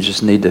think. You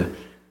just need to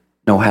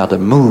know how to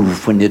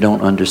move when you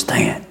don't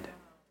understand,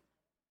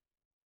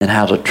 and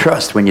how to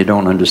trust when you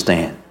don't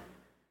understand,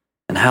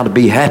 and how to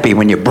be happy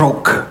when you're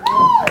broke,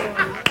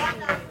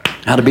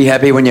 how to be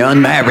happy when you're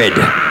unmarried.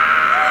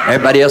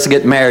 Everybody else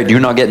get married,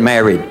 you're not getting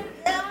married.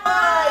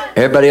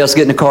 Everybody else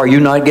get in the car. You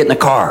not get in the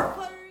car.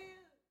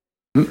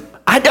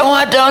 I don't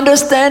have to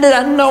understand it.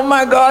 I know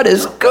my God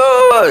is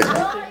good.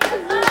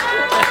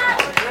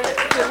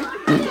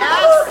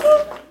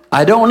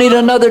 I don't need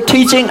another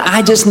teaching.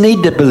 I just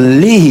need to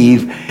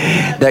believe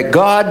that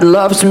God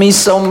loves me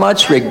so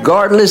much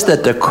regardless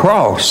that the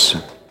cross,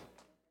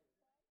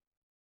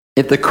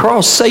 if the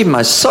cross saved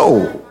my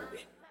soul,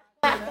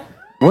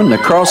 wouldn't the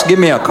cross give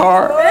me a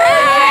car?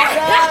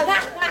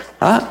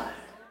 Huh?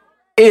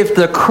 If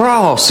the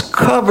cross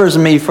covers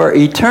me for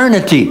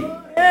eternity,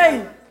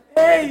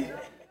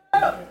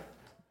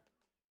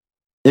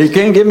 you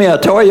can't give me a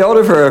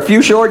Toyota for a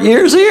few short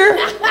years here?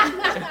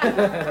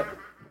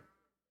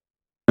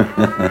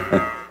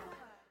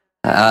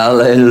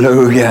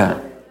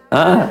 Hallelujah.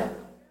 Huh?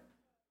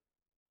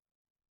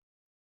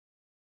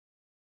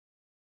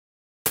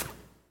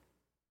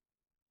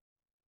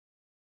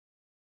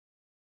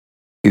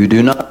 You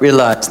do not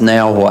realize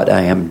now what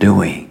I am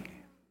doing.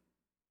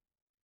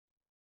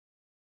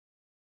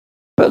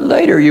 But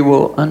later you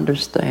will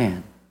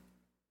understand.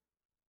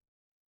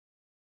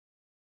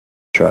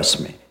 Trust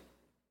me.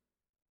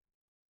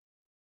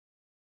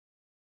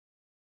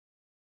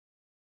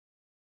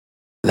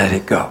 Let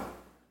it go.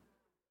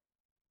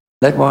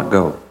 Let what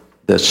go?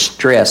 The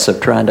stress of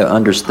trying to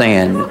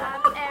understand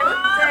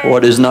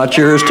what is not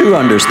yours to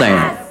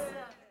understand.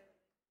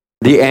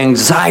 The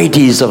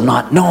anxieties of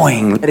not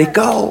knowing. Let it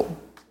go.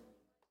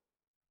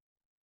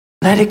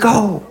 Let it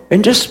go.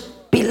 And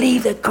just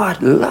believe that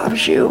God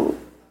loves you.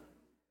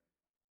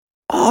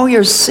 All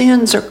your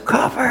sins are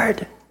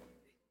covered.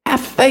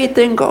 Have faith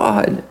in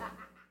God.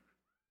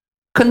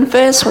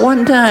 Confess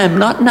one time,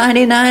 not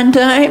 99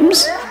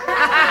 times.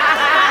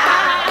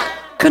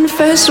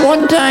 Confess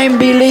one time,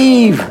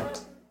 believe.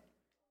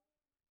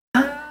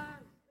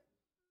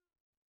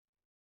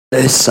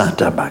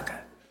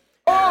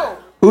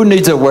 Who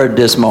needs a word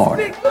this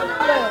morning?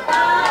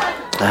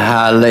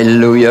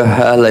 Hallelujah,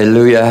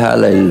 hallelujah,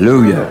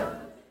 hallelujah.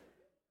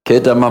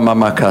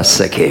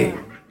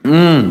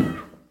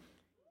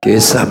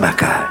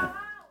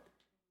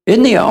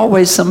 Isn't there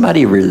always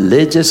somebody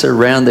religious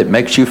around that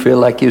makes you feel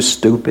like you're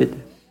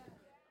stupid?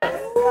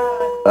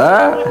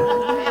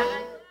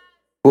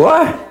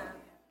 What?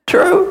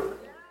 True.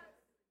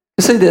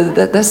 You see,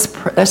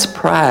 that's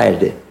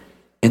pride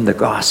in the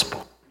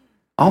gospel.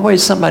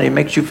 Always somebody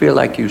makes you feel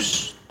like you're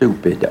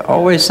stupid.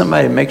 Always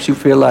somebody makes you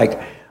feel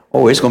like,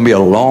 oh, it's going to be a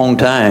long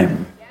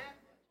time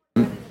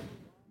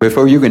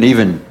before you can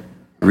even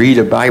read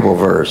a Bible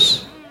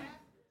verse.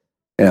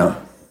 You know,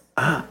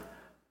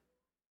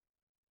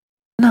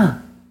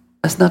 no,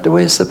 that's not the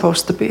way it's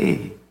supposed to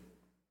be.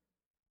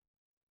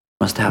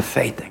 Must have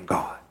faith in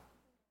God.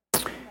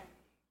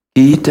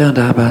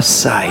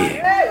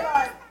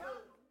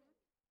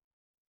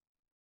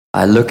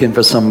 I'm looking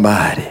for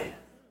somebody.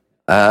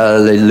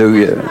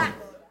 Hallelujah.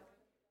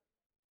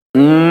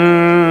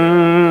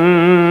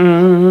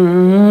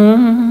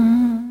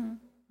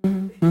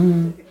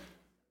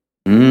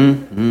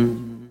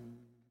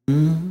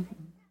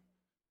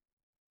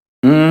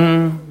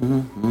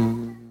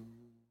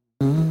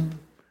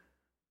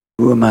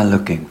 Who am I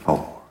looking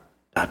for?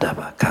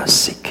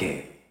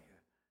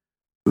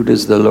 Who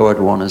does the Lord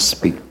want to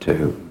speak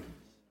to?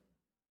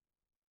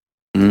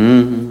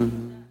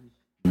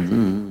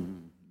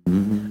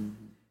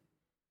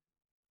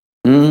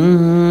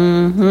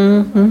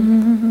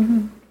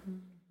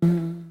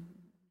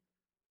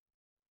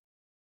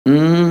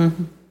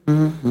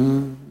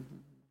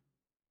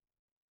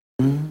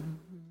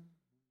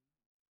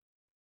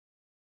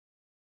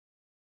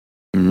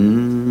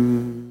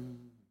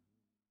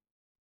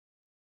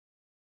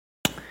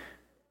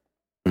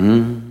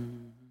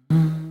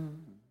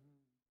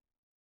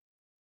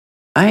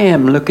 I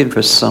am looking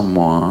for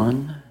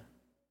someone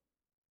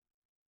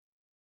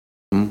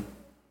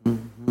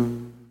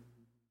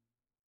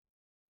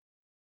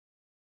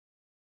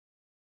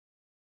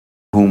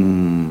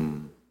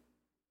whom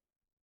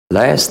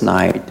last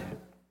night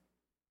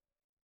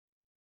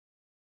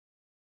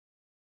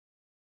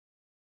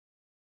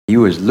he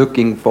was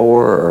looking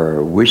for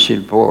or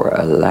wishing for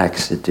a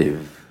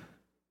laxative.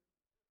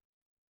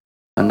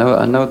 I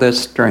know that's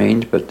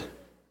strange, but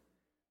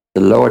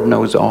the Lord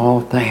knows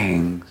all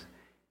things.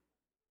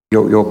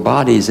 Your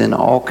body's in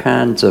all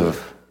kinds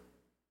of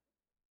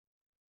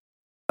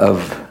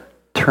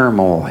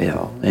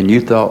turmoil, and you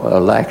thought a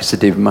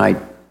laxative might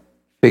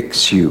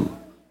fix you.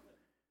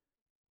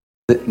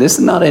 This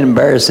is not an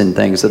embarrassing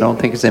thing, so don't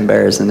think it's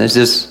embarrassing. It's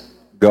just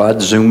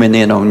God zooming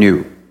in on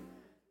you.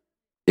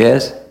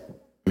 Yes?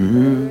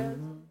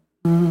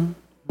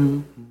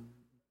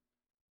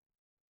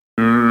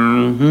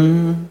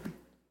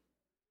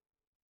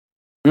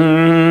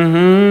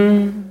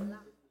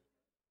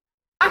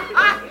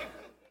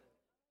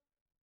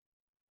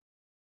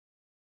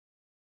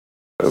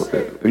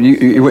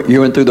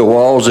 You went through the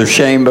walls of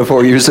shame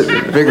before you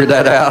figured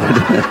that out.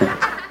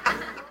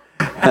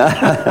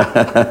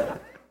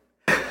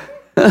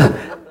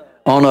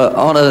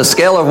 On a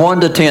scale of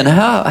 1 to 10,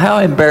 how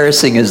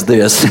embarrassing is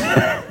this?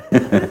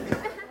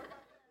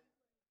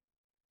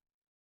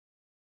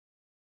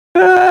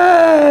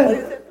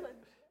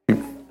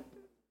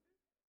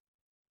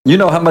 You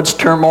know how much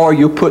turmoil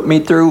you put me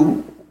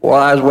through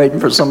while I was waiting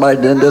for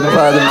somebody to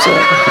identify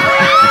themselves?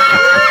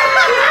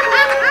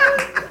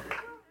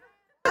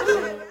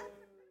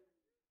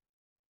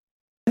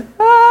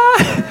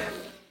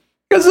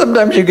 Because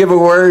sometimes you give a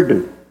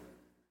word,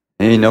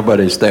 ain't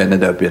nobody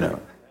standing up, you know.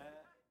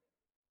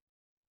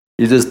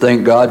 You just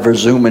thank God for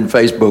Zoom and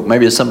Facebook.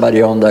 Maybe there's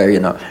somebody on there, you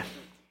know.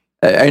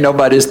 Ain't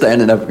nobody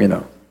standing up, you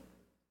know.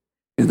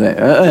 You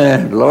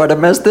think, Lord, I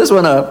messed this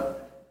one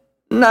up.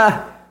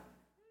 Nah.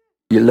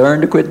 You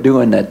learn to quit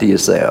doing that to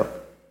yourself.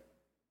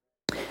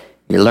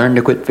 You learn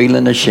to quit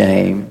feeling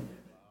ashamed.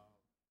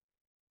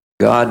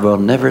 God will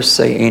never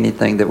say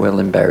anything that will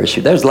embarrass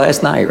you. That was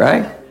last night,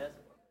 right?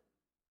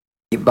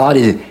 Your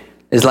body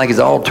is like it's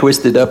all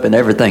twisted up and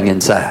everything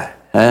inside.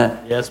 Huh?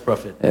 Yes,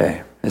 Prophet.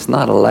 Yeah. It's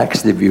not a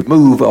laxative you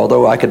move,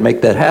 although I could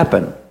make that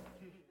happen.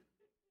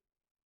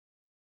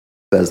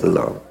 Says the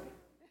Lord.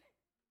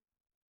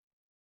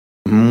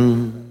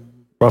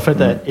 Prophet,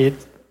 I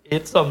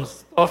ate some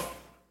stuff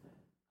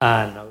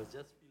and I was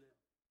just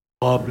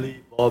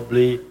feeling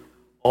bubbly,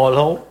 all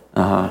home.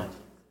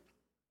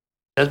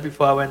 Just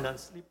before I went and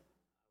sleep,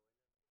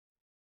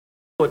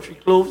 2 or 3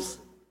 cloves.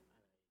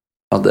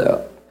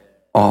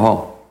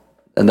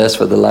 And that's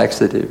for the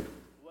laxative.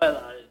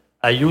 Well,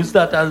 I use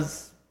that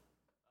as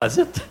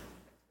it.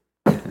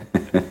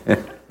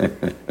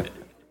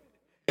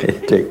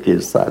 Take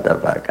his side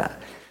of our guy.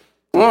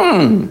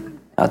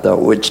 I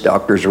thought witch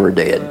doctors were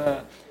dead.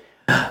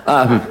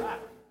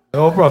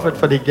 No, Prophet,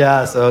 for the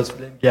gas. I was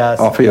feeling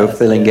gassy. Oh, you're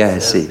feeling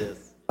gassy.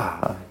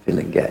 Yes.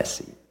 Feeling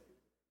gassy.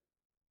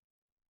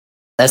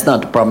 That's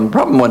not the problem. The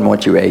problem wasn't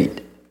what you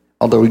ate.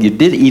 Although you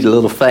did eat a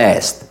little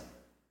fast.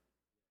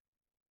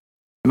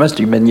 It must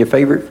have been your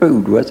favorite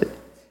food, was it?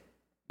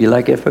 You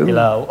like that food?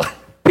 Pilau.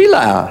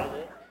 Pilau.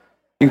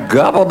 You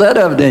gobbled that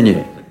up, didn't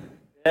you?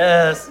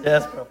 Yes,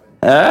 Prophet.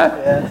 Huh?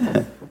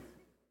 Yes.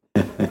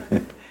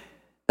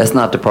 That's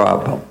not the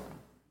problem.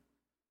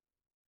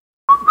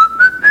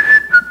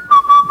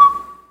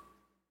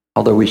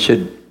 Although we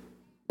should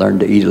learn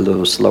to eat a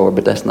little slower,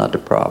 but that's not the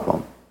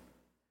problem.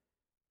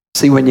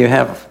 See, when you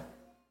have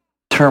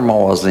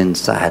turmoils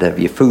inside of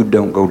you, food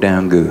don't go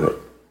down good.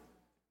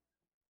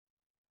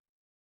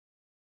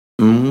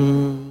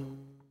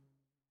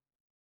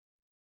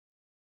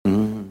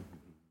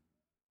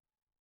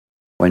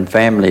 When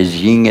family's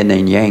yinging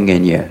and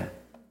yanging you.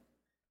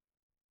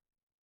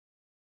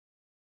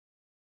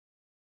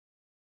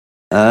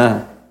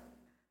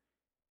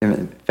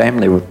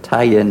 Family will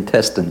tie your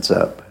intestines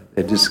up.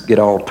 They just get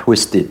all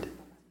twisted.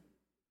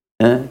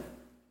 I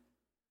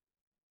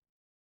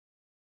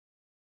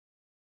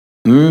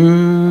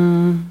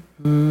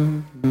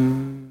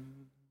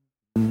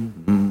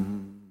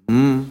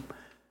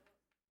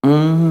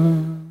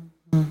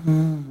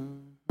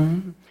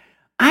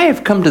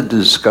have come to the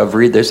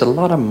discovery there's a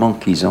lot of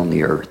monkeys on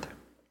the earth.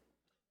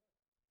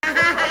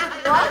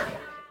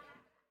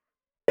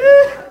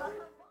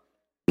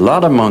 A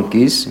lot of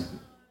monkeys,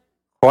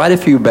 quite a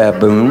few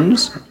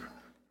baboons,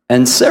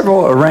 and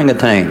several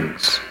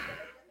orangutans.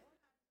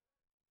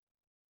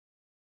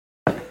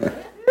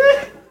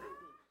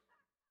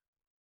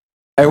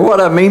 And what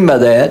I mean by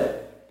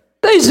that,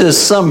 there's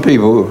just some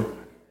people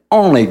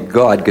only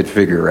God could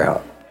figure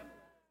out.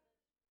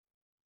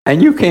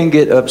 And you can't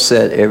get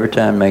upset every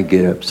time they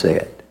get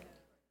upset.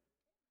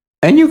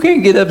 And you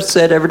can't get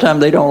upset every time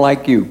they don't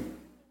like you.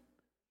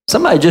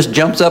 Somebody just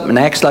jumps up and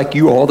acts like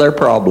you are their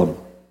problem.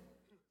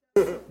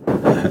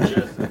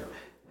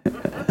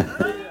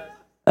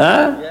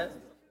 Huh? Yes.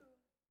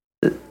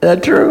 Is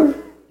that true?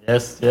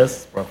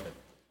 Yes, Prophet.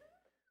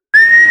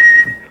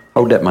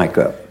 Hold that mic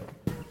up.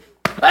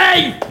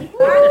 Hey!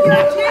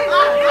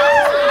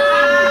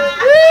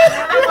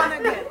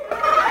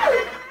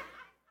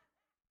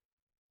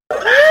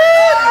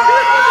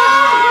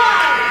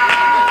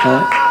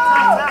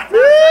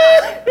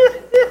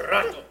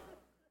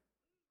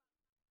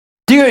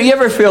 Do you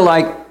ever feel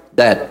like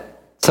that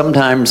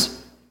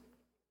sometimes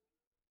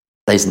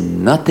there's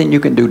nothing you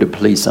can do to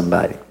please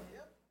somebody?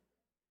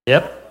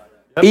 Yep.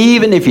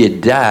 Even if you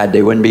died,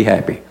 they wouldn't be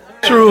happy.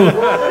 True.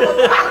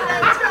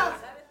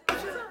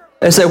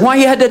 They say, why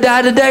you had to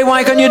die today?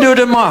 Why can't you do it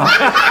tomorrow?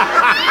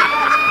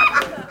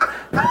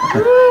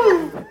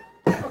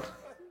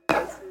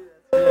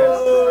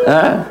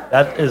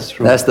 That is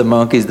true. That's the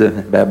monkeys, the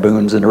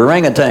baboons, and the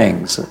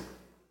orangutans.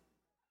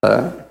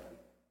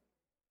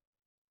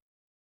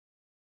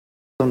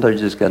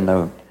 Sometimes you just got to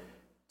know,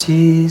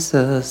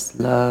 Jesus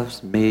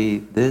loves me,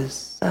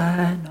 this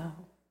I know.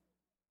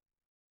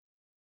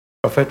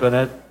 Prophet, when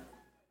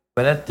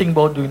I think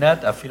about doing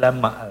that, I feel I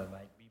might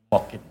be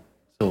mocking.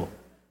 So,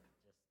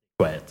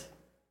 quiet.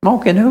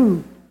 Mocking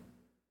who?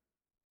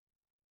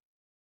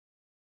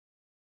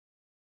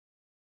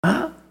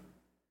 Huh?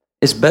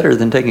 It's better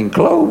than taking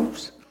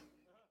cloves.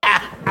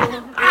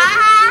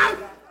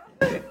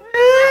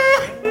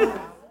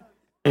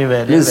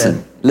 Amen.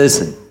 Listen.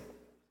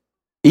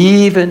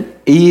 Even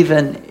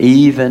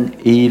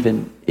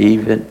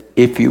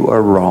if you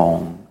are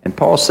wrong. And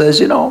Paul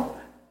says,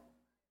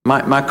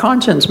 my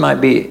conscience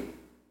might be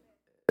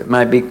It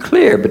might be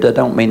clear, but that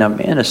don't mean I'm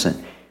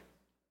innocent.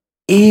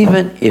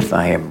 Even if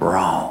I am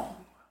wrong,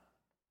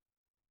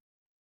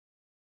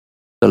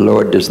 the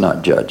Lord does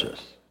not judge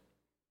us.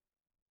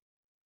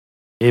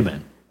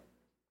 Amen.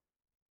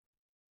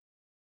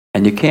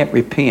 And you can't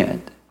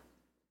repent.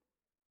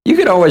 You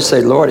could always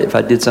say, Lord, if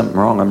I did something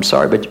wrong, I'm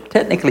sorry. But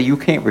technically, you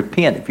can't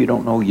repent if you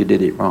don't know you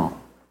did it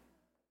wrong.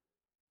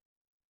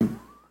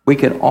 We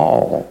can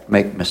all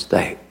make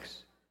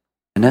mistakes.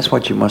 And that's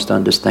what you must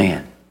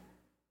understand.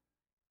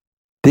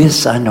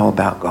 This I know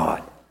about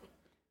God,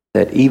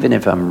 that even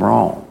if I'm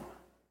wrong,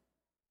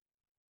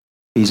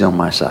 He's on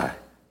my side.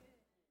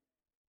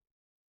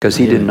 Because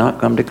He did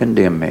not come to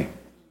condemn me.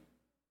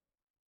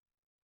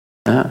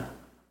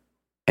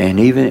 And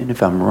even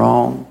if I'm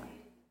wrong,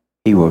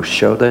 He will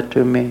show that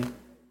to me,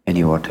 and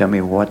He will tell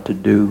me what to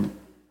do.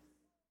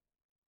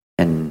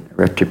 And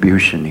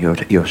retribution,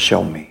 He'll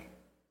show me.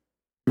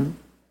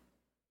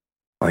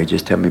 Or He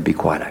just tell me, be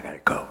quiet, I got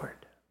it covered.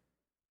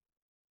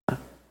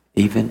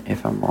 Even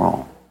if I'm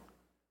wrong.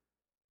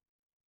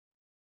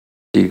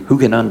 See, who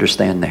can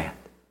understand that?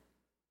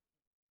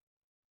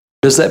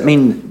 Does that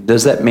mean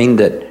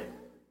that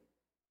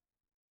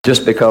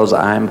just because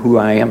I'm who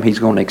I am, He's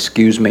going to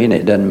excuse me and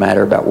it doesn't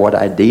matter about what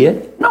I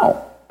did?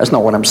 No, that's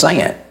not what I'm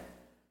saying.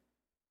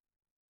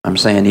 I'm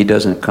saying He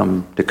doesn't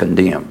come to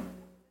condemn.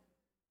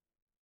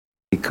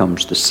 He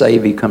comes to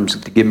save. He comes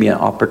to give me an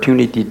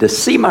opportunity to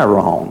see my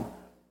wrong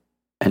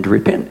and to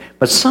repent.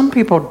 But some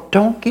people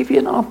don't give you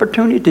an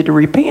opportunity to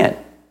repent.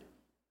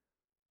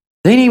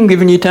 They ain't even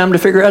giving you time to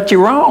figure out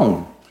you're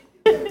wrong.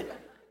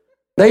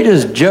 They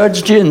just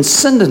judged you and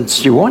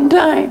sentenced you one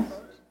time.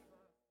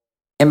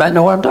 Anybody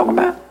know what I'm talking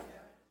about?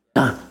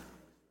 No.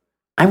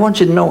 I want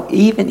you to know,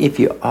 even if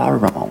you are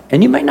wrong,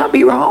 and you may not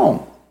be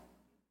wrong,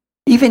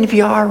 even if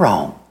you are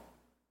wrong,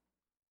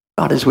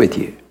 God is with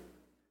you.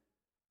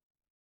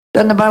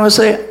 Doesn't the Bible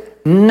say,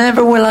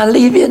 never will I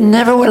leave you,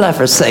 never will I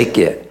forsake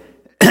you?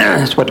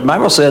 That's what the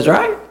Bible says,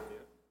 right?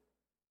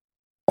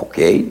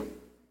 Okay.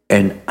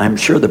 And I'm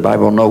sure the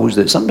Bible knows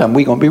that sometimes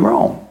we're going to be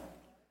wrong.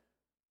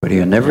 But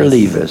He'll never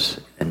leave us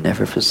and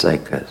never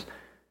forsake us.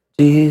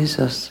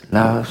 Jesus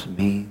loves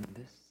me.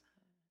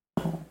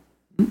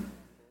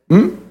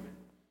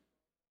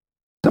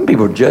 Some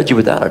people judge you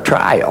without a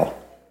trial.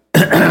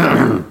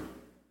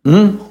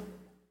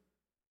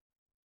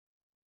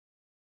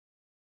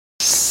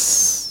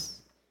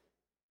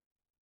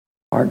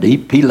 Hard to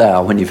eat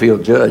pilau when you feel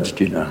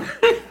judged, you know.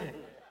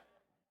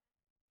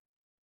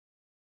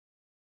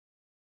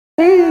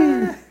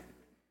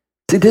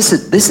 See, this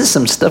is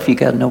some stuff you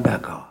got to know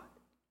about God.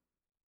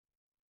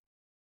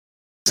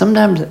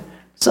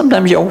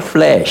 Sometimes your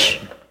flesh,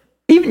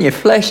 even your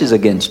flesh is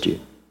against you.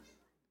 It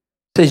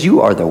says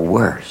you are the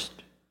worst.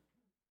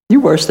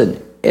 You're worse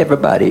than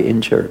everybody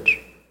in church.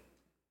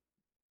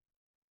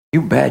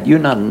 You bad. You're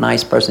not a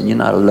nice person. You're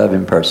not a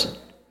loving person.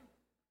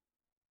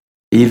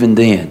 Even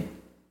then,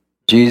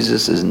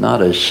 Jesus is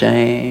not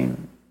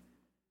ashamed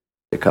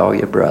to call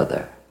you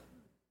brother.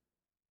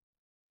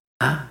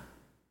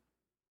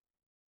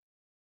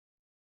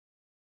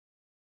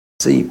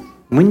 See,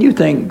 when you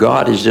think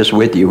God is just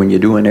with you when you're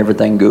doing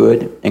everything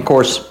good, and of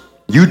course,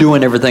 you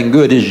doing everything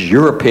good is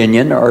your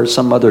opinion or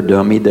some other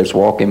dummy that's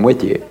walking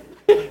with you.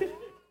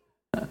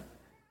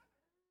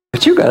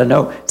 But you got to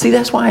know, see,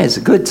 that's why it's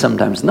good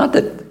sometimes. Not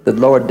that the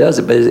Lord does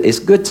it, but it's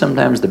good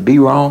sometimes to be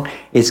wrong.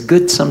 It's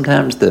good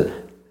sometimes to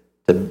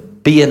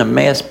be in a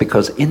mess,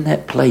 because in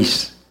that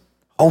place,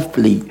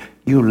 hopefully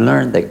you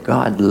learn that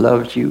God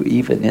loves you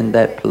even in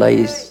that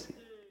place.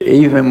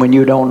 Even when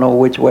you don't know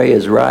which way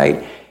is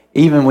right.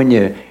 Even when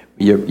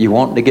you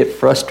want to get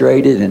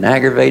frustrated and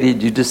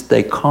aggravated, you just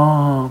stay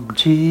calm.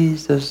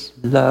 Jesus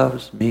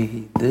loves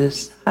me,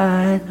 this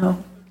I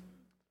know.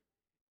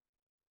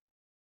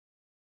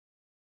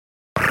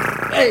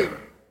 Hey.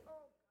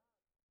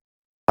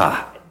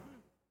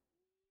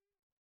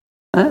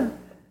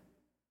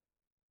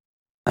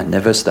 I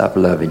never stop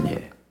loving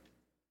you.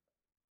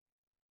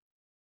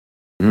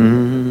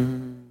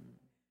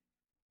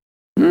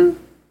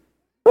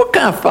 What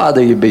kind of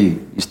father you be?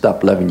 You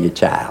stop loving your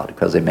child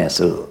because they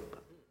mess up.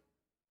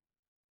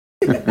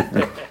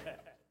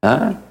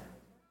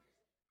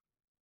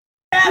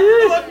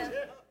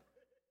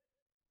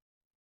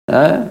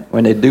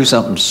 When they do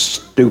something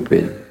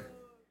stupid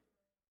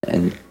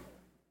and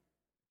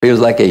feels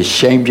like they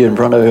shamed you in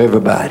front of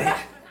everybody.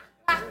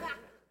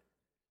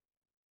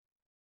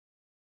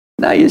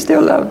 Now you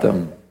still love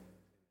them.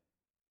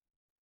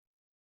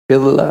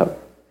 Feel the love.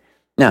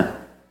 Now,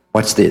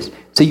 watch this.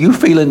 See, you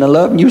feeling the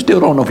love and you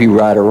still don't know if you're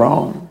right or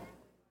wrong.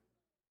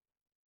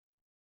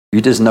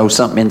 You just know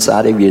something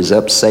inside of you is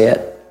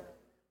upset.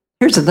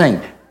 Here's the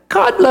thing.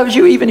 God loves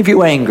you even if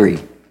you're angry.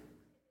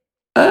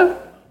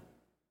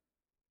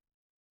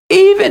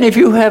 Even if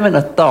you're having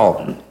a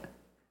thought.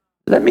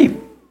 Let me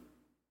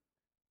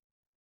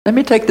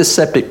take the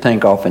septic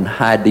tank off and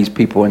hide these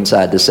people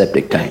inside the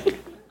septic tank.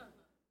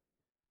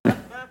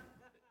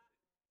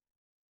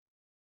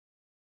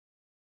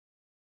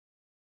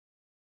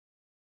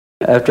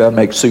 After I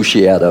make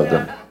sushi out of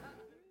them.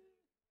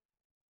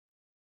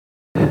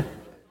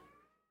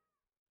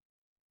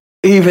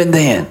 even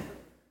then.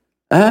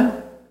 Huh?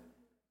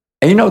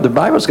 And you know, the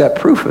Bible's got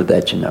proof of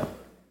that, you know.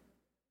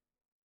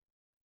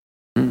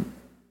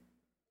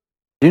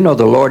 You know,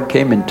 the Lord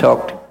came and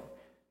talked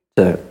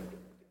to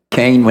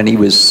Cain when he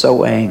was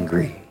so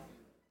angry.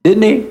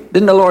 Didn't he?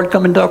 Didn't the Lord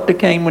come and talk to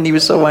Cain when he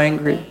was so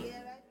angry?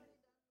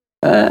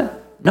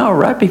 No,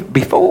 right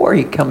before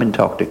he come and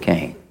talked to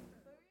Cain.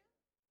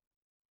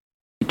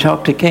 He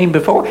talked to Cain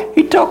before.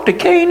 He talked to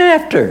Cain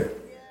after.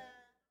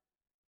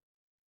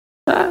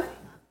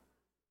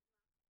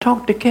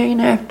 Talked to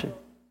Cain after.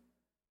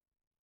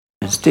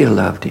 And still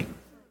loved him.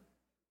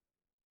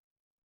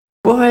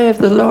 Boy, if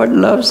the Lord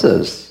loves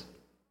us,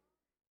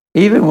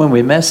 even when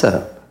we mess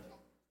up,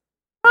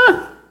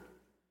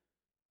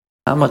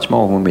 how much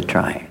more when we're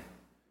trying?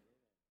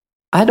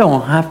 I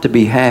don't have to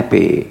be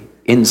happy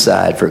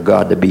inside for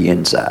God to be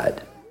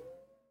inside.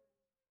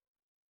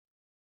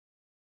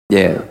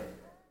 Yeah.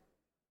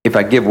 If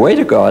I give way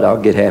to God,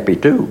 I'll get happy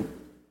too.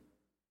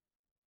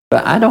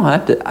 But I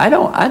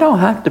don't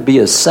have to be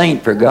a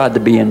saint for God to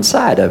be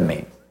inside of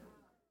me.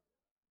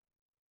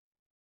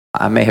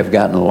 I may have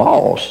gotten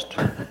lost.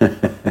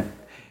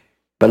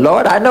 But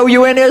Lord, I know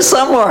you in here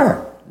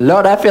somewhere.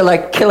 Lord, I feel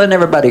like killing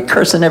everybody,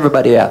 cursing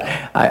everybody out.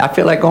 I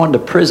feel like going to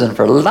prison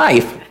for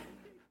life.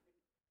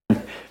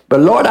 But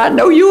Lord, I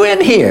know you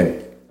in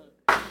here.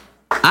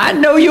 I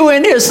know you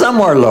in here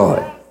somewhere,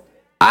 Lord.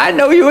 I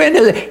know you in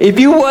here. If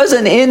you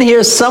wasn't in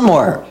here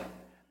somewhere,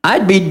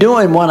 I'd be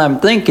doing what I'm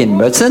thinking.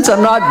 But since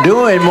I'm not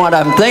doing what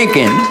I'm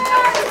thinking,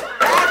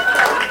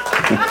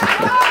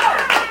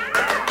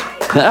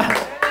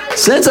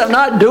 since I'm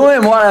not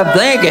doing what I'm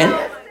thinking,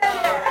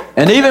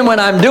 and even when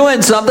I'm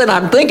doing something,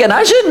 I'm thinking,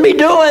 I shouldn't be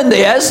doing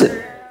this.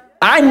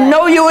 I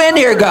know you in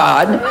here,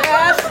 God.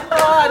 Yes,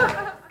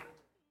 Lord.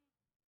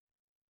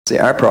 See,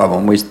 our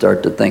problem, we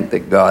start to think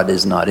that God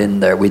is not in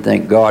there. We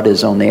think God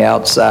is on the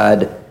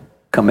outside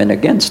coming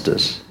against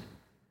us.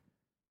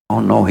 Oh,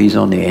 no, he's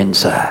on the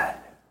inside.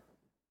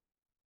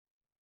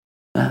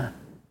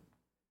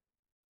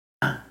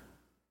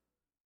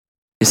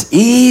 It's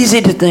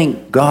easy to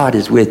think God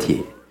is with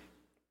you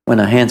when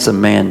a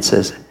handsome man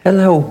says,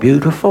 hello,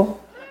 beautiful.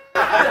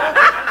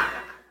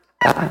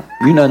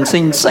 You done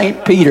seen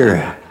St.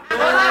 Peter.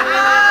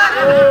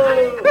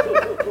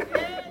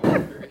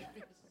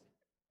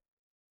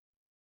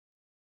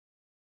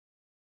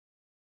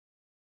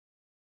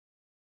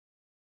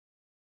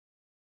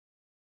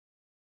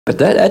 But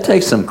that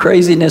takes some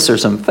craziness or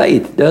some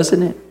faith,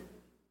 doesn't it?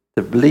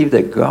 To believe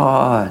that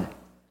God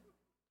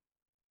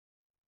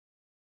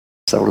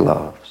so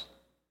loves.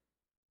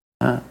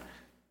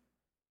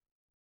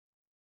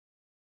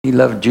 He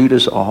loved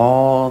Judas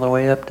all the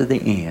way up to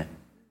the end.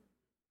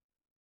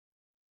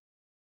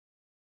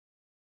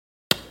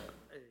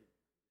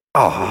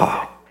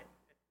 Oh,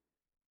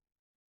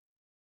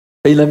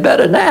 feeling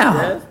better now.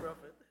 Yes,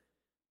 Prophet.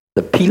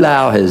 The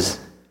pilau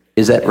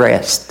is at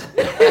rest.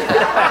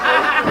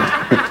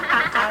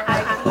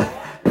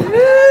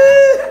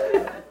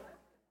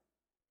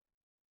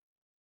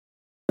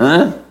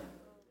 Huh?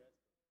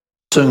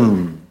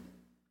 Soon.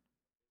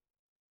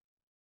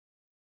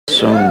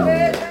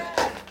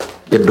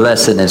 Your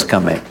blessing is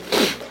coming.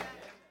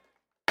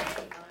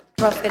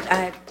 Prophet,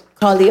 I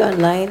called you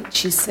online.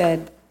 She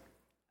said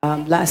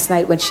last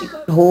night when she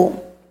got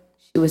home,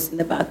 she was in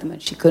the bathroom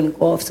and she couldn't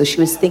go off. So she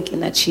was thinking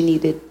that she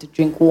needed to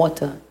drink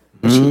water.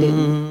 But she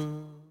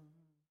didn't.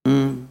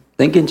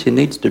 Thinking she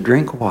needs to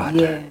drink water.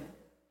 Yeah.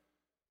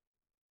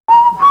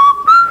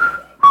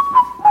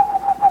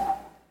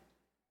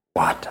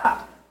 Water.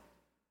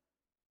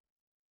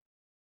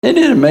 Isn't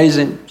it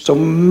amazing? So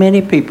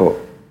many people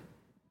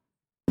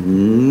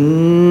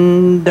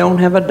don't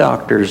have a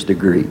doctor's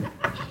degree.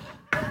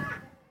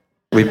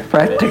 We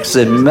practice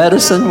in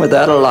medicine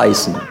without a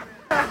license.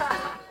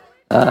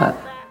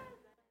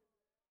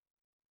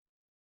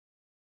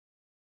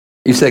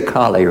 You said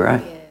Kali,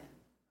 right? Yeah.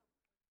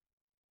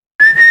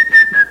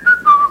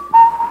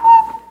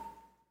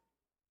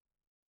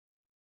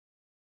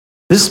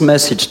 This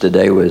message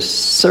today was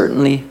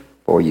certainly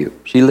for you.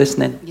 She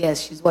listening?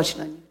 Yes, she's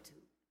watching on YouTube.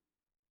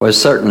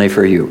 Was certainly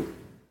for you.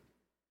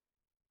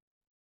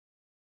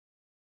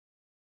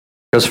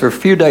 Because for a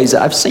few days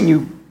I've seen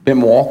you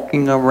been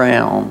walking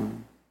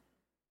around.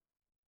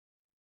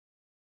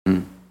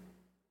 You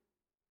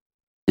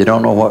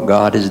don't know what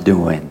God is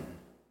doing.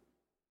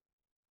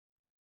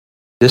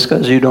 Just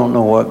because you don't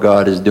know what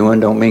God is doing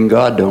don't mean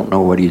God don't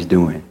know what he's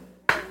doing.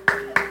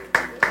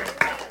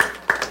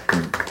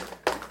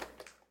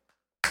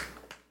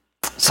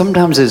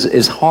 Sometimes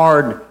it's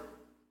hard.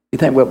 You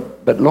think, well,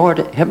 but Lord,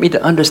 help me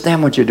to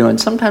understand what you're doing.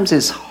 Sometimes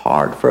it's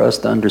hard for us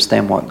to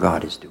understand what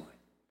God is doing.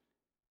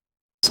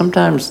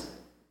 Sometimes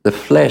the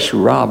flesh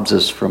robs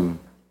us from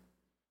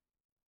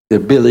the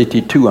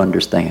ability to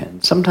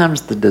understand.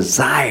 Sometimes the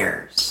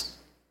desires,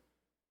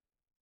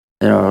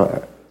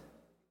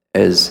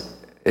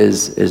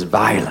 is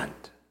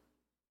violent.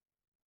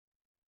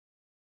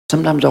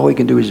 Sometimes all we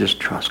can do is just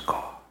trust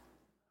God.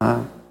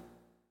 Huh?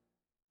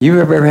 You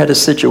ever had a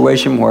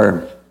situation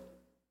where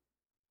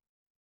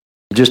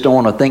you just don't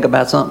want to think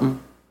about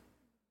something?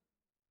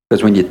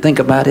 Because when you think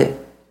about it,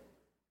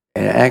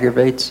 it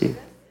aggravates you.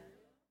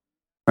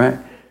 Right?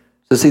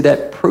 So see,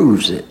 that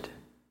proves it.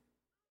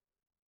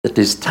 That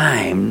there's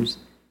times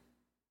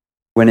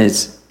when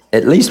it's,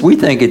 at least we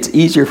think it's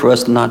easier for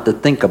us not to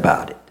think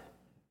about it.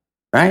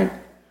 Right?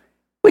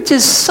 Which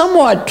is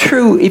somewhat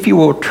true if you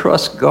will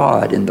trust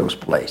God in those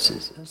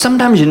places.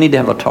 Sometimes you need to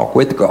have a talk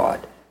with God.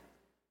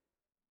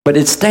 But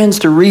it stands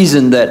to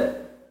reason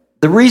that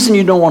the reason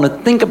you don't want to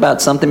think about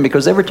something,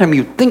 because every time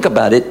you think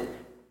about it,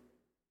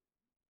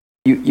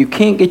 you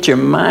can't get your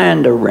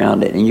mind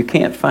around it, and you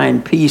can't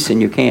find peace,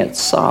 and you can't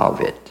solve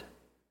it.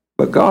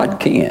 But God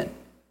can.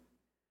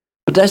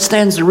 But that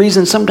stands to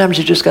reason sometimes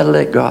you just got to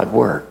let God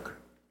work.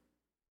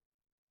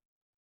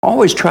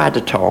 Always try to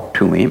talk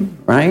to him,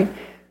 right?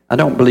 I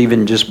don't believe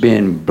in just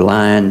being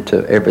blind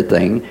to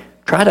everything.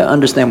 Try to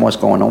understand what's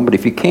going on, but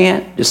if you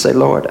can't, just say,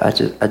 Lord, I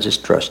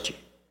just trust you.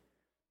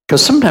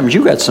 Because sometimes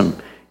you got some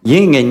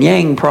yin and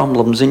yang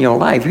problems in your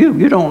life.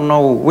 You don't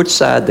know which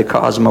side the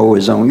cosmos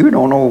is on. You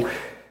don't know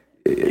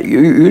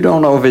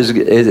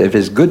if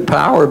it's good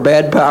power,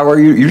 bad power.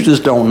 You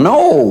just don't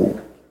know.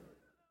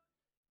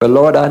 But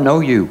Lord, I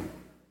know you.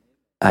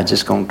 I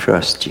just gonna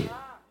trust you.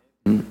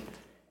 And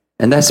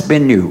that's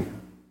been you.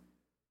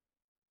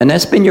 And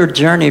that's been your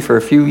journey for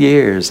a few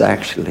years,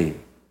 actually.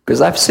 Because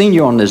I've seen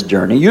you on this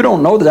journey. You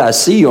don't know that I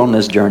see you on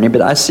this journey,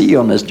 but I see you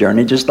on this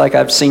journey, just like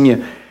I've seen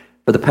you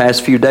for the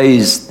past few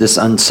days, this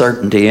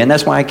uncertainty. And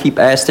that's why I keep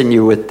asking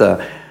you with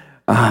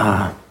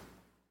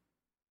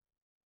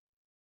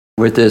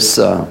this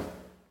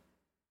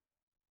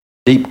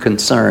deep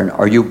concern,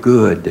 are you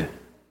good?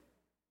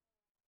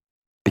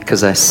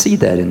 Because I see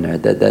that in there,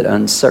 that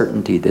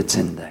uncertainty that's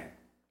in there.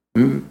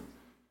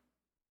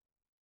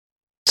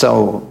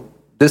 So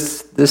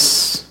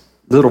this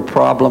little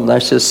problem,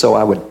 that's just so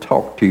I would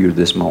talk to you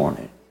this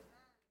morning.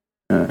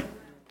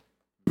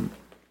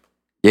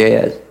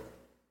 Yes,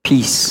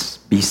 peace,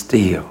 be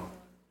still.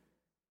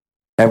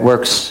 That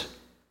works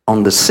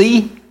on the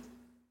sea,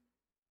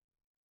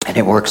 and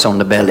it works on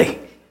the belly.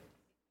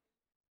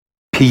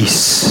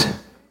 Peace,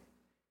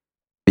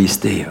 be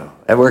still.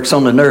 That works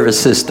on the nervous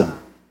system.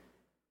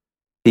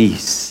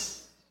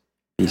 Peace,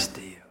 be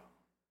still.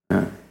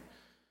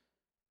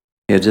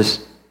 You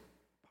just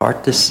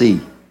part the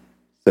sea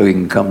so you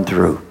can come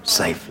through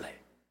safely.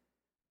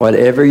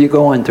 Whatever you're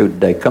going through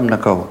today, come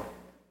Nicole.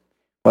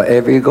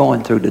 Whatever you're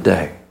going through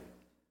today,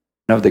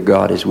 know that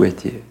God is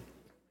with you.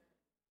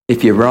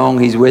 If you're wrong,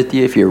 he's with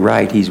you. If you're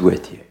right, he's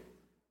with you.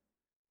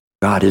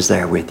 God is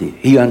there with you.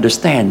 He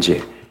understands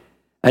you.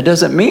 That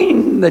doesn't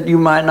mean that you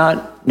might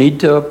not need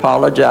to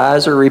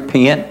apologize or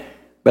repent.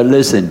 But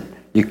listen,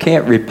 you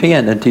can't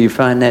repent until you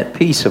find that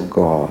peace of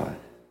God,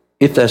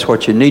 if that's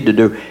what you need to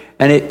do.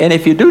 And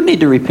if you do need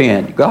to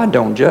repent, God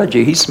don't judge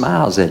you. He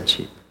smiles at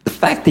you. The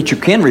fact that you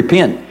can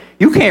repent,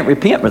 you can't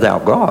repent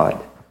without God.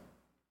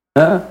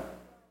 That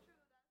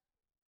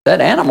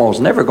animal's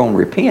never going to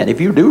repent.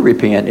 If you do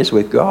repent, it's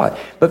with God.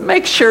 But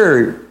make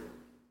sure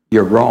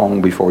you're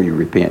wrong before you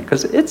repent,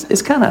 because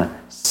it's kind of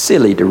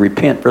silly to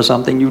repent for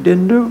something you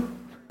didn't do.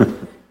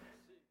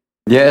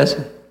 Yes?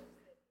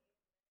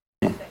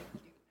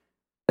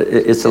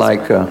 It's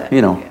like,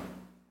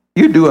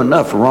 you do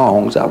enough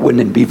wrongs. I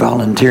wouldn't be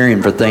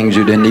volunteering for things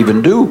you didn't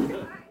even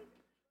do.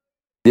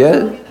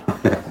 Yeah?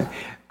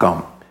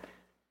 Come.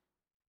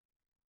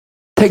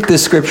 Take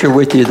this scripture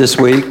with you this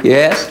week,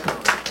 yes?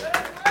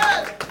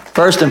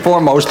 First and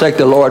foremost, take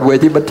the Lord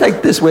with you, but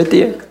take this with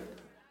you.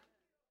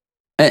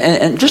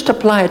 And just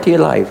apply it to your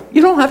life.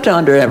 You don't have to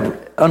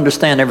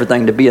understand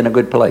everything to be in a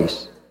good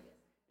place.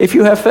 If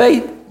you have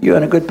faith, you're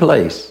in a good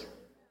place.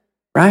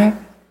 Right?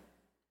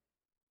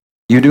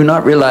 You do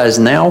not realize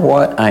now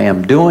what I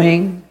am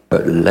doing,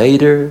 but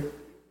later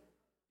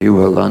you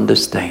will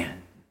understand.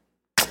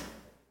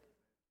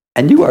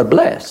 And you are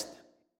blessed.